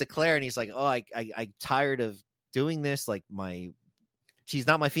he gets to Claire and he's like, oh, I'm tired of doing this. Like, she's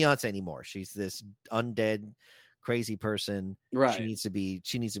not my fiance anymore. She's this undead crazy person. Right. She needs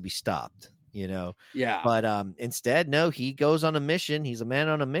to be stopped. You know. Yeah. But instead, no, he goes on a mission. He's a man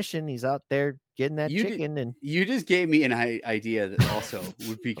on a mission. He's out there getting that chicken. And you just gave me an idea that also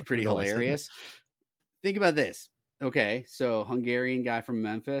would be pretty hilarious. Think about this. Okay, so Hungarian guy from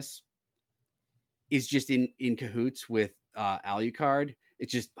Memphis is just in cahoots with Alucard.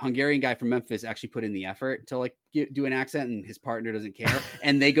 It's just Hungarian guy from Memphis actually put in the effort to like do an accent, and his partner doesn't care.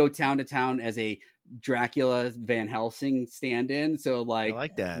 And they go town to town as a Dracula Van Helsing stand-in. So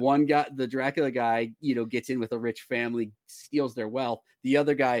like that. One guy, the Dracula guy, you know, gets in with a rich family, steals their wealth. The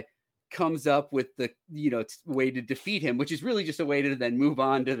other guy comes up with the, you know, way to defeat him, which is really just a way to then move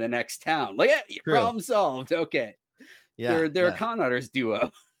on to the next town. Like, problem solved. Okay. Yeah. They're a con artist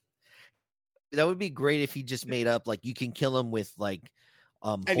duo. That would be great if he just made up, like, you can kill him with like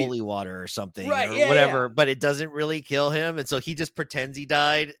holy water or something, right, or yeah, whatever, yeah. but it doesn't really kill him, and so he just pretends he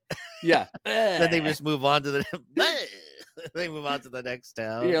died. Yeah. Then they just move on to the they move on to the next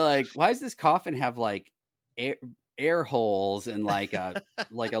town. You're like, why does this coffin have like air holes and like a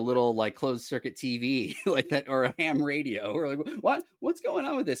little like closed circuit TV like that, or a ham radio, or like what's going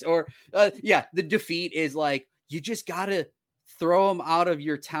on with this? Or yeah, the defeat is like, you just gotta throw him out of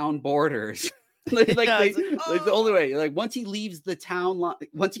your town borders. like the only way, like once he leaves the town line,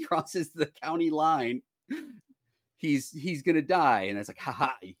 once he crosses the county line, he's gonna die. And it's like, haha,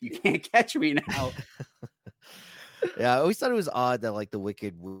 you can't catch me now. Yeah, I always thought it was odd that like the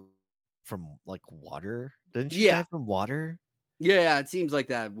Wicked from like water. Didn't she die from water? Yeah, it seems like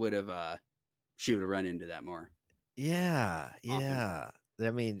that would have she would have run into that more. Yeah.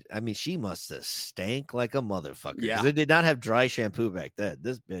 I mean, she must have stank like a motherfucker. Yeah, they did not have dry shampoo back then.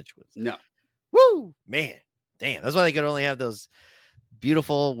 This bitch was no. Woo, man, damn. That's why they could only have those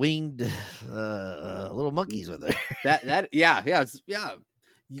beautiful winged little monkeys with her. Yeah.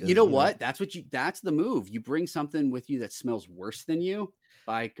 You know what? That's the move. You bring something with you that smells worse than you.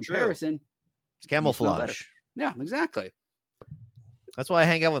 By comparison, it's camouflage. Yeah, exactly. That's why I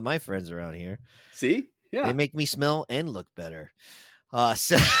hang out with my friends around here. See? Yeah. They make me smell and look better.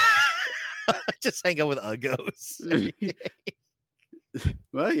 So I just hang out with uggos.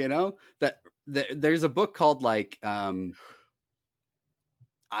 Well, you know, there's a book called like I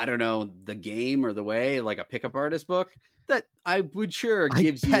don't know, The Game or The Way, like a pickup artist book that I would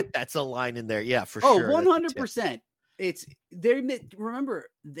gives you. That's a line in there. Yeah, for sure. Oh, 100%. It's remember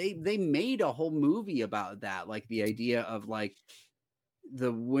they made a whole movie about that, like the idea of like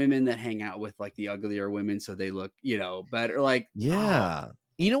the women that hang out with like the uglier women so they look, you know, better. Like, yeah.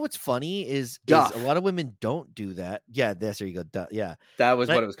 You know what's funny is a lot of women don't do that. Yeah, there you go. Yeah, that was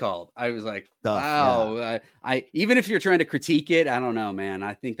what it was called. I was like, Duff, wow. Yeah. I even if you're trying to critique it, I don't know, man.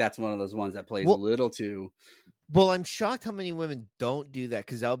 I think that's one of those ones that plays a little too. Well, I'm shocked how many women don't do that,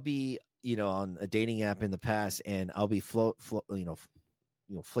 because I'll be, you know, on a dating app in the past, and I'll be flicking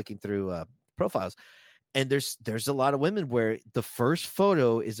through profiles, and there's a lot of women where the first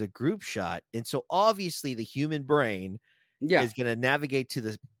photo is a group shot, and so obviously the human brain is going to navigate to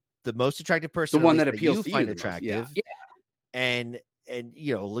the most attractive person, the one that appeals you to find you attractive. Yeah. And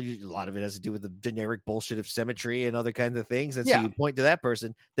you know, a lot of it has to do with the generic bullshit of symmetry and other kinds of things. And so you point to that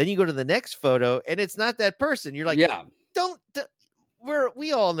person, then you go to the next photo and it's not that person. You're like,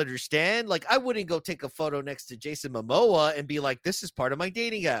 we all understand. Like, I wouldn't go take a photo next to Jason Momoa and be like, this is part of my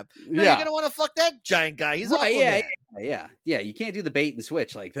dating app. No, you're gonna want to fuck that giant guy. He's right. Yeah. You can't do the bait and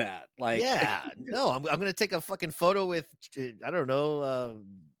switch like that. Like, no, I'm gonna take a fucking photo with I don't know,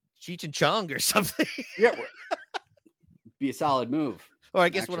 Cheech and Chong or something. Yeah, be a solid move. Or I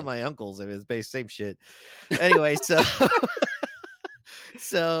guess one of my uncles. I mean, it's based same shit. Anyway,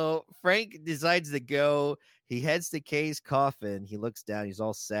 so Frank decides to go. He heads to Kay's coffin. He looks down. He's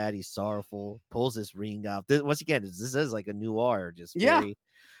all sad. He's sorrowful. Pulls his ring off. Once again, this is like a noir. Just very,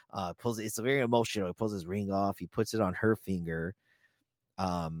 it's very emotional. He pulls his ring off. He puts it on her finger.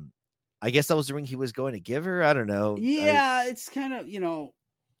 I guess that was the ring he was going to give her. I don't know. Yeah, it's kind of, you know,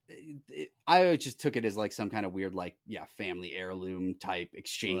 I just took it as like some kind of weird, like, family heirloom type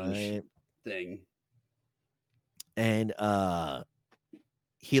exchange thing. And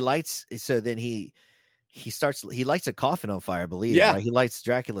he lights. So then he lights a coffin on fire, I believe. Yeah. Right? He lights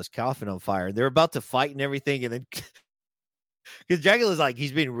Dracula's coffin on fire. They're about to fight and everything. And then, because Dracula's like,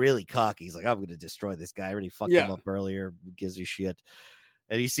 he's being really cocky. He's like, I'm going to destroy this guy. I already fucked him up earlier. Gives a shit.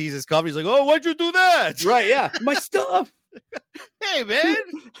 And he sees his coffin. He's like, oh, why'd you do that? Right. Yeah. My stuff. Hey, man.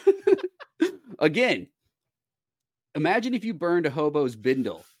 Again, imagine if you burned a hobo's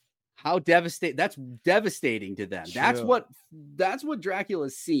bindle. How devastating. That's devastating to them. True. That's what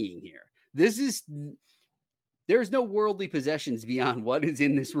Dracula's seeing here. There's no worldly possessions beyond what is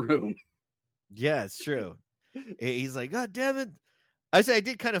in this room. Yeah, it's true. He's like, God damn it. I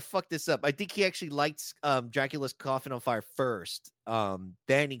did kind of fuck this up. I think he actually lights Dracula's coffin on fire first.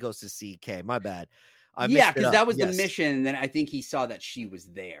 Then he goes to see Kay. My bad. Because that was the mission. And then I think he saw that she was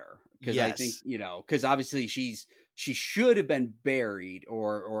there. Because I think, you know, because obviously she should have been buried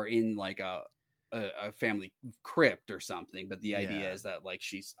or in like a family crypt or something. But the idea is that like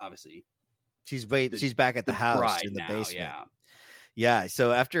she's obviously she's back at the house in the basement. Yeah.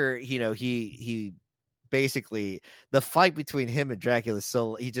 So after, you know, he basically, the fight between him and Dracula,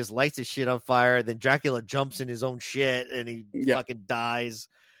 so he just lights his shit on fire. Then Dracula jumps in his own shit and he fucking dies.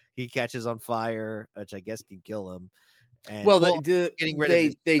 He catches on fire, which I guess can kill him. And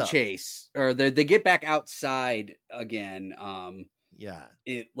they chase, or they get back outside again.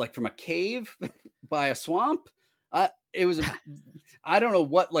 Like from a cave by a swamp. It was, I don't know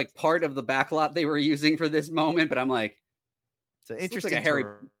what like part of the backlot they were using for this moment, but I'm like, So this looks interesting. like a Harry.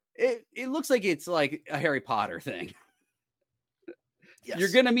 It looks like it's like a Harry Potter thing. Yes.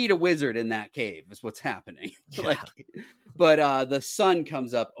 You're gonna meet a wizard in that cave. Is what's happening. Yeah. Like, but the sun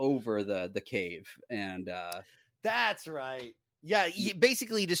comes up over the cave, and That's right. Yeah, he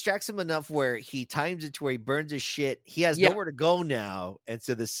basically distracts him enough where he times it to where he burns his shit. He has nowhere to go now, and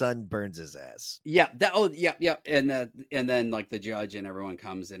so the sun burns his ass. Yeah, and then like the judge and everyone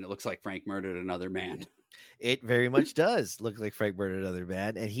comes, and it looks like Frank murdered another man. It very much does look like Frank murdered another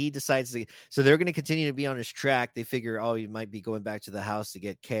man, and he decides to. So they're going to continue to be on his track. They figure, oh, he might be going back to the house to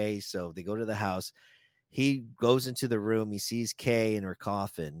get Kay, so they go to the house. He goes into the room. He sees Kay in her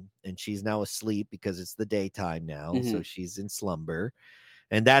coffin, and she's now asleep because it's the daytime now. Mm-hmm. So she's in slumber,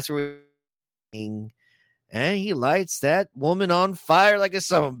 and that's where. And he lights that woman on fire like a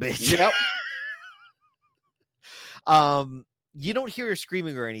son of a bitch. Yep. You don't hear her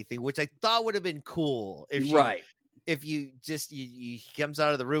screaming or anything, which I thought would have been cool. If you comes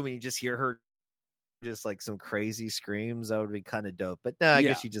out of the room and you just hear her just like some crazy screams, that would be kind of dope. But no, I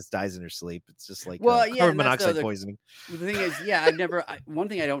guess she just dies in her sleep. It's just like carbon monoxide poisoning. The thing is, one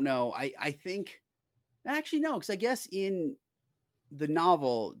thing I don't know. I think actually no, because I guess in the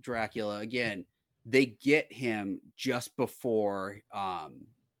novel Dracula, again, they get him just before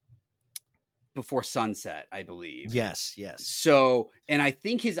sunset, I believe. Yes. So, and I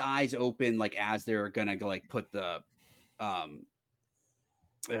think his eyes open like as they're gonna go like put the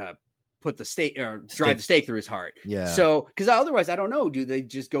stake or drive the stake through his heart. Yeah. So, because otherwise, I don't know. Do they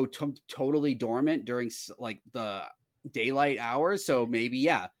just go totally dormant during like the daylight hours? So maybe,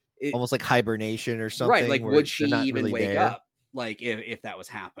 almost like hibernation or something. Right. Like, would she even really wake up? Like, if that was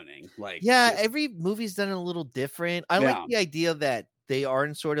happening? Like, every movie's done a little different. I like the idea that they are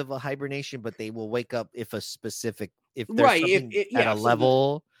in sort of a hibernation, but they will wake up if there's something at a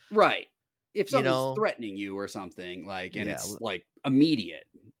level. Right. If something's threatening you or something, like, and it's like immediate.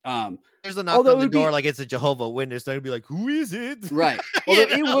 There's a knock on the door, like it's a Jehovah Witness. They'd be like, "Who is it?" Right. Although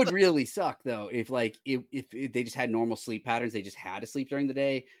it would really suck though if they just had normal sleep patterns, they just had to sleep during the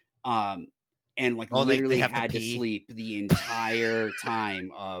day, and like literally they had to sleep the entire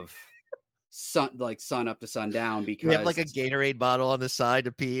time of sun up to sundown because we have like a Gatorade bottle on the side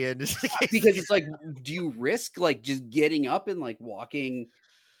to pee in. Because it's like, do you risk like just getting up and like walking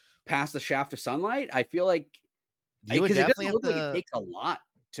past the shaft of sunlight? I feel like because it doesn't look like it takes a lot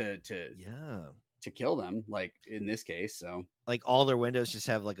to kill them, like in this case. So like all their windows just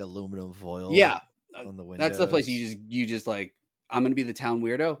have like aluminum foil on the windows. That's the place you just like, I'm gonna be the town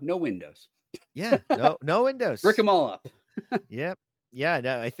weirdo, no windows. No windows. Brick them all up. Yep. Yeah,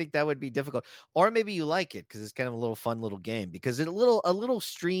 no, I think that would be difficult. Or maybe you like it because it's kind of a little fun little game. Because a little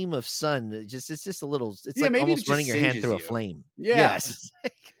stream of sun, it's just a little. It's like almost running your hand through a flame. Yes.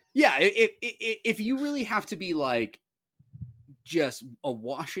 Yeah. If you really have to be like just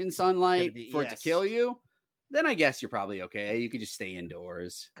awash in sunlight for it to kill you, then I guess you're probably okay. You could just stay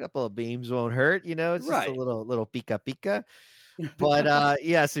indoors. A couple of beams won't hurt. It's just a little pika.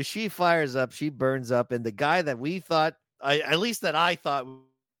 But so she fires up, she burns up, and the guy that we thought. At least that I thought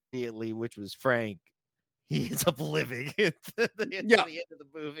immediately, which was Frank, he ends up living at the end of the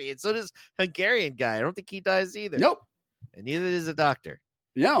movie. And so does Hungarian guy. I don't think he dies either. Nope. And neither is a doctor.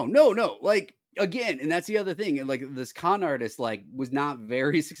 No. Like, again, and that's the other thing. Like, this con artist, like, was not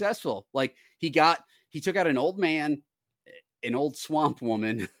very successful. Like, he took out an old man, an old swamp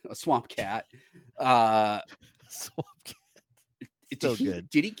woman, a swamp cat. Swamp cat. It's so good.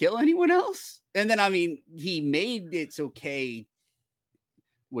 Did he kill anyone else? And then, I mean, he made it so Kay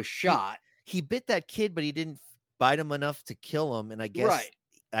was shot. He bit that kid, but he didn't bite him enough to kill him. And I guess,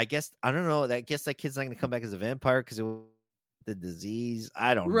 I don't know. I guess that kid's not going to come back as a vampire because it was the disease.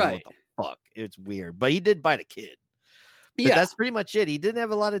 I don't know what the fuck. It's weird. But he did bite a kid. But that's pretty much it. He didn't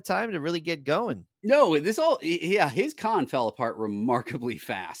have a lot of time to really get going. No, his con fell apart remarkably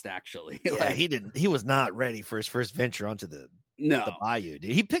fast, actually. Yeah, he was not ready for his first venture onto the bayou, dude.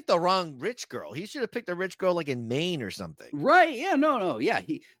 He picked the wrong rich girl. He should have picked a rich girl like in Maine or something. Right. Yeah, no. Yeah,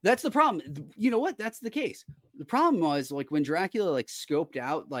 that's the problem. You know what? That's the case. The problem was like when Dracula like scoped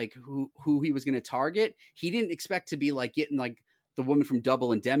out like who he was going to target, he didn't expect to be like getting like the woman from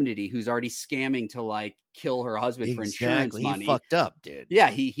Double Indemnity who's already scamming to like kill her husband for insurance money. He fucked up, dude. Yeah,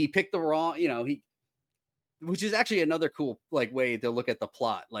 he picked the wrong, which is actually another cool like way to look at the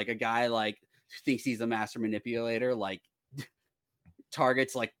plot. Like a guy like thinks he's a master manipulator, like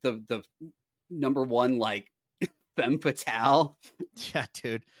targets like the number one like femme fatale. Yeah,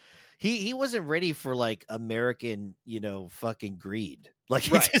 dude. He wasn't ready for like American, fucking greed. Like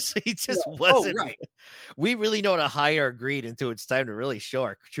Right. he just Yeah. wasn't. Oh, right. We really know how to hide our greed until it's time to really show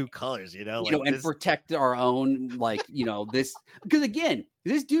our true colors, You know, and protect our own, like, you know, this, because again,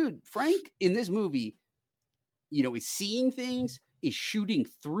 this dude, Frank, in this movie, you know, is seeing things, is shooting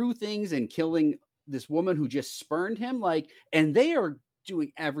through things and killing this woman who just spurned him. Like, and they are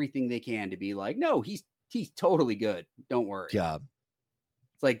doing everything they can to be like, no, he's totally good. Don't worry. job.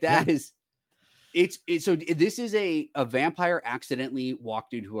 It's like that is it's so this is a vampire accidentally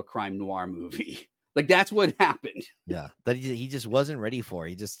walked into a crime noir movie. Like that's what happened. Yeah, that he just wasn't ready for.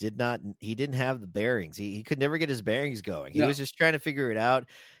 He just didn't have the bearings. He could never get his bearings going. He was just trying to figure it out.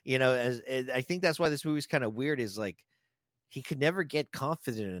 You know, as I think that's why this movie's kind of weird, is like he could never get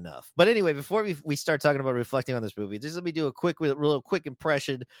confident enough. But anyway, before we start talking about reflecting on this movie, just let me do a real quick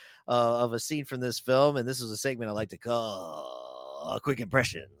impression of a scene from this film. And this is a segment I like to call Quick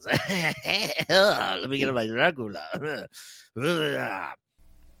Impressions. Let me get my Dracula.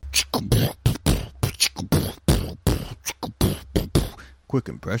 Quick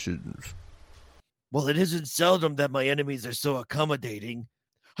impressions. Well, it isn't seldom that my enemies are so accommodating.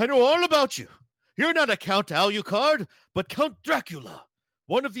 I know all about you. You're not a Count Alucard, but Count Dracula,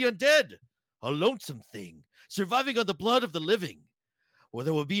 one of the undead, a lonesome thing, surviving on the blood of the living. Well,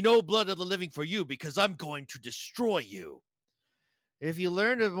 there will be no blood of the living for you because I'm going to destroy you. If you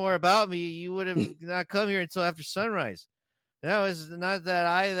learned more about me, you would have not come here until after sunrise. Now it's not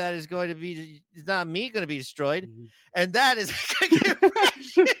that that is going to be, it's not me going to be destroyed. And that is.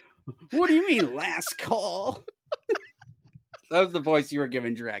 What do you mean, last call? That was the voice you were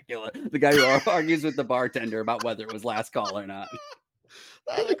giving Dracula, the guy who argues with the bartender about whether it was last call or not.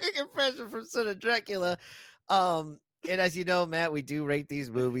 That was a quick impression from Son of Dracula. And as you know, Matt, we do rate these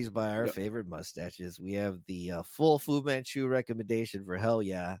movies by our favorite mustaches. We have the full Fu Manchu recommendation for hell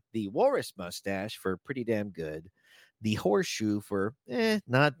yeah, the Walrus mustache for pretty damn good, the horseshoe for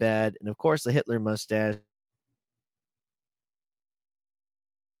not bad, and of course the Hitler mustache.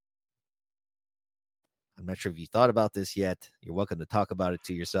 I'm not sure if you thought about this yet. You're welcome to talk about it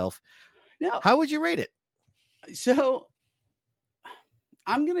to yourself. Now, how would you rate it? So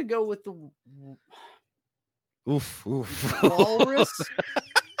I'm going to go with the walrus.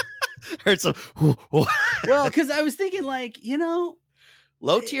 Heard some. Well, because I was thinking like, you know,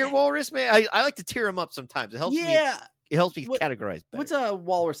 low tier walrus, man. I like to tear them up sometimes. It helps me. It helps me categorize better. What's a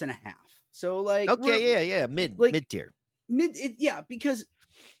walrus and a half? So like, okay, mid tier. Because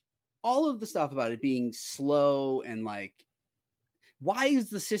all of the stuff about it being slow and like, why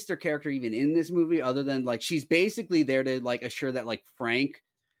is the sister character even in this movie other than like she's basically there to like assure that like Frank,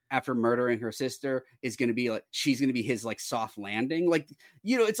 after murdering her sister, is going to be like she's going to be his like soft landing. Like,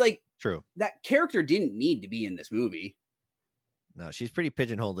 you know, it's like true, that character didn't need to be in this movie. No, she's pretty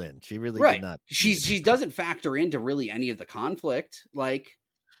pigeonholed in. She really did not. She doesn't factor into really any of the conflict. Like,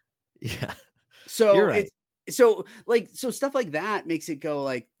 yeah. So you're right. So stuff like that makes it go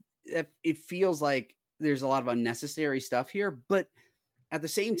like, it feels like there's a lot of unnecessary stuff here, but at the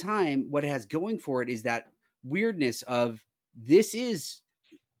same time, what it has going for it is that weirdness of this is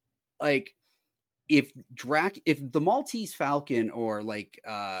like, if the Maltese Falcon or like,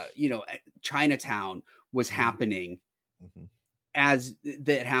 you know, Chinatown was happening as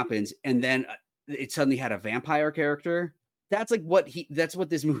that happens, and then it suddenly had a vampire character. That's like that's what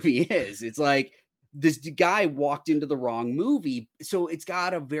this movie is. It's like, this guy walked into the wrong movie. So it's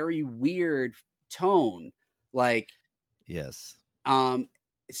got a very weird tone. Like, yes.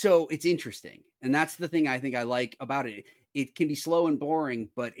 So it's interesting. And that's the thing I think I like about it. It can be slow and boring,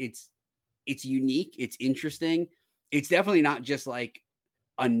 but it's unique. It's interesting. It's definitely not just like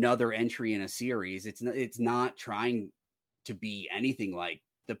another entry in a series. It's not trying to be anything like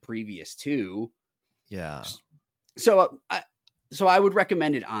the previous two. Yeah. So I would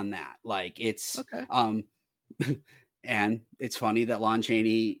recommend it on that. Like, it's okay. And it's funny that Lon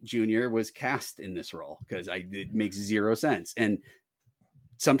Chaney Jr. was cast in this role because it makes zero sense. And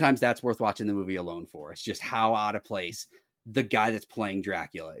sometimes that's worth watching the movie alone for. It's just how out of place the guy that's playing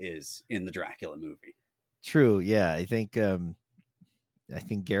Dracula is in the Dracula movie. True. Yeah. I think Gary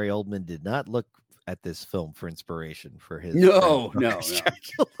Oldman did not look at this film for inspiration for his no. Dracula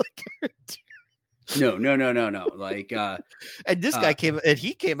character. No. Like, and this guy came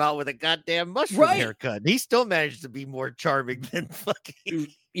out with a goddamn mushroom haircut. He still managed to be more charming than fucking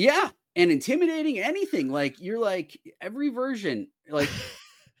and intimidating. Anything like, you're like every version, like,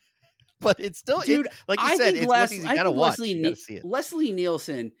 but it's still, dude. Like you said, it's what you gotta watch. You gotta see it. Leslie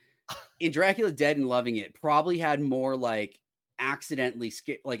Nielsen in Dracula Dead and Loving It probably had more like accidentally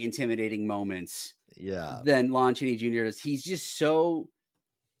like intimidating moments, than Lon Chaney Jr. does. He's just so.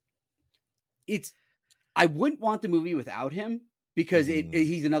 I wouldn't want the movie without him, because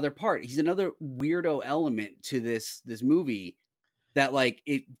he's another part. He's another weirdo element to this movie that like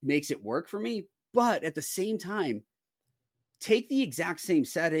it makes it work for me. But at the same time, take the exact same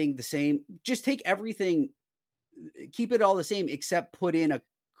setting, just take everything, keep it all the same, except put in a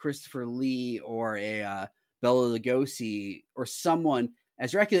Christopher Lee or a Bela Lugosi or someone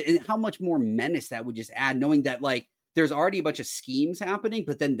as Dracula, and how much more menace that would just add, knowing that like there's already a bunch of schemes happening,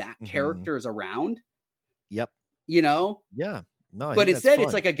 but then that character is around. Yep. You know? Yeah. No, but instead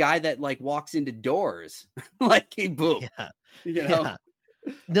it's like a guy that like walks into doors like hey, boom. Yeah. You know? Yeah.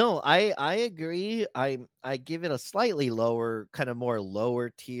 No, I agree. I give it a slightly lower, kind of more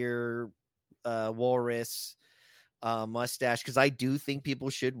lower tier walrus mustache, because I do think people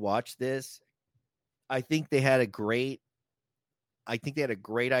should watch this. I think they had a great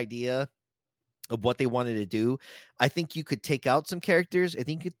idea of what they wanted to do. I think you could take out some characters. I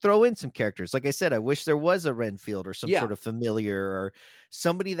think you could throw in some characters. Like I said, I wish there was a Renfield or some sort of familiar or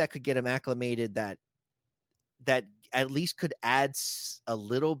somebody that could get him acclimated that at least could add a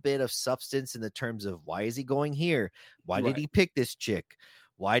little bit of substance in the terms of why is he going here? Why did he pick this chick?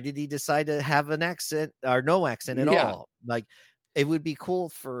 Why did he decide to have an accent or no accent at all? Like, it would be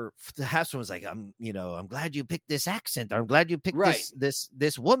cool to have someone's like, I'm glad you picked this accent. Or I'm glad you picked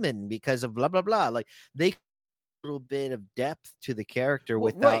this woman because of blah, blah, blah. Like, they a little bit of depth to the character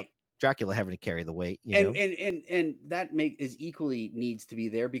without Dracula having to carry the weight. And that is equally needs to be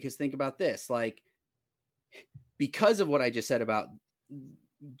there, because think about this, like, because of what I just said about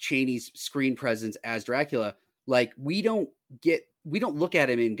Chaney's screen presence as Dracula, like we don't look at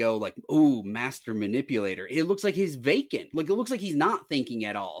him and go like, oh, master manipulator. It looks like he's vacant. Like it looks like he's not thinking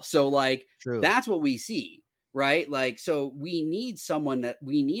at all. So like, that's what we see, right? Like, so we need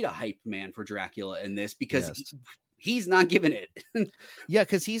a hype man for Dracula in this, because he's not giving it. Yeah.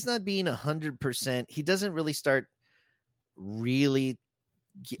 Cause he's not being 100%. He doesn't really start really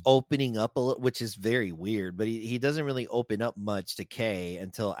opening up a little, which is very weird, but he doesn't really open up much to Kay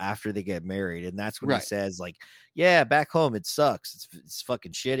until after they get married, and that's when he says like, yeah, back home it sucks, it's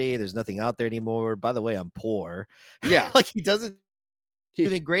fucking shitty, there's nothing out there anymore, by the way, I'm poor. Like he doesn't. It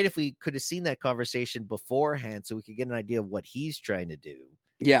would be great if we could have seen that conversation beforehand so we could get an idea of what he's trying to do.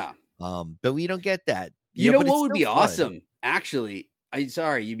 But we don't get that. You know what would be awesome, actually? You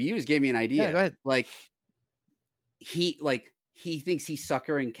just gave me an idea. Go ahead. Like he thinks he's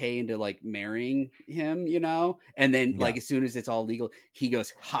suckering Kay into like marrying him, and then like as soon as it's all legal, he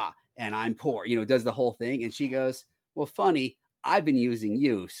goes, ha, and I'm poor, does the whole thing, and she goes, well, funny, I've been using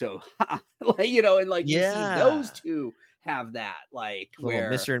you, so ha. Like, and like you see those two have that like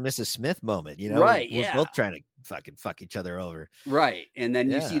where Mr. and Mrs. Smith moment, we're both trying to fucking fuck each other over, and then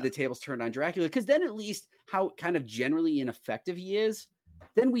you see the tables turned on Dracula, because then at least how kind of generally ineffective he is,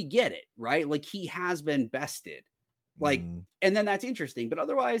 then we get it, right? Like he has been bested. Like, and then that's interesting, but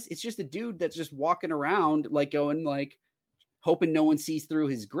otherwise it's just a dude that's just walking around, like going, like hoping no one sees through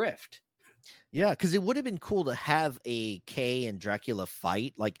his grift. Yeah, because it would have been cool to have a Kay and Dracula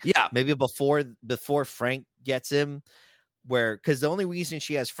fight, like maybe before Frank gets him, because the only reason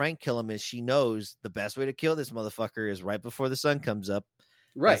she has Frank kill him is she knows the best way to kill this motherfucker is right before the sun comes up.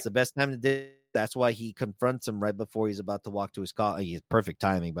 That's the best time to do it. That's why he confronts him right before he's about to walk to his car. He's perfect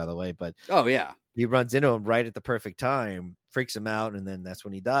timing, by the way, but he runs into him right at the perfect time, freaks him out, and then that's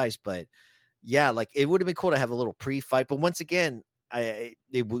when he dies. But yeah, like it would have been cool to have a little pre-fight. But once again,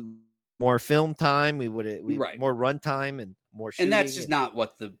 it would more film time. We would more run time and more shooting. And that's just not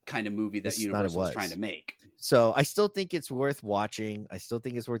what the kind of movie that Universal was trying to make. So I still think it's worth watching. I still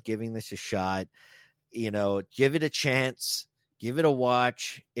think it's worth giving this a shot. Give it a chance. Give it a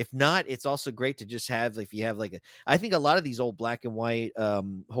watch. If not, it's also great to just have, if you have I think a lot of these old black and white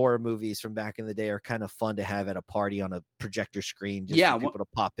horror movies from back in the day are kind of fun to have at a party on a projector screen, just for people to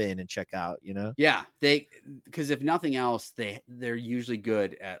pop in and check out, Yeah, because if nothing else, they're usually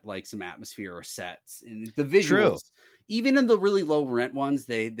good at like some atmosphere or sets. And the visuals, even in the really low rent ones,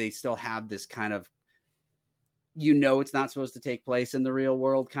 they still have this kind of, it's not supposed to take place in the real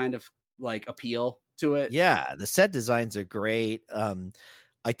world kind of like appeal to it. Yeah, the set designs are great.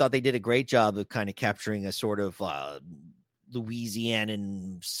 I thought they did a great job of kind of capturing a sort of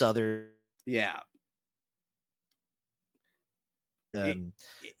Louisianan southern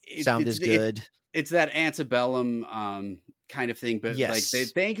sound is good. It's that antebellum kind of thing, but like they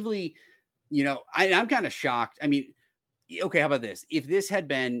thankfully, I'm kind of shocked. I mean, okay, how about this? If this had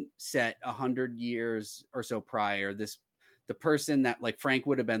been set 100 years or so prior, the person that like Frank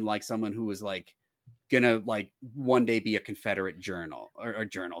would have been like someone who was like gonna like one day be a Confederate general,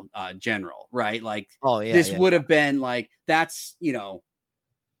 right? Like, this would have been like, that's,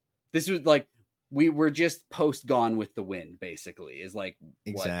 this was like we're just post Gone with the Wind, basically, is like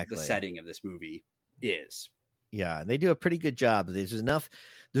Exactly. what the setting of this movie is. Yeah, they do a pretty good job. There's enough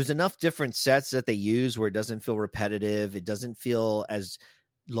different sets that they use where it doesn't feel repetitive. It doesn't feel as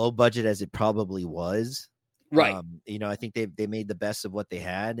low budget as it probably was. Right. I think they made the best of what they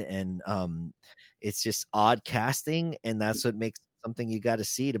had, and it's just odd casting, and that's what makes something you got to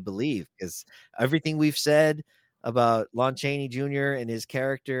see to believe, because everything we've said about Lon Chaney Jr. and his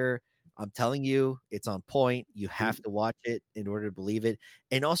character, I'm telling you, it's on point. You have to watch it in order to believe it.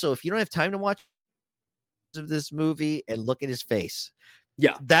 And also, if you don't have time to watch of this movie and look at his face,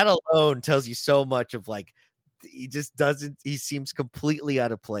 that alone tells you so much of like, he seems completely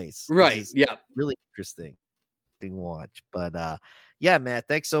out of place. Right. Yeah. Really interesting watch. But Matt,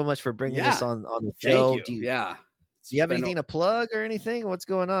 thanks so much for bringing this on the show. Thank you. Do you have anything to plug or anything? What's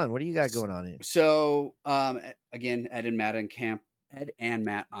going on? What do you got going on here? So again, Ed and Matt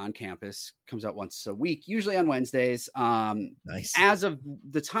on Campus comes out once a week, usually on Wednesdays. Nice. As of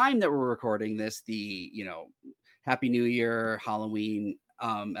the time that we're recording this, the Happy New Year, Halloween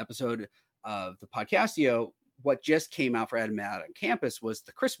episode of the Podcastio, what just came out for Ed and Matt on Campus was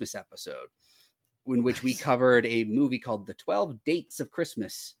the Christmas episode, in which we covered a movie called The 12 Dates of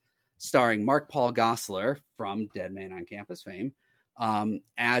Christmas, starring Mark Paul Gosselaar from Dead Man on Campus fame,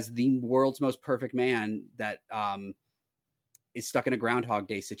 as the world's most perfect man that is stuck in a Groundhog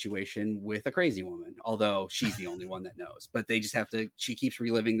Day situation with a crazy woman, although she's the only one that knows. But they just she keeps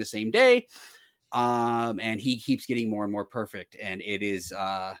reliving the same day, and he keeps getting more and more perfect. And it is...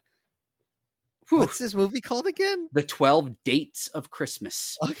 what's this movie called again? The 12 Dates of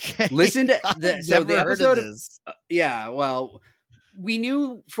Christmas. Okay. Listen to the episode. This. Well, we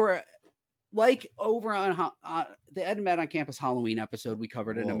knew over on the Ed and Matt on Campus Halloween episode, we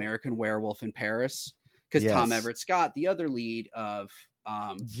covered an American Werewolf in Paris, because Tom Everett Scott, the other lead of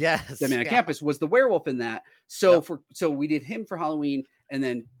Dead Man on Campus, was the werewolf in that. So so we did him for Halloween, and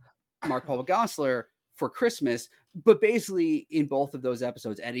then Mark Paul Gosselaar for Christmas. But basically, in both of those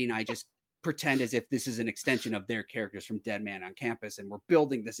episodes, Eddie and I just pretend as if this is an extension of their characters from Dead Man on Campus, and we're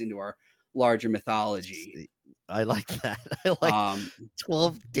building this into our larger mythology. I like that. I like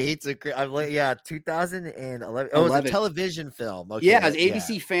 12 Dates of Christmas. I'm like, 2011. Oh, it was a television film. Okay. Yeah, it was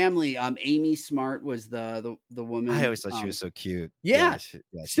ABC Family. Amy Smart was the woman. I always thought she was so cute. Yeah,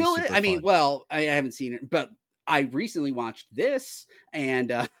 still. I mean, well, I haven't seen it, but I recently watched this,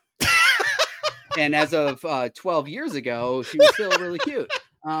 and and as of 12 years ago, she was still really cute.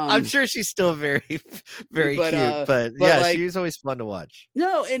 I'm sure she's still very, very cute, but yeah, she was always fun to watch.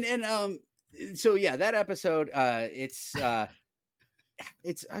 No, and so that episode, it's hard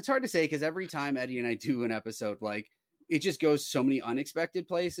to say, because every time Eddie and I do an episode, like, it just goes so many unexpected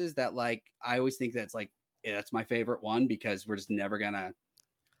places that, like, I always think that's like, that's my favorite one, because we're just never gonna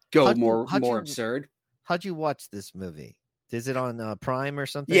go more absurd. How'd you watch this movie? Is it on Prime or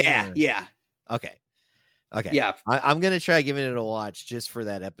something? Yeah. Okay. Yeah. I'm going to try giving it a watch just for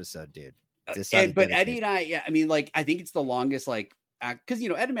that episode, dude. But Eddie and I, I mean, like, I think it's the longest, like, because,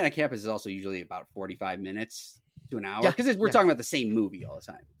 Ed and Matt on Campus is also usually about 45 minutes to an hour, because we're talking about the same movie all the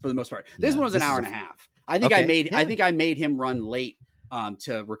time for the most part. This one was an hour and a half. I think I made him run late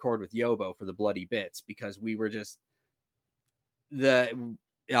to record with Yobo for the bloody bits, because we were just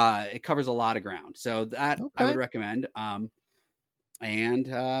it covers a lot of ground. So that I would recommend. And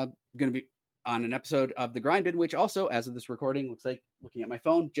going to be on an episode of The Grind Bin, which also, as of this recording, looks like, looking at my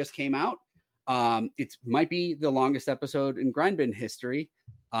phone, just came out. It might be the longest episode in Grind Bin history.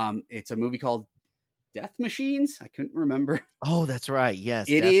 It's a movie called Death Machines. I couldn't remember. Oh, that's right. Yes.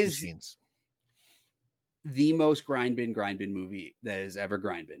 It Death is Machines. The most grind bin movie that has ever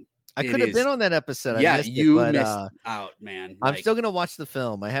grind bin. I could have been on that episode. Yeah, you missed out, man. I'm still going to watch the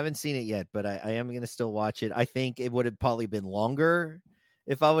film. I haven't seen it yet, but I am going to still watch it. I think it would have probably been longer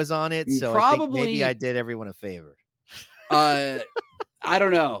if I was on it. So probably, I think maybe I did everyone a favor. I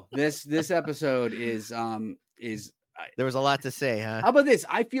don't know. This episode is there was a lot to say, huh? How about this?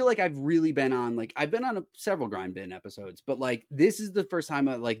 I feel like I've really been on, I've been on several grind bin episodes, but this is the first time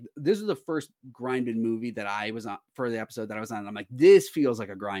this is the first grind bin movie that I was on for the episode that I was on. I'm like, this feels like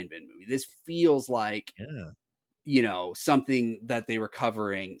a grind bin movie. This feels like, something that they were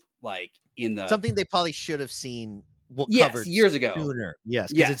covering, something they probably should have seen. Covered years ago. Sooner.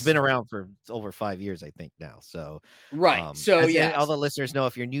 Yes, because it's been around for over 5 years, I think now. So right. All the listeners know,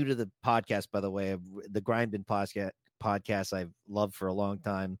 if you're new to the podcast, by the way, the Grind Bin podcast I've loved for a long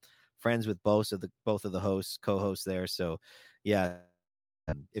time. Friends with both of the co-hosts there. So yeah,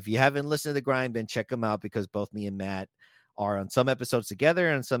 if you haven't listened to the Grind Bin, check them out, because both me and Matt are on some episodes together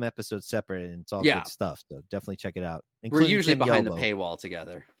and some episodes separate, and it's all good stuff. So definitely check it out. We're usually Tim behind Yolo. the paywall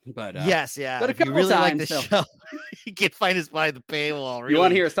together, but yes, yeah. But a if you couple really like times, the show, you can find us behind the paywall. Really, you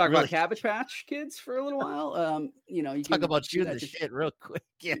want to hear us talk really about Cabbage Patch Kids for a little while? You know, you talk can about do shooting that the to- shit real quick.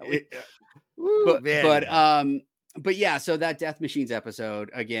 Yeah, but yeah, so that Death Machines episode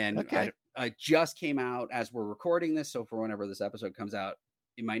again, Okay. I just came out as we're recording this. So for whenever this episode comes out,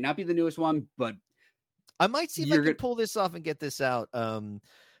 it might not be the newest one, but I might see if I can pull this off and get this out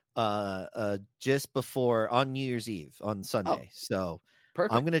just before on New Year's Eve on Sunday. So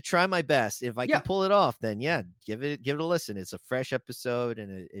perfect. I'm gonna try my best. If I can pull it off, then give it a listen. It's a fresh episode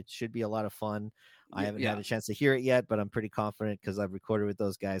and it should be a lot of fun. I haven't had a chance to hear it yet, but I'm pretty confident because I've recorded with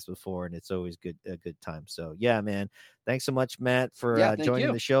those guys before, and it's always a good time. So yeah, man, thanks so much, Matt, for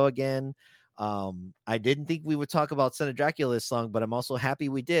joining the show again. I didn't think we would talk about Son of Dracula this long, but I'm also happy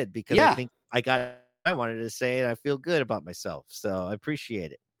we did because I think I wanted to say it. I feel good about myself, so I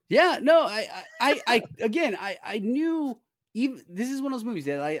appreciate it. Yeah, no, I again, I knew even this is one of those movies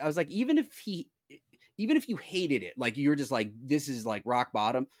that I was like, even if you hated it, like you're just like, this is like rock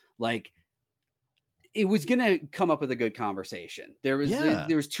bottom, like it was gonna come up with a good conversation. There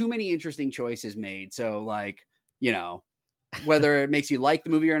was too many interesting choices made. So like, you know, whether it makes you like the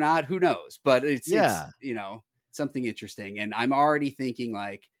movie or not, who knows? But it's you know, something interesting. And I'm already thinking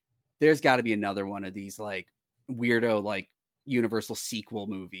like there's got to be another one of these like weirdo like Universal sequel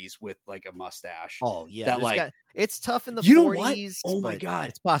movies with like a mustache. Oh yeah, that like it's tough in the 40s. Oh my god,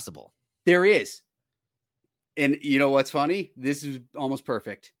 it's possible. There is. And you know what's funny? This is almost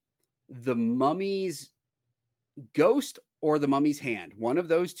perfect. The Mummy's ghost or the Mummy's hand, one of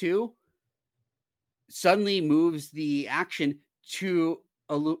those two, suddenly moves the action to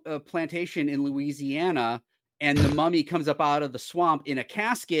a plantation in Louisiana, and the mummy comes up out of the swamp in a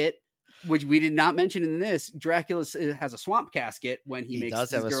casket, which we did not mention in this. Dracula has a swamp casket when he makes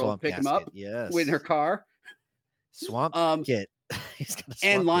his girl pick him up with her car. Swamp kit.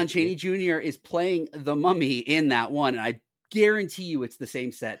 And Lon Chaney Jr. is playing the mummy in that one, and I guarantee you it's the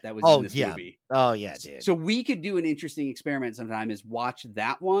same set that was in this movie. Oh yeah, dude. So we could do an interesting experiment sometime is watch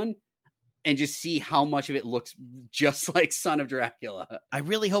that one and just see how much of it looks just like Son of Dracula. I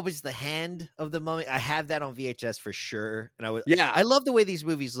really hope it's the hand of the mummy. I have that on VHS for sure. And I love the way these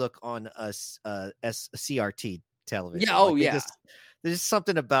movies look on CRT television. Yeah. There's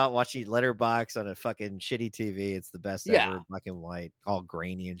something about watching Letterbox on a fucking shitty TV. It's the best ever, black and white, all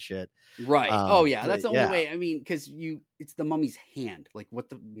grainy and shit. Right. That's the only way. I mean, because it's the mummy's hand. Like, what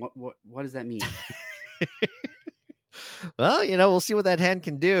does that mean? Well, you know, we'll see what that hand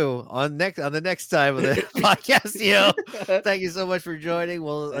can do on the next time of the podcast. You know, thank you so much for joining.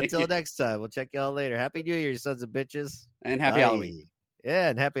 Until next time, we'll check y'all later. Happy New Year, you sons of bitches, and happy Halloween. Yeah,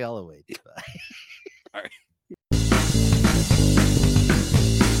 and happy Halloween. Bye.